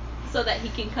leave so that he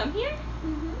can come here?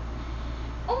 Mm-hmm.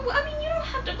 Oh, I mean, you don't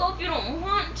have to go if you don't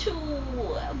want to,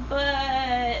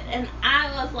 and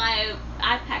I was like,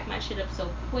 I packed my shit up so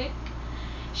quick.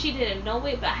 She didn't know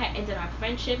it, but I had ended our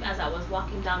friendship as I was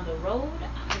walking down the road.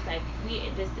 I was like,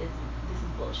 this is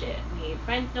bullshit. We ain't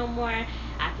friends no more.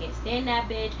 I can't stand that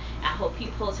bitch. I hope he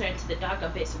pulls her into the dark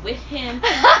abyss with him.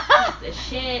 Piece of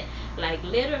shit. Like,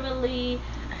 literally,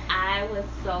 I was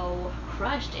so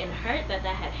crushed and hurt that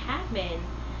had happened.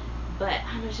 But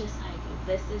I was just like,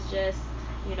 this is just,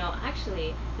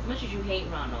 actually, as much as you hate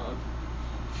Ronald.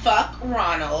 Fuck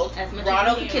Ronald. As much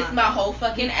Ronald as you could hate kiss my Ronald, whole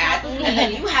fucking he ass. probably- And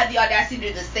then you had the audacity to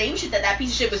do the same shit that piece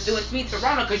of shit was doing to me to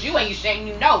Ronald because you ain't ashamed,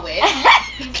 you know it.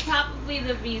 He's probably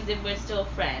the reason we're still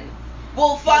friends.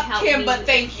 Well, fuck helped him, me but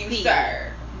thank you, see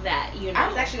sir. That, I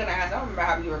was actually gonna ask, I don't remember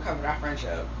how you recovered our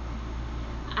friendship.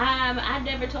 I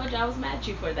never told you I was mad at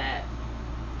you for that.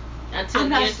 Until I'm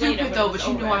not years later, stupid when though, it was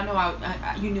but you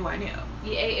over. knew you knew I knew.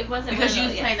 Yeah, it wasn't Because you one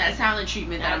was of playing those- that silent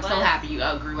treatment that I I'm so was. happy you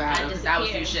outgrew out of. Because that was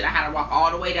some disappeared. shit. I had to walk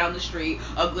all the way down the street,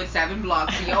 a good 7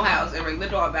 blocks to your house, and ring the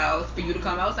doorbells for you to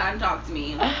come outside and talk to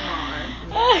me. Like,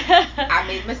 come on. I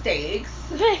made mistakes.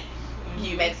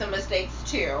 You make some mistakes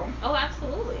too. Oh,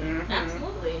 absolutely. Mhm.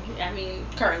 Absolutely. I mean,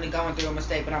 Currently going through a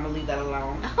mistake, but I'm gonna leave that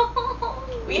alone.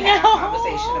 We we had a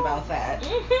conversation about that.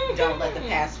 Mhm. Don't let the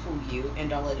past fool you, and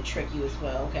don't let it trick you as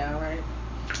well. Okay, all right.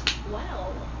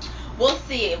 Well, We'll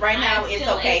see. Right now, I it's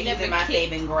still okay. ain't He's never in my kicked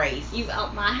saving grace. you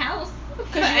out my house.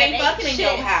 Cause you ain't fucking in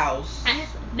your house.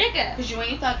 Nigga. Cause you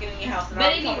ain't fucking in your house, and But I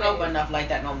ain't coming anyway. over enough like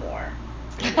that no more.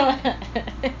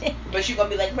 But you gonna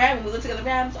be like, Brad, when we live together,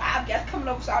 Brad, so I guess coming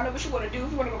over, so I know what you wanna do.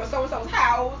 If you wanna go to so and so's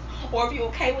house, or if you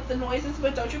okay with the noises,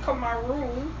 but don't you come in my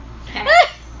room.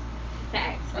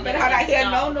 Facts. I better not hear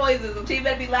no noises. The TV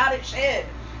better be loud as shit.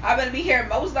 I better be hearing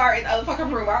Mozart in the other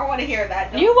fucking room. I don't want to hear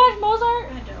that. You watch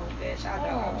Mozart? I don't, bitch. I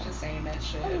don't. I was just saying that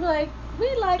shit. I was like,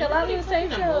 we like a lot of the same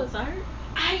shows.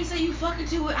 I ain't say you fucking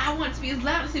to it. I want to be as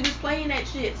loud as he was playing that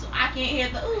shit, so I can't hear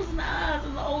the oohs and the ahs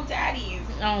and the old daddies.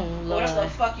 Oh, Lord. Whatever the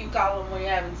fuck you call them when you're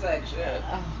having sex, shit.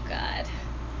 Oh, God.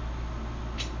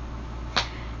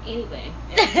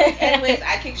 Anyways,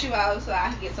 I kicked you out so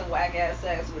I could get some whack ass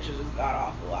sex, which is just god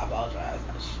awful. I apologize.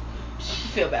 I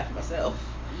feel bad for myself.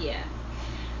 Yeah.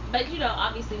 But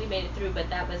obviously we made it through, but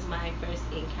that was my first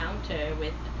encounter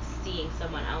with seeing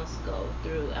someone else go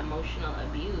through emotional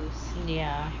abuse.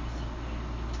 Yeah.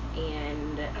 I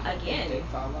And hope that again, dick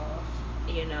fall off.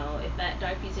 if that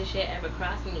dark piece of shit ever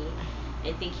crossed me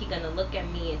and think he gonna look at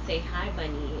me and say hi,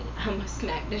 bunny, I'ma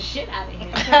smack the shit out of him.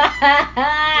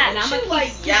 And I'ma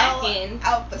keep smacking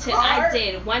out the till car? I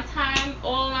did. One time,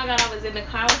 oh my god, I was in the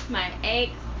car with my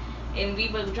ex and we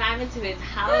were driving to his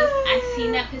house. I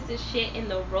seen that piece of shit in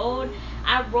the road.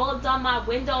 I rolled down my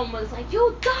window and was like,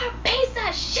 you dark piece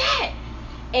of shit.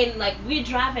 And like we're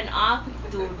driving off,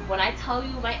 dude. When I tell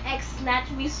you, my ex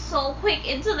snatched me so quick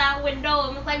into that window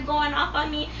and was like going off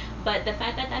on me. But the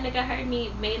fact that nigga heard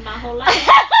me made my whole life. Listen,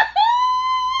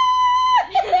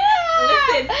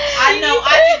 I know.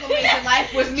 I think what made your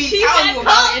life was me telling you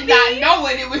about it and not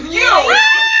knowing it was you.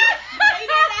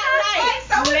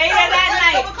 Later that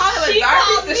night, someone called him a dark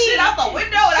piece of shit out the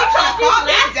window, and I'm trying to calm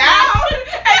him down,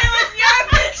 and it was your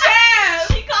bitch ass.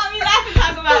 She called me laughing,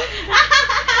 talking about.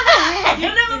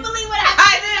 You'll never believe what happened.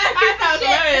 I did.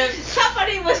 I know.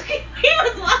 Somebody was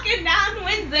walking down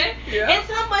Windsor, Yeah. and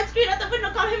someone screamed out the window,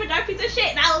 called him a dark piece of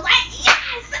shit, and I was like,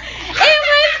 yes, It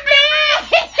was me.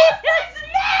 it was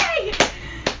me.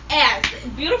 Ass,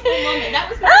 beautiful moment. That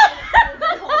was my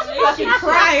Fucking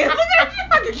crying.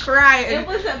 Fucking crying. It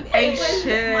was my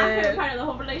favorite part of the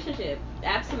whole relationship.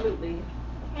 Absolutely.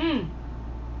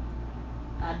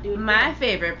 I do. My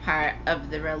favorite part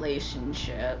of the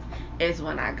relationship is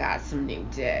when I got some new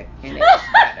dick and it was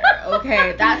better.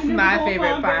 Okay, that's my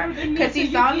favorite part. Because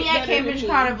he saw me at Cambridge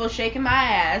Carnival shaking my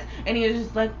ass, and he was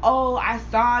just like, oh, I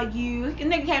saw you. A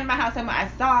nigga came to my house and I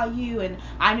saw you, and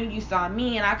I knew you saw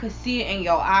me, and I could see it in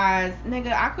your eyes.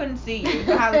 Nigga, I couldn't see you,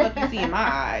 so how the fuck you see in my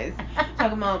eyes?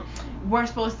 Talking about, we're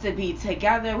supposed to be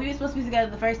together. We were supposed to be together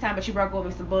the first time, but you broke up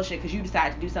with me some bullshit because you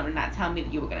decided to do something and not tell me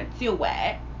that you were going to do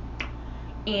it.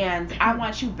 And I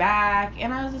want you back.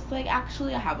 And I was just like,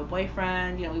 actually, I have a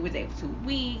boyfriend. We were dating for 2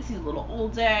 weeks. He's a little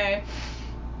older.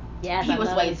 Yes, He was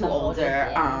way too older.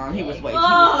 He was way too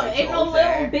older. Little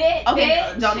bit. Okay,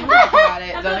 bitch. don't even talk about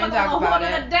it. Don't even That's talk a about whole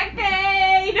it. nother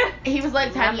decade. He was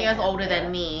like 10 years man. older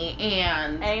than me,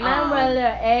 and Ain't nothing but a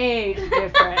little age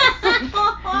difference.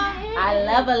 I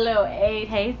love a little age.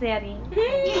 Hey, Sadie.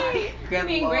 Good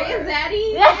mean Lord.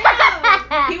 granddaddy?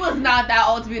 He was not that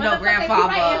old to be no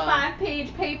grandfather. You writing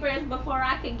 5-page papers before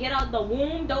I could get out the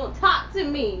womb. Don't talk to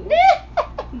me.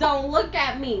 Don't look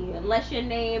at me unless your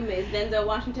name is Denzel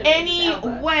Washington.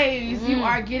 Anyways, you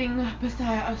are getting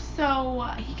beside us. So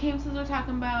he came to the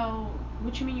talking about,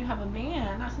 what you mean you have a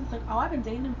man? I was just like, oh, I've been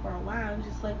dating him for a while. And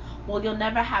just like, well, you'll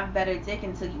never have better dick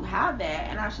until you have it.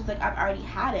 And I was just like, I've already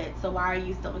had it, so why are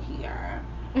you still here?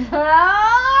 Listen,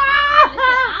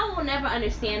 I will never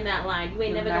understand that line. You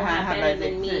ain't never gonna have better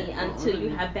than me until you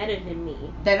have better than me.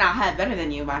 Then I'll have better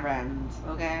than you, my friends.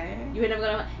 Okay? You ain't never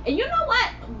gonna. And you know what,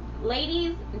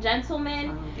 ladies,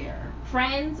 gentlemen, Oh dear.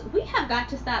 friends, we have got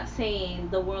to stop saying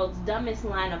the world's dumbest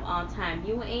line of all time.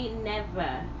 You ain't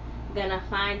never gonna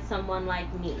find someone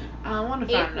like me. I want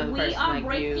to find another If we person are like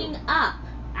breaking you. up,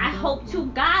 I hope to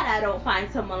God I don't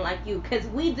find someone like you, because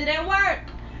we didn't work.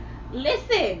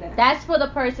 Listen. That's for the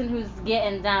person who's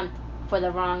getting dumped for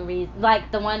the wrong reason.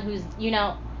 Like the one who's, you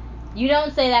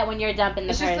don't say that when you're dumping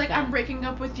the It's person. just like, I'm breaking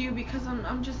up with you because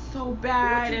I'm just so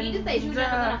bad. What you need to say is you're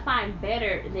never gonna find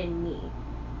better than me.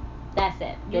 That's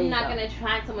it. You're not gonna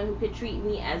find someone who could treat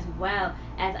me as well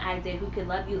as I did, who could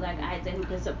love you like I did, who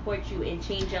can support you and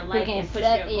change your life and push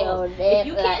your goals. If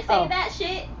you can't say that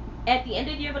shit at the end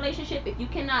of your relationship, if you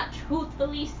cannot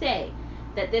truthfully say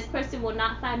that this person will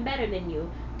not find better than you,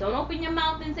 don't open your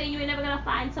mouth and say you ain't never gonna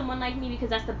find someone like me, because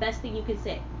that's the best thing you can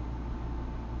say.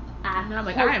 I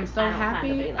am so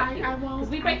happy I won't. Because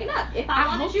we breaking up. If I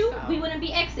wanted you, we wouldn't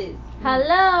be exes.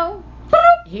 Hello.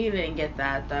 He didn't get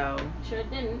that though. Sure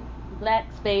didn't. Black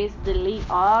space, delete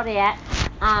all that.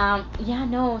 Yeah,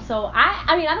 no. So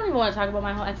I mean, I don't even want to talk about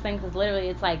my whole ex thing because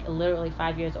it's like literally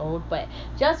 5 years old. But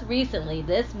just recently,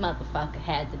 this motherfucker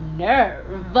had the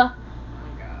nerve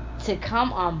to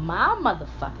come on my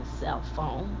motherfucking cell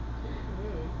phone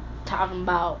talking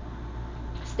about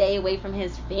stay away from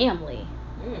his family.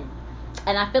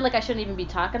 And I feel like I shouldn't even be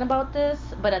talking about this,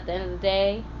 but at the end of the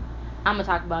day, I'm gonna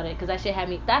talk about it because that shit had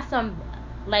me. That's some,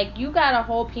 like, you got a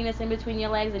whole penis in between your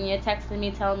legs and you're texting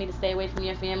me telling me to stay away from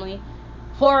your family.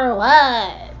 For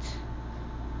what?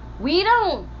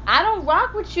 I don't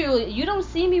rock with you. You don't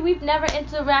see me. We've never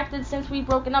interacted since we've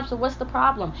broken up. So what's the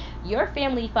problem? Your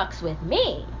family fucks with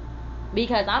me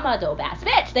because I'm a dope ass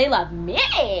bitch. They love me.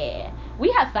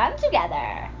 We have fun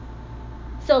together.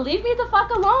 So leave me the fuck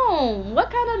alone.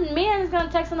 What kind of man is gonna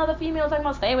text another female talking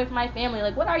about stay away from my family?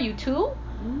 Like, what are you, 2?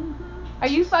 Are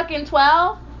you fucking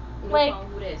 12? No like, phone,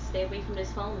 who this? Stay away from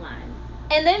this phone line.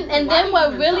 And then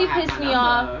what really pissed me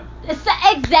off?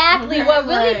 Exactly. What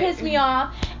really pissed me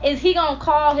off is he gonna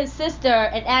call his sister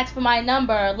and ask for my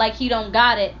number like he don't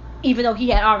got it, even though he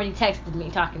had already texted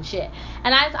me talking shit.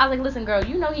 And I was like, listen, girl,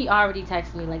 you know he already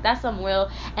texted me. Like, that's some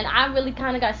real. And I really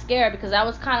kind of got scared because that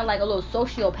was kind of like a little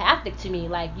sociopathic to me.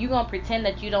 Like, you gonna pretend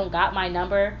that you don't got my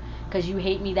number because you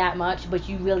hate me that much, but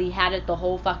you really had it the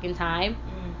whole fucking time.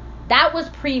 That was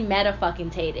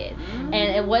premeditated.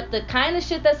 And what the kind of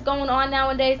shit that's going on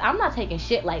nowadays, I'm not taking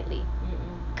shit lightly.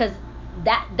 Because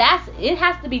that's it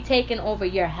has to be taken over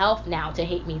your health now to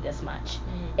hate me this much.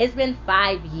 It's been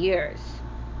 5 years.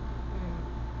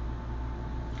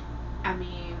 I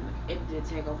mean, it did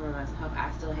take over my mental health.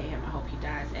 I still hate him. I hope he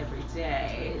dies every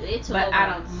day. It took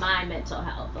over my mental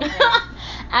health. Okay?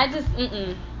 I just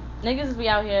niggas be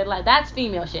out here like, that's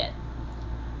female shit.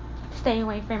 Stay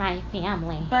away from my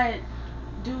family. But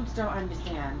dudes don't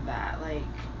understand that. Like,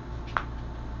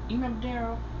 you remember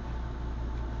Daryl?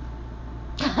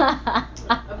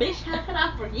 Bitch, how could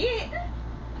I forget?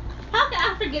 How could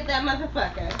I forget that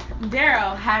motherfucker?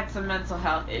 Daryl had some mental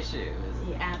health issues.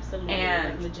 He absolutely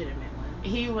And like legitimate ones.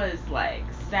 He was like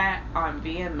set on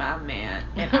being my man,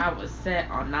 and I was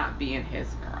set on not being his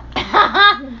girl.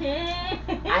 I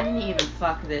didn't even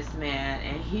fuck this man,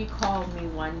 and he called me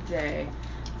one day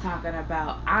talking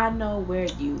about, I know where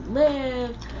you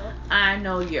live, I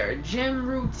know your gym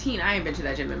routine. I ain't been to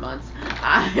that gym in months.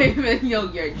 I even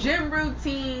know your gym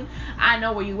routine. I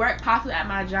know where you work, possibly at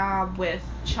my job with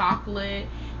chocolate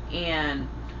and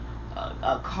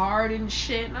a card and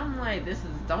shit. And I'm like,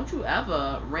 don't you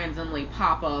ever randomly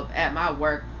pop up at my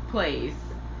workplace.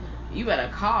 You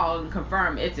better call and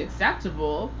confirm it's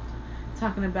acceptable.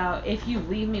 Talking about, if you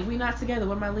leave me, we not together,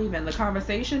 when am I leaving? The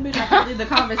conversation, bitch. I can't leave the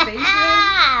conversation.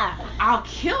 I'll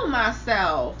kill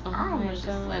myself. I was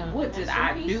just like, what did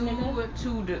I do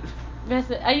to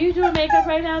the... Are you doing makeup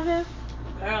right now, Viv?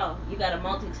 Girl, you gotta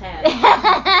multitask.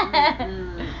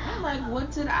 I'm like,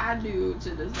 what did I do to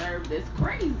deserve this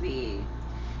crazy?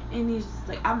 And he's just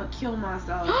like, I'm gonna kill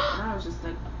myself. And I was just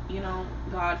like,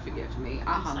 God forgive me.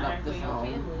 I hung up the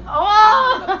phone. I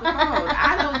hung up the phone.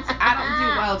 I don't do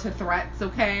well to threats,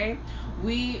 okay?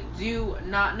 We do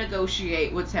not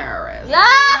negotiate with terrorists. I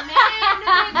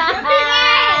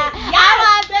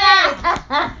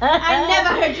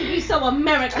never heard you be so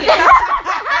American.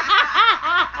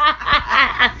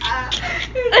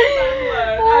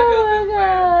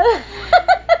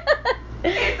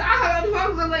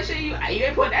 You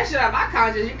ain't put that shit on my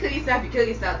conscience. You kill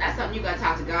yourself, That's something you gotta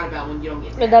talk to God about when you don't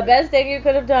get that. The best thing you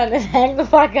could have done is hang the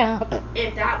fuck up.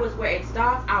 If that was where it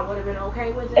stopped, I would have been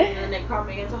okay with it. And then they called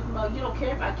me and talking about, you don't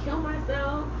care if I kill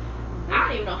myself. I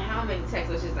don't even know how many text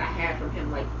messages I had from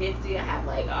him, like 50. I had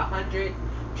like 100,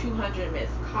 200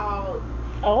 missed calls.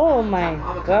 Oh my I'm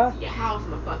gonna come god. to your house.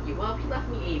 I'm gonna fuck you up. He left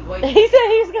me a voice. He said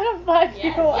he's gonna fuck Yes, you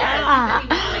yes, up. He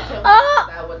said he was gonna kill me because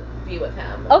I wouldn't be with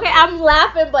him. Okay, I'm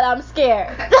laughing, but I'm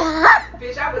scared.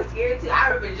 Bitch, I was scared too. I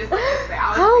remember just like yesterday. I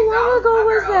was How big long dog, ago my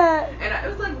was girl. that? And it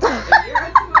was like what, a year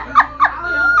or two ago.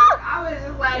 I was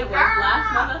just like, It was girl. last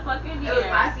motherfucking year. It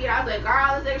was last year. I was like,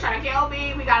 girl, this nigga trying to kill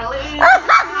me. We gotta leave.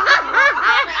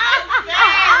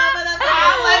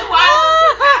 I'm like, why does this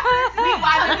keep happening to me?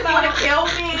 Why does he want to kill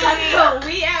me? So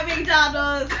we at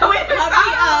McDonald's. Hurry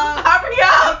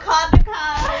up. Called the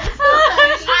cops.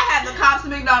 I had the cops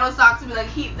at McDonald's talk to me like,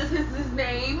 this is his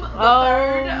name. The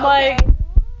third. My. Okay.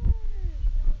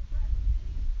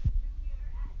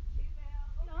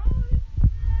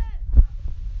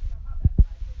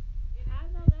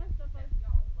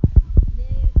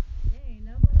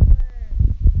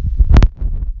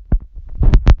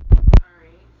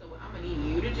 Alright, so what I'm gonna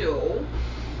need you to do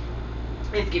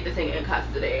is get this thing in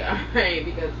custody, alright?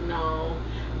 Because no.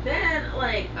 Then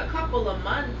like a couple of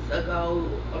months ago,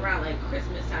 around like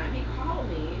Christmas time, he called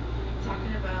me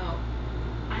talking about,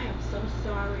 I am so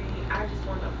sorry. I just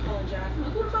want to apologize. I'm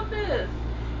like, who the fuck this?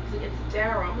 He's like, it's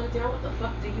Daryl. I'm like, Daryl, what the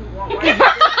fuck do you want? Why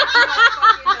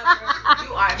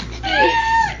you are sick.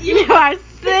 You are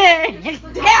sick.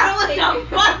 Daryl, what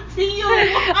the fuck do you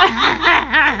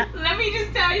want? Let me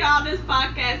just tell y'all this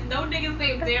podcast, no niggas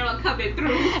named Daryl coming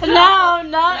through. So No.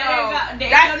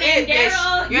 That's it,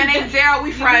 bitch. Your name's Daryl.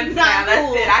 We friends now.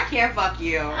 That's it. I can't fuck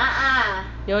you.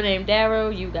 Your name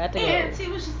Daryl, you got to go. And he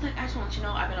was just like, I just want you to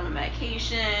know I've been on my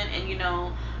medication,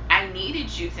 and I needed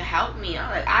you to help me. I'm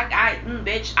like,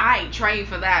 bitch, I ain't trained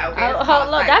for that. Okay,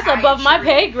 Look, that's above my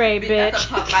pay grade, bitch. That's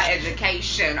above my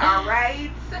education. All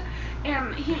right.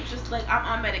 And he was just like, I'm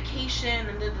on medication,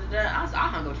 and I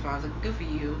hung up the phone. I was like, good for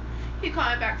you. He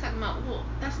called me back talking about, well,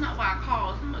 that's not why I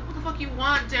called. I'm like, what the fuck you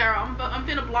want, Daryl? I'm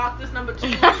finna block this number too.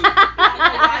 I don't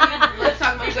know why you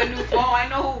talking about you got a new phone. I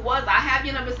know who it was. I have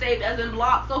your number saved as in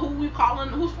blocked. So who you calling?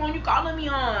 Whose phone you calling me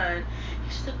on?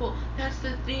 She's like, well, that's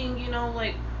the thing,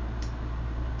 like,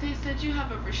 they said you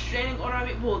have a restraining order on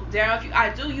me. Well, Daryl, if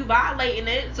I do, you violating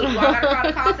it. So do I gotta call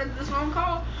the contact this phone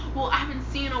call? Well, I've been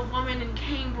seeing a woman in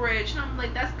Cambridge, and I'm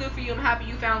like, that's good for you. I'm happy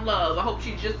you found love. I hope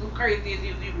she's just as crazy as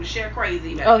you. You can share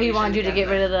crazy. Oh, he wanted you to get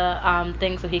rid of the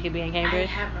thing so he could be in Cambridge.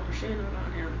 I have no restraining order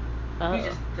on him.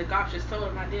 Oh. The cops just told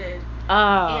him I did.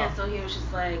 Oh. And so he was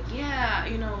just like, yeah,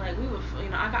 like we were,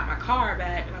 I got my car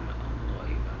back, and I'm like, oh Lord,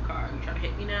 you got a car? You trying to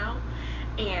hit me now?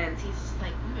 And he's just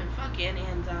like, we've been fucking,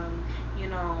 and I'm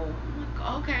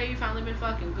like, okay, you finally been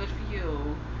fucking, good for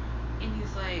you. And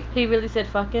he's like, he really said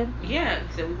fucking? Yeah,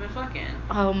 he said we've been fucking.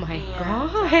 Oh my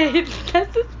god,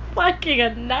 this is fucking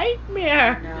a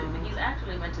nightmare. No, he's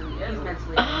actually mentally ill. He's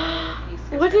mentally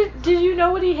ill. What did you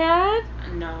know what he had?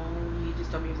 No, he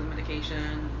just told me he was on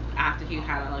medication after he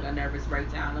had a nervous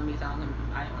breakdown of me telling him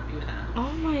I didn't want to be with him.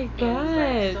 Oh my god.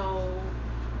 And he's like, so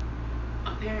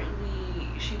apparently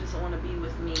she doesn't want to be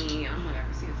with me. I'm like, I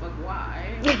can see the fuck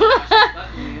why.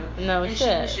 No and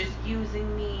shit. she was just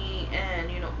using me, and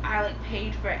I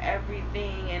paid for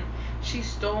everything, and she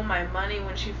stole my money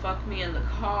when she fucked me in the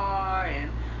car,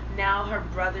 and now her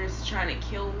brother's trying to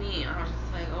kill me. And I was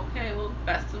just like, okay, well,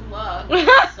 best of luck.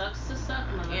 Sucks to suck,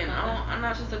 motherfucker. And I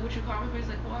was just like, what you call me for? He's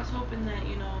like, well, I was hoping that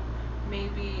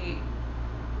maybe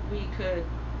we could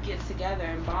get together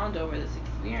and bond over this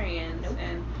experience. Nope.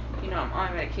 And I'm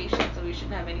on medication, so we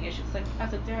shouldn't have any issues. Like, I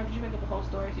said, Darren, did you make up a whole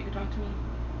story so you could talk to me?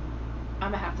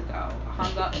 I'm gonna have to go. I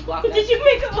hung up and blocked that. Did you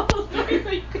make up a whole story so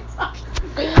you could talk to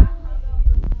me?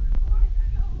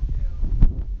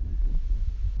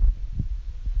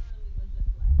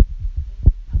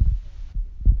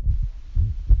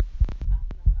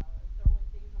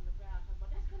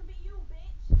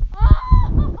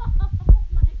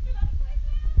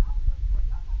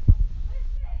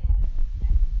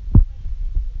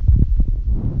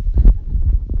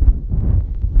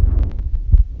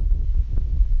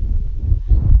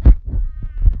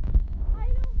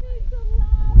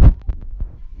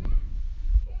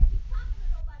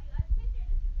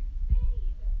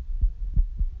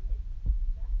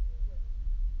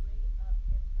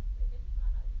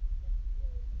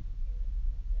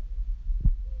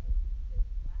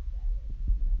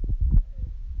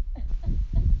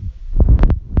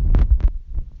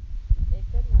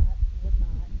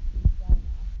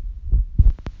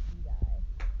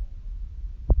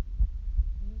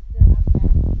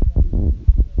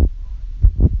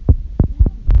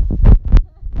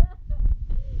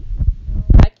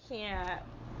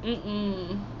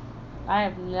 I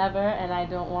have never, and I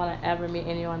don't want to ever meet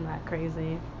anyone that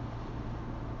crazy.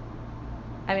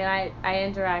 I mean, I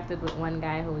interacted with one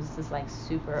guy who was just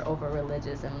super over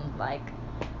religious and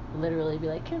literally be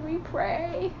like, can we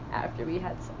pray after we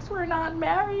had sex? We're not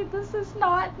married. This is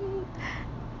not.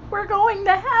 We're going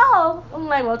to hell. I'm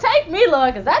like, well, take me,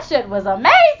 Lord, because that shit was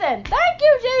amazing. Thank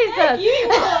you, Jesus. Thank you,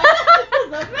 Lord. That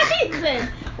was amazing.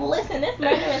 Listen, this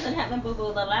murder isn't heaven, boo-boo.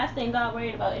 The last thing God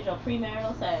worried about is your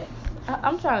premarital sex.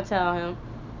 I'm trying to tell him.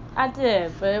 I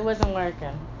did, but it wasn't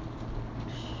working.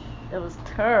 It was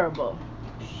terrible.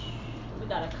 We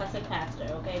got a cussing pastor,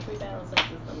 okay? Premarital sex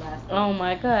is the last thing. Oh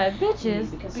my God, bitches You need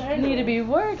to be concerned need to with. be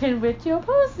working with your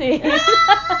pussy.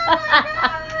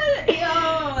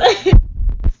 Yo,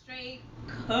 straight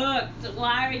cooked.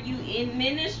 Why are you in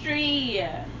ministry?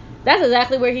 That's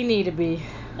exactly where he need to be.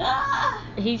 Ah.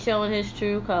 He's showing his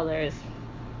true colors.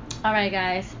 All right,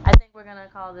 guys. I think we're gonna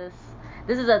call this.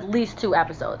 This is at least 2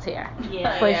 episodes here.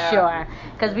 Yeah. For Yeah. sure.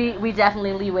 Because we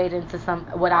definitely leewayed into some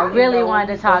what I didn't really know wanted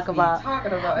what to talk we were about.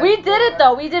 talking about We did it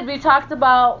anymore. though. We talked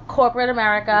about corporate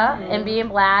America Mhm. and being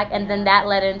black, and then Yeah. that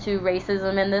led into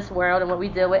racism in this world and what we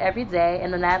deal with every day,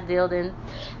 and then that dealt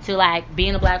into like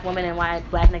being a black woman and why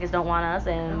black niggas don't want us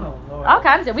and Oh, Lord. all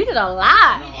kinds of shit. We did a I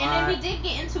lot. mean, and then we did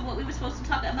get into what we were supposed to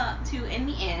talk about too in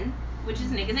the end, which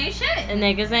is niggas ain't shit. And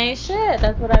niggas ain't shit.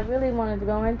 That's what I really wanted to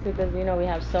go into because you know we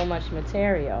have so much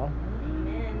material.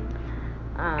 Amen.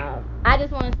 I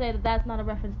just want to say that that's not a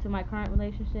reference to my current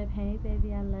relationship. Hey,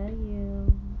 baby, I love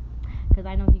you. Because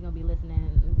I know he's gonna be listening.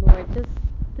 Lord, this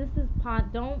is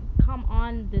don't come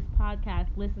on this podcast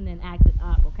listening acting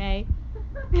up, okay?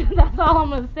 That's all I'm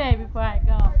gonna say before I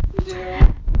go.